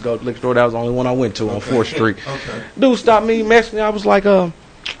when I used to go to the liquor store. That was the only one I went to on 4th Street. Okay. Dude stopped me, messed me. I was like, I'm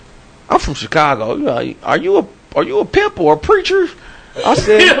from Chicago. Are you a pimp or a preacher? I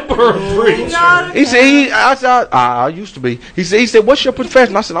said, he said, I used to be. He said, what's your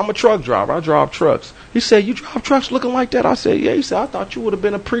profession? I said, I'm a truck driver. I drive trucks. He said, you drive trucks looking like that? I said, yeah. He said, I thought you would have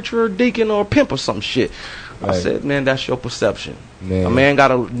been a preacher or a deacon or a pimp or some shit. Right. I said, man, that's your perception. Man. A man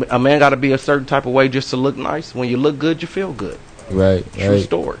gotta be a certain type of way just to look nice. When you look good, you feel good. Right. True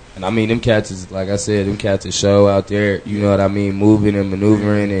story. And I mean, them cats is, like I said, them cats is show out there, you know what I mean, moving and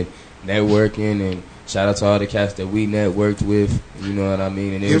maneuvering and networking, and shout out to all the cats that we networked with, you know what I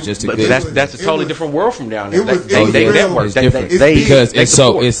mean, and it was just a good. That's a totally different world from down there. They network. It's different because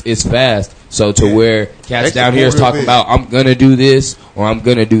it's fast. So to where cats down here is talking about, I'm gonna do this or I'm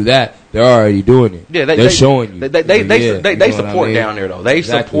gonna do that. They're already doing it. Yeah, they're showing you. They support down there though. They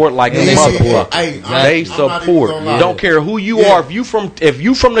support like a motherfucker. They support. Don't care who you are. If you from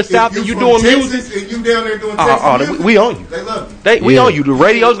the South and you doing music, and you down there doing Texas, we own you. They love you. We own you. The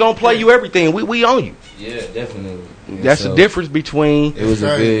radio's gonna play you everything. We own you. Yeah, definitely. That's the difference between it was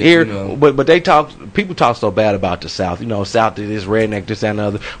a good here, but people talk so bad about the South. You know, South is redneck, this and the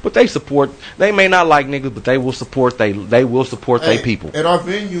other. But they support. They may not like niggas, but they will support. They will support their people. At our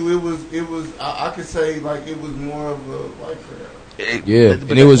venue, it was. I could say like it was more of a white crowd.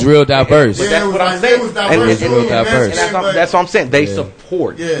 And it was real diverse. But that's what I'm saying. It was real diverse. That's what I'm saying. They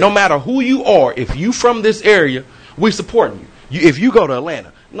support. No matter who you are, if you from this area, we support you. If you go to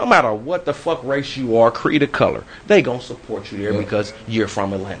Atlanta, no matter what the fuck race you are, creed or color, they gonna support you there because you're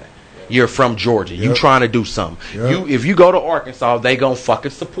from Atlanta. You're from Georgia. You trying to do something. If you go to Arkansas, they gonna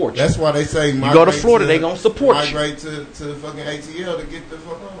fucking support you. That's why they say you go to Florida, they gonna support you. Migrate to fucking ATL to get the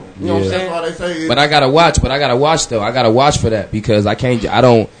fuck on. You know what I'm saying? That's why they say. But I gotta watch though. I gotta watch for that because I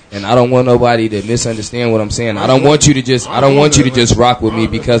don't want nobody to misunderstand what I'm saying. I don't want you to just rock with me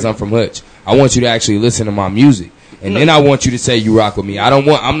because I'm from Hutch. I want you to actually listen to my music. And then I want you to say you rock with me.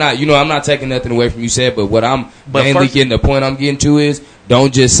 I'm not taking nothing away from you said, but what I'm mainly getting the point I'm getting to is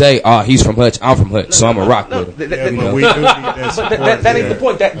don't just say, he's from Hutch, I'm from Hutch, so I'm a rock with him. That ain't the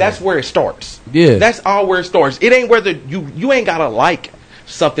point. That's where it starts. Yeah. That's all where it starts. It ain't whether you ain't gotta like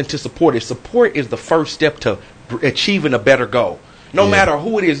something to support it. Support is the first step to achieving a better goal. No matter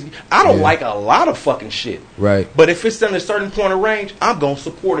who it is. I don't like a lot of fucking shit. Right. But if it's in a certain point of range, I'm going to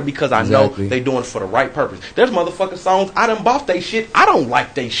support it because I know they doing it for the right purpose. There's motherfucking songs, I done bought they shit. I don't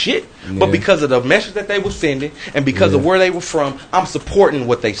like they shit. Yeah. But because of the message that they were sending and because of where they were from, I'm supporting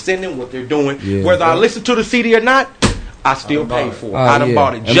what they sending, what they're doing. Yeah. Whether I listen to the CD or not, I still paid for it. I done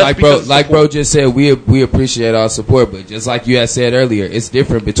bought it just because bro just said, we appreciate our support. But just like you had said earlier, it's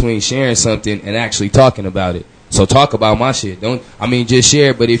different between sharing something and actually talking about it. So talk about my shit. Just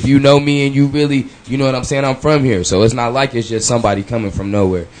share. But if you know me and you really, you know what I'm saying, I'm from here. So it's not like it's just somebody coming from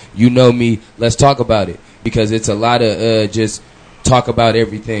nowhere. You know me, let's talk about it. Because it's a lot of just talk about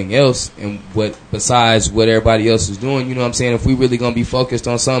everything else and what besides what everybody else is doing. You know what I'm saying? If we really going to be focused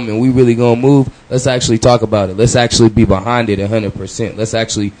on something and we really going to move, let's actually talk about it. Let's actually be behind it 100%. Let's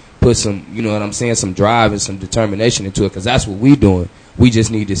actually put some, you know what I'm saying, some drive and some determination into it. Because that's what we doing. We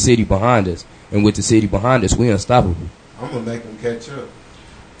just need the city behind us. And with the city behind us, we unstoppable. I'm going to make them catch up.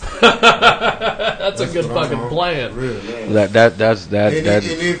 That's a good fucking plan. Really, that's and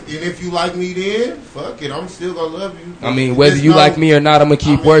if you like me, then fuck it, I'm still gonna love you. I mean, whether you like me or not, I'm gonna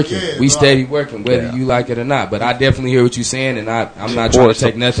keep working. We steady working, whether you like it or not. But I definitely hear what you're saying, and I'm not trying to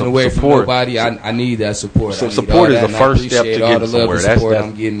take nothing away from nobody. I need that support. So support is the first step to getting somewhere. That's support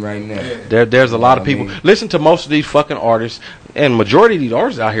I'm getting right now. There's a lot of people. Listen to most of these fucking artists. And majority of these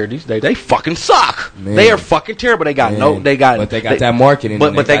artists out here these days, they fucking suck. Man. They are fucking terrible. They got but they got that marketing.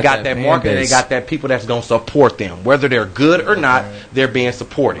 But they got that marketing. They got that people that's gonna support them, whether they're good or not. They're being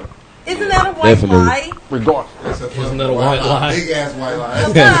supported. Isn't that a white lie? Regardless, isn't that a white lie? Big ass white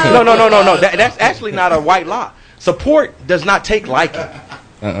lie. No. That's actually not a white lie. Support does not take liking.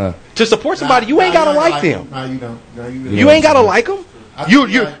 To support somebody, you ain't gotta like them. No, you don't. No, you ain't gotta like them.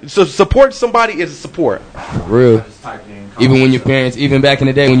 So support somebody is a support. Real. Even back in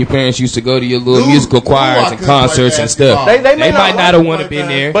the day when your parents used to go to your little musical choirs and concerts and stuff, they might not have wanted to be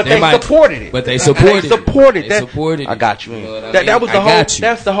there, but they supported it. But they supported it. I got you. That was the whole.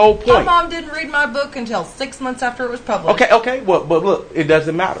 That's the whole point. My mom didn't read my book until 6 months after it was published. Okay. Well, but look, it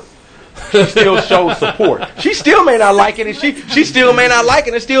doesn't matter. She still shows support. She still may not like it, and she still may not like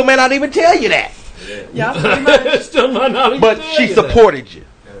it, and still may not even tell you that. Yeah, pretty much. Still might not even but she supported you.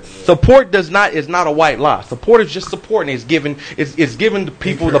 Support is not a white lie. Support is just supporting. It's giving the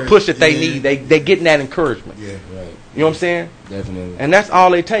people the push that they need. They getting that encouragement. Yeah, right. You know what I'm saying? Definitely. And that's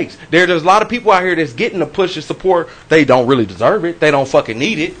all it takes. There's a lot of people out here that's getting the push and support. They don't really deserve it. They don't fucking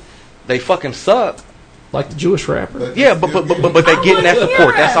need it. They fucking suck. Like the Jewish rapper. Yeah, but they getting that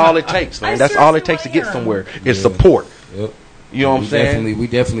support. That's all it takes, man. That's all it takes to get somewhere is support. Yep. You know what I'm saying? We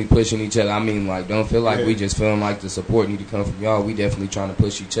definitely pushing each other. I mean, like, don't feel like we just feeling like the support need to come from y'all. We definitely trying to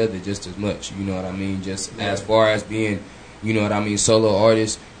push each other just as much. You know what I mean? Just as far as being, you know what I mean, solo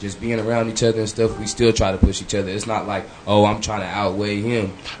artists, just being around each other and stuff, we still try to push each other. It's not like, I'm trying to outweigh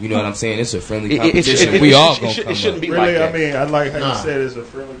him. You know what I'm saying? It's a friendly competition. We all gonna come up. It shouldn't be really, like that. I mean, I like how you said it's a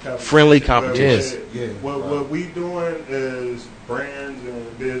friendly competition. Friendly competition. Yes. What we doing is brands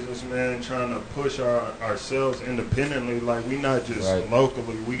and businessmen trying to push ourselves independently. Like, we not just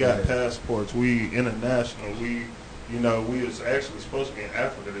locally. We got passports. We international. We was actually supposed to be in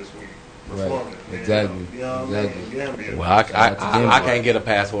Africa this week. Right. Exactly. You know what I mean? Gambia. Well, I can't get a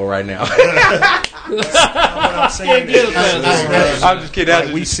passport right now. What I'm saying is, I'm just kidding.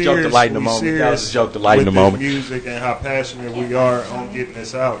 That was just a joke to lighten the moment. That was a joke to lighten the moment. Music and how passionate we are on getting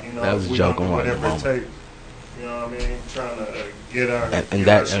this out. You know, that was a joke on lighten the moment. It takes. You know what I mean? Trying to get our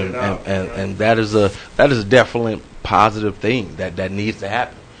and that is a definitely positive thing that needs to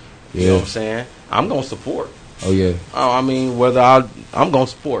happen. You know what I'm saying? I'm gonna support. Oh yeah. I mean, whether I'm gonna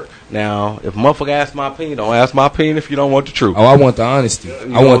support. Now, if motherfucker asks my opinion, don't ask my opinion if you don't want the truth. I want the honesty.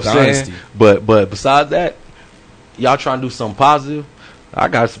 I want the honesty. But besides that, y'all trying to do something positive. I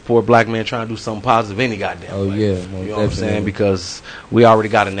gotta support black men trying to do something positive any goddamn way. Yeah, you know what I'm saying? Because we already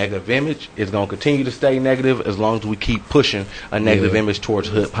got a negative image. It's gonna continue to stay negative as long as we keep pushing a negative image towards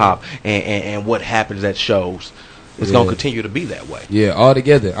hip hop and what happens at shows. it's gonna continue to be that way. Yeah, all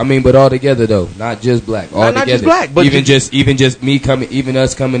together. I mean, but all together though, not just black. All not together. Just black, but even just me coming, even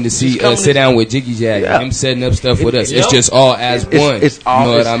us coming to see sit down with Jiggy Jag, and him setting up stuff with us. It's just all as one. It's all,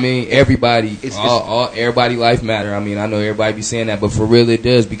 you know what I mean? Everybody, everybody life matter. I mean, I know everybody be saying that, but for real it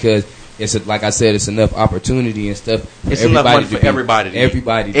does, because it's like I said, it's enough opportunity and stuff. It's enough money for everybody to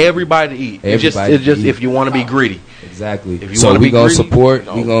eat. It's just if you want to be greedy. Exactly. So we gonna support.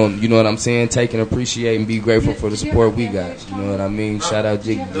 We gonna, you know what I'm saying, take and appreciate and be grateful for the support we got. You know what I mean? Shout out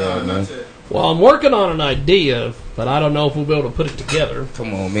Jiggy Jag, man. Well, I'm working on an idea, but I don't know if we'll be able to put it together.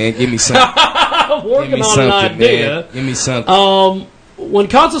 Come on, man, give me something. I'm working on an idea. Man. Give me something. When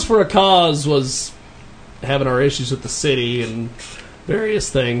Concerts for a Cause was having our issues with the city and various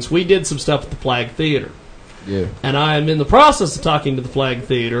things, we did some stuff at the Flag Theater. Yeah. And I am in the process of talking to the Flag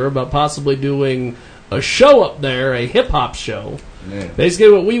Theater about possibly doing a show up there, a hip-hop show. Man. Basically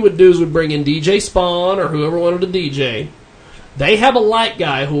what we would do is we'd bring in DJ Spawn or whoever wanted to DJ. They have a light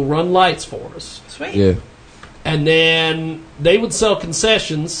guy who will run lights for us. Sweet. Yeah. And then they would sell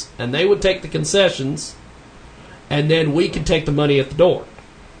concessions, and they would take the concessions, and then we could take the money at the door.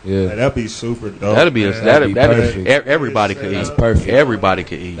 Yeah, that'd be super dope. That'd be perfect. Everybody could eat. That's perfect. Everybody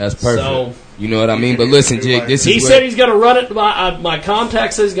could eat. That's perfect. So, you know what I mean? But listen, Jig, he said he's going to run it by my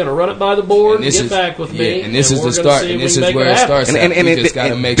contact says he's going to run it by the board and get back with me. And this is the start. And this is where it starts. And just got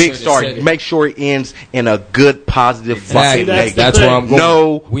to make big sure start. Make sure it ends in a good, positive fucking way. That's where I'm going.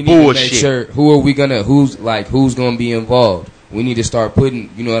 No we need bullshit. To make sure who are we gonna who's going to be involved. We need to start putting,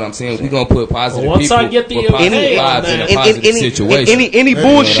 you know what I'm saying? We're going to put positive once people I get the positive vibes in a positive situation.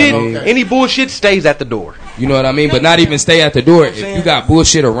 Any bullshit stays at the door. You know what I mean? But not even stay at the door. If you got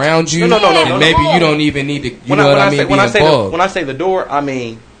bullshit around you, no, maybe you don't even need to, you know what I mean, be involved. When I say the door, I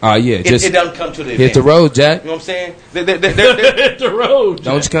mean... yeah, just it doesn't come to the hit event. the road, Jack. You know what I'm saying? Hit the road, Jack.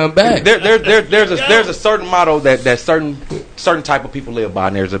 Don't you come back. There's a certain motto that certain type of people live by,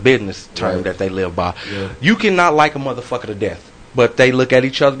 and there's a business term that they live by. Yeah. You cannot like a motherfucker to death. But they look at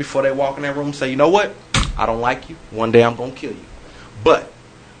each other before they walk in that room and say, you know what? I don't like you. One day I'm going to kill you. But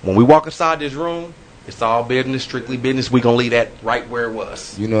when we walk inside this room, it's all business, strictly business. We're going to leave that right where it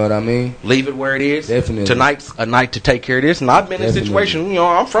was. You know what I mean? Leave it where it is. Definitely. Tonight's a night to take care of this. And I've been in a situation, you know,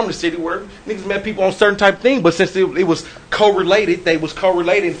 I'm from the city where niggas met people on certain type of thing, but since it was correlated, they was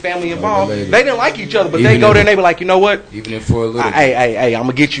correlated, family involved, they didn't like each other, but even they go there and they be like, you know what? Even if for a little hey, I'm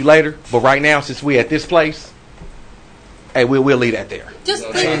going to get you later, but right now, since we at this place, hey, we'll leave that there. Just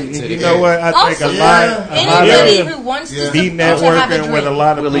you know what? I think anybody who wants to be networking with a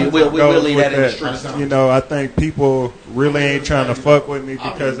lot of people. We'll leave that in the streets. You know, I think people really ain't trying to fuck with me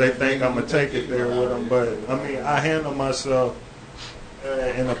because they think I'm gonna take it there with them. But I mean, I handle myself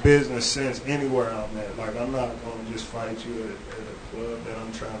in a business sense anywhere I'm at. Like, I'm not gonna just fight you at a club that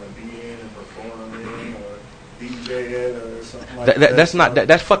I'm trying to be in and perform in, or DJ at, or something like that.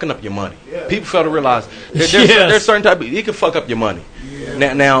 That's fucking up your money. Yeah. People fail to realize there's certain type of, you can fuck up your money.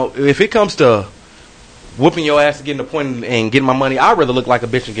 Yeah. Now, if it comes to whooping your ass and getting the point and getting my money, I'd rather look like a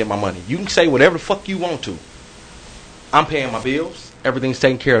bitch and get my money. You can say whatever the fuck you want to. I'm paying my bills. Everything's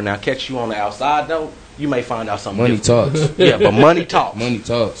taken care of. Now, catch you on the outside though, you may find out something money different. Talks. Yeah, but money talks. Money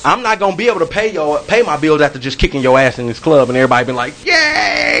talks. I'm not gonna be able to pay my bills after just kicking your ass in this club and everybody been like,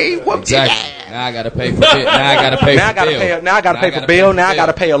 yay! Exactly. Now I gotta pay for it. Now I gotta pay for bill. Now I gotta pay for bill. Now I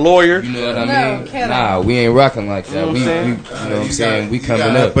gotta pay a lawyer. You know what I mean? Nah, we ain't rocking like that. We you know what I'm saying? We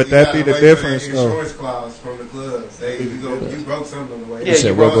coming up. But that be the difference, though. Insurance clause from the club. Say you broke something on the way.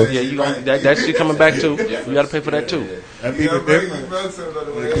 That shit coming back too. You gotta pay for that too. That be the difference.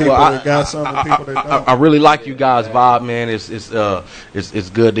 People that got something, people that don't. I really like you guys' vibe, man. It's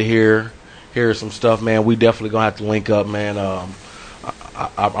good to hear some stuff, man. We definitely gonna have to link up, man.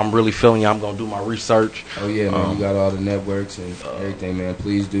 I'm really feeling you. I'm gonna do my research. Oh yeah, man. You got all the networks and everything, man.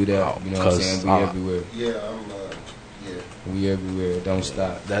 Please do that. You know what I'm saying? We everywhere. We everywhere. Don't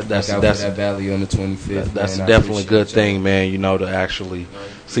stop. That's that Valley on the 25th. That's definitely a good thing, man. You know, to actually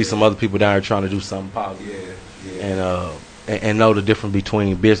see some other people down here trying to do something positive. And know the difference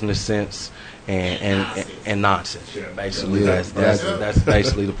between business sense and nonsense. Basically, that's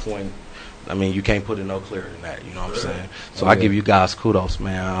basically the point. I mean, you can't put it no clearer than that. You know what I'm saying? So I give you guys kudos,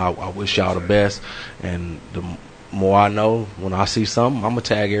 man. I wish y'all the best. And the more I know, when I see something, I'm gonna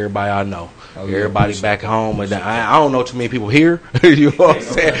tag everybody I know. Everybody back home. And I don't know too many people here. You know what I'm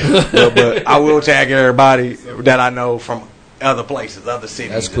saying? but I will tag everybody that I know from other places, other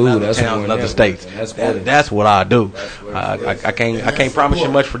cities, that's cool. Other towns, and other states. That's what I do. I can't promise you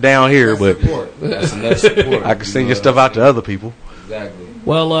much for down here, but that's enough support. I can send your stuff out to other people. Exactly.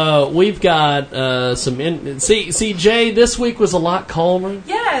 Well, we've got some. See, Jay, this week was a lot calmer.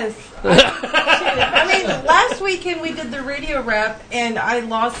 Yes. I mean, last last weekend we did the radio rap, and I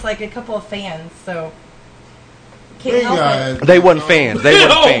lost like a couple of fans, so can't help it. They wasn't fans. They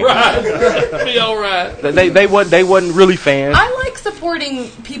wasn't fans. Be all right. They wasn't really fans. I like supporting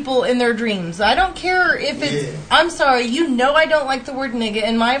people in their dreams. I don't care if it's. I'm sorry, you know I don't like the word nigga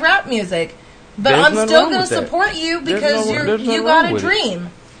in my rap music, but I'm still going to support you because you got a dream.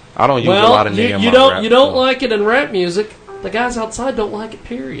 I don't use a lot of nigga in my rap. You don't like it in rap music. The guys outside don't like it.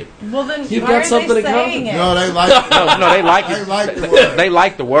 Period. Well, then you've got something in common. No, they like it. No, they like it. They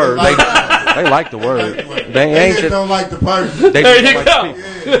like the word. They like the word. They just don't like the person. There you go.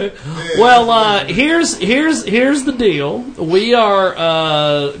 Well, here's the deal. We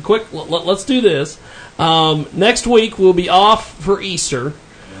are quick. Let's do this. Next week we'll be off for Easter,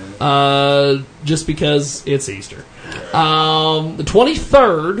 just because it's Easter. The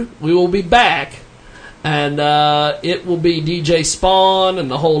 23rd we will be back. And it will be DJ Spawn and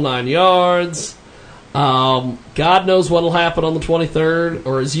the whole 9 yards. God knows what will happen on the 23rd,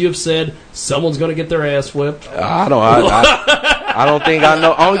 or as you have said, someone's going to get their ass whipped. I don't think I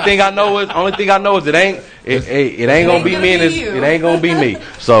know. Only thing I know is it ain't gonna be me, and it ain't gonna be me.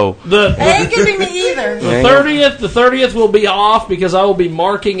 So it ain't gonna be me either. The 30th will be off because I will be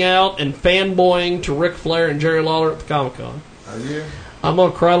marking out and fanboying to Ric Flair and Jerry Lawler at the Comic-Con. I'm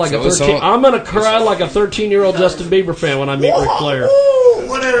gonna cry like a 13-year-old Justin Bieber fan when I meet Ric Flair.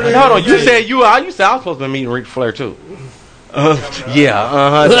 Hold on, you said I was supposed to be meeting Ric Flair too.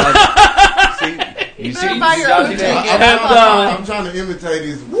 You see, I'm trying to imitate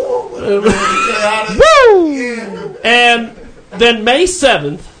his woo. And then May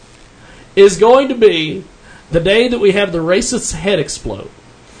 7th is going to be the day that we have the racist's head explode,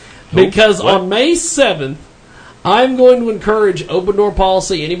 because on May 7th. I'm going to encourage open door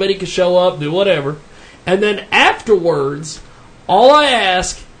policy. Anybody can show up, do whatever. And then afterwards, all I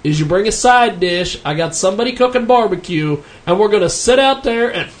ask is you bring a side dish. I got somebody cooking barbecue, and we're going to sit out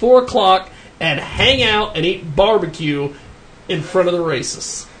there at 4 o'clock and hang out and eat barbecue in front of the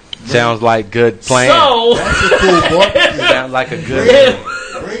racists. Sounds like good plan. So, that's a cool barbecue. Sounds like a good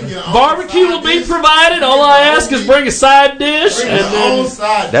barbecue will be provided. All I ask is bring a side dish.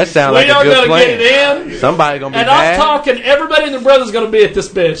 That sounds like a good plan. We are going to get it in. Somebody going to be mad. And I'm talking, everybody and their brother's going to be at this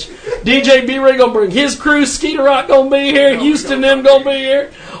bitch. DJ B-Ray going to bring his crew. Skeeter Rock going to be here. Houston them going to be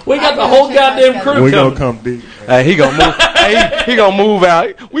here. We got the whole goddamn crew coming. We going to come deep. He going to move. He going to move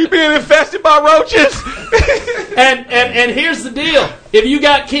out. We being infested by roaches. And here's the deal. If you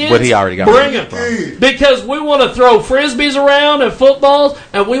got kids, bring them. Because we want to throw frisbees around and footballs,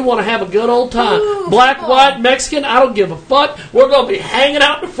 and we want to have a good old time. Ooh, black, white, Mexican, I don't give a fuck. We're going to be hanging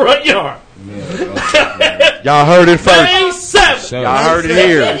out in the front yard. Y'all heard it first. May 7th. Y'all heard it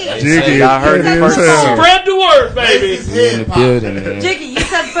here. Jiggy, y'all heard it first. Spread the word, baby. Jiggy, you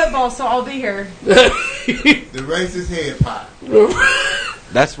said football, so I'll be here. The racist head pop.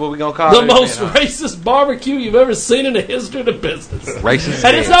 That's what we're going to call it. The most racist barbecue you've ever seen in the history of the business. Racist.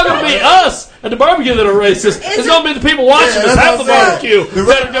 And it's not going to be us at the barbecue that are racist. It's going to be the people watching us at the barbecue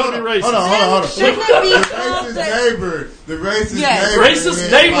that are going to be racist. Hold on. The racist neighbor. Racist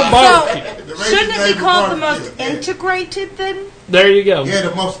neighbor barbecue. Shouldn't it be called the most integrated then? There you go. Yeah,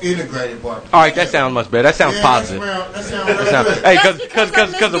 the most integrated barbecue. All right, that sounds much better. That sounds positive. That sounds hey,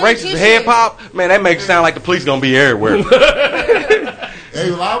 because the racist head pop, man, that makes it sound like the police going to be everywhere.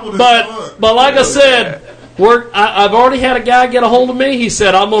 But like I said, I've already had a guy get a hold of me. He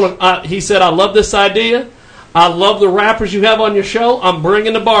said I love this idea. I love the rappers you have on your show. I'm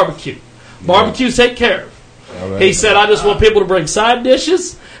bringing the barbecue. Barbecues take care of. Right. He said I just want people to bring side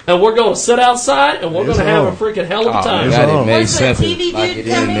dishes, and we're going to sit outside and we're going to have a freaking hell of a time. Got it May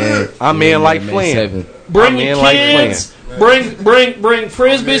 7th. I'm in like Flynn. Bring your kids. Bring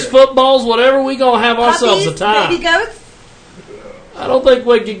frisbees, footballs, whatever. We gonna have ourselves a time. Baby goats. I don't think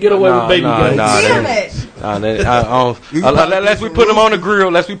we can get away with baby goats. Damn it! Unless we put them on the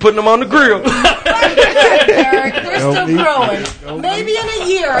grill. They're still growing. Maybe in a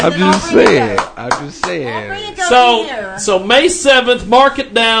year. I'm just saying. So May 7th, mark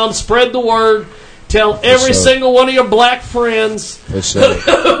it down. Spread the word. Tell every single one of your black friends. We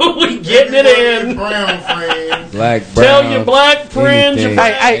getting it in. Tell your black friends.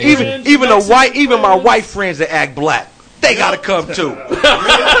 Even my white friends that act black. They gotta come too.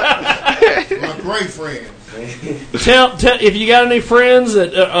 My great friends. Tell if you got any friends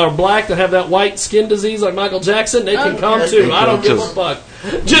that are black that have that white skin disease like Michael Jackson, they can come too. I don't give a fuck.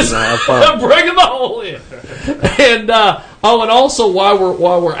 Just bring them all in. And and also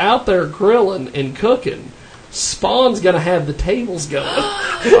while we're out there grilling and cooking, Spawn's gonna have the tables going.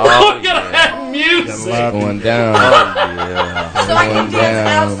 We're gonna have music going down. So I can dance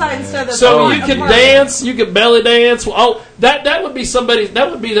outside instead of you can dance, you can belly dance. Oh, that would be that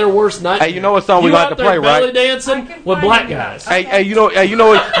would be their worst night. Hey, you know what song we got to play, right? Belly dancing with black guys. Hey, you know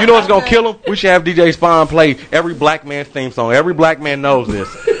what's gonna kill them? We should have DJ Spawn play every black man's theme song. Every black man knows this.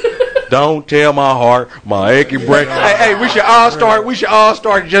 Don't tell my heart, my achy break. Hey, we should all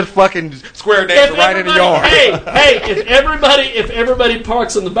start just fucking square dancing right in the yard. Hey, if everybody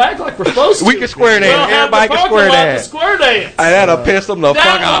parks in the back like we're supposed to, we can square dance. Everybody can square dance. Hey, that'll piss them the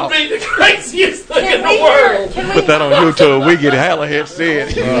fuck off. That would be the craziest thing in the world. Put that on YouTube. We get hella hits in.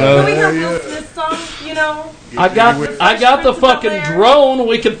 Can we have this song? You know. I got the fucking drone.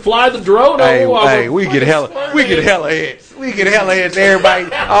 We can fly the drone over. Hey, we get hella hits. We get hella hits.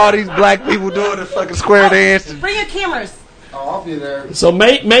 Everybody, all these black people doing the fucking square dance. Bring your cameras. Oh, I'll be there. So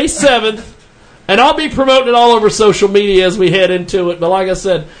May 7th, and I'll be promoting it all over social media as we head into it. But like I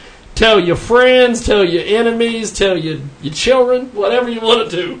said, tell your friends, tell your enemies, tell your children, whatever you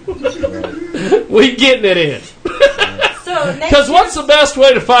want to do. We getting it in. Because what's the best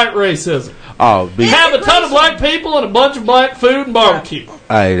way to fight racism? Have a ton of black people and a bunch of black food and barbecue.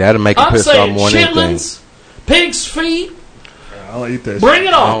 Hey, that'll make you piss off more than anything. Chitlins, pig's feet. I don't eat that shit. Bring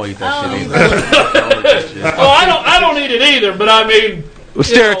it on. I don't eat that shit either. I don't eat it either, but I mean...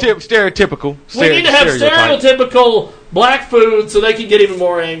 Stereotypical. We need to have stereotypical black food so they can get even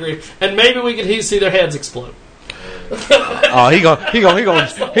more angry. And maybe we can see their heads explode. He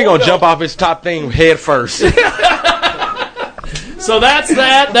gonna jump off his top thing head first. So that's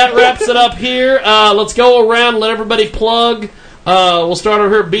that. That wraps it up here. Let's go around and let everybody plug. We'll start over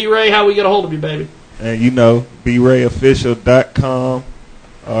here. B-Ray, how we get a hold of you, baby? And brayofficial.com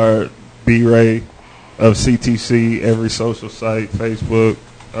or B-Ray of CTC, every social site, Facebook,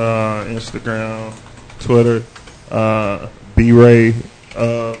 Instagram, Twitter, B-Ray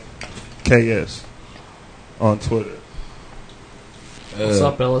KS on Twitter. What's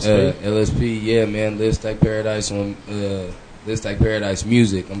up, LSP? LSP, yeah, man. Live Stack Paradise on Live Stack Paradise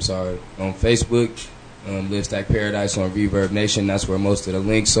Music. I'm sorry, on Facebook. Live Stack Paradise on Reverb Nation. That's where most of the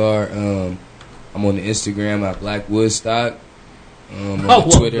links are. I'm on the Instagram at Black Woodstock. On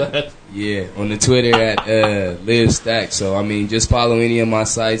the Twitter, on the Twitter at Live Stack. So I mean, just follow any of my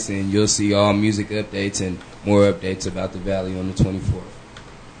sites, and you'll see all music updates and more updates about the Valley on the 24th.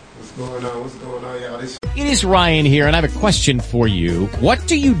 What's going on, y'all? It is Ryan here, and I have a question for you. What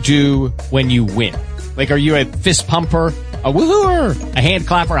do you do when you win? Like, are you a fist pumper, a woohooer, a hand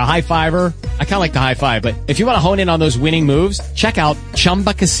clapper, a high fiver? I kind of like the high five, but if you want to hone in on those winning moves, check out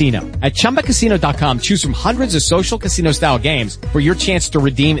Chumba Casino. At ChumbaCasino.com, choose from hundreds of social casino-style games for your chance to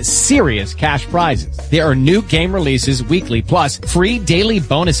redeem serious cash prizes. There are new game releases weekly, plus free daily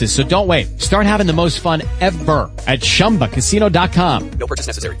bonuses, so don't wait. Start having the most fun ever at ChumbaCasino.com. No purchase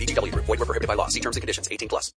necessary. VGW Group. Void where prohibited by law. See terms and conditions. 18+.